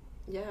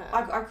 Yeah.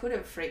 I could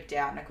have freaked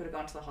out and I could have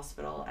gone to the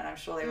hospital and I'm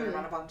sure they would have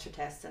run a bunch of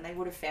tests and they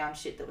would have found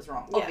shit that was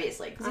wrong,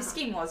 obviously, because his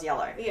skin was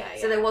yellow.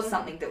 So there was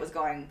something that was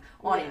going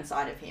on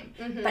inside of him.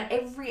 But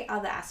every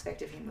other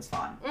aspect of him was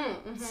fine.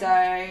 So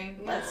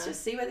let's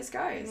just see where this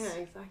goes. Yeah,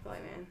 exactly,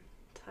 man.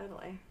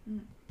 Totally.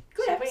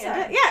 Good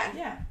episode.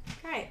 Yeah.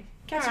 Great.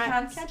 Catch your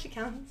cunts. Catch your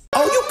cunts.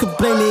 Oh, you can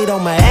blame it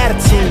on my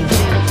attitude.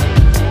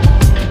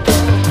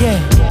 Yeah.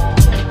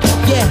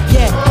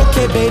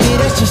 Okay, baby,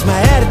 that's just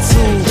my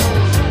attitude.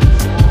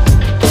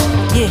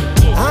 Yeah,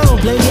 I don't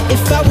blame you.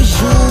 If I was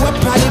you, I'd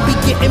probably be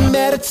getting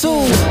mad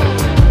too.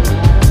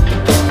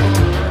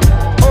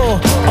 Oh,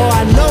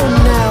 I know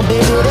now,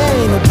 baby, that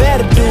ain't no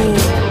better dude.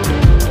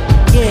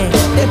 Yeah,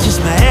 that's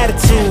just my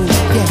attitude.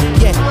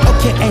 Yeah,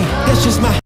 okay, hey, that's just my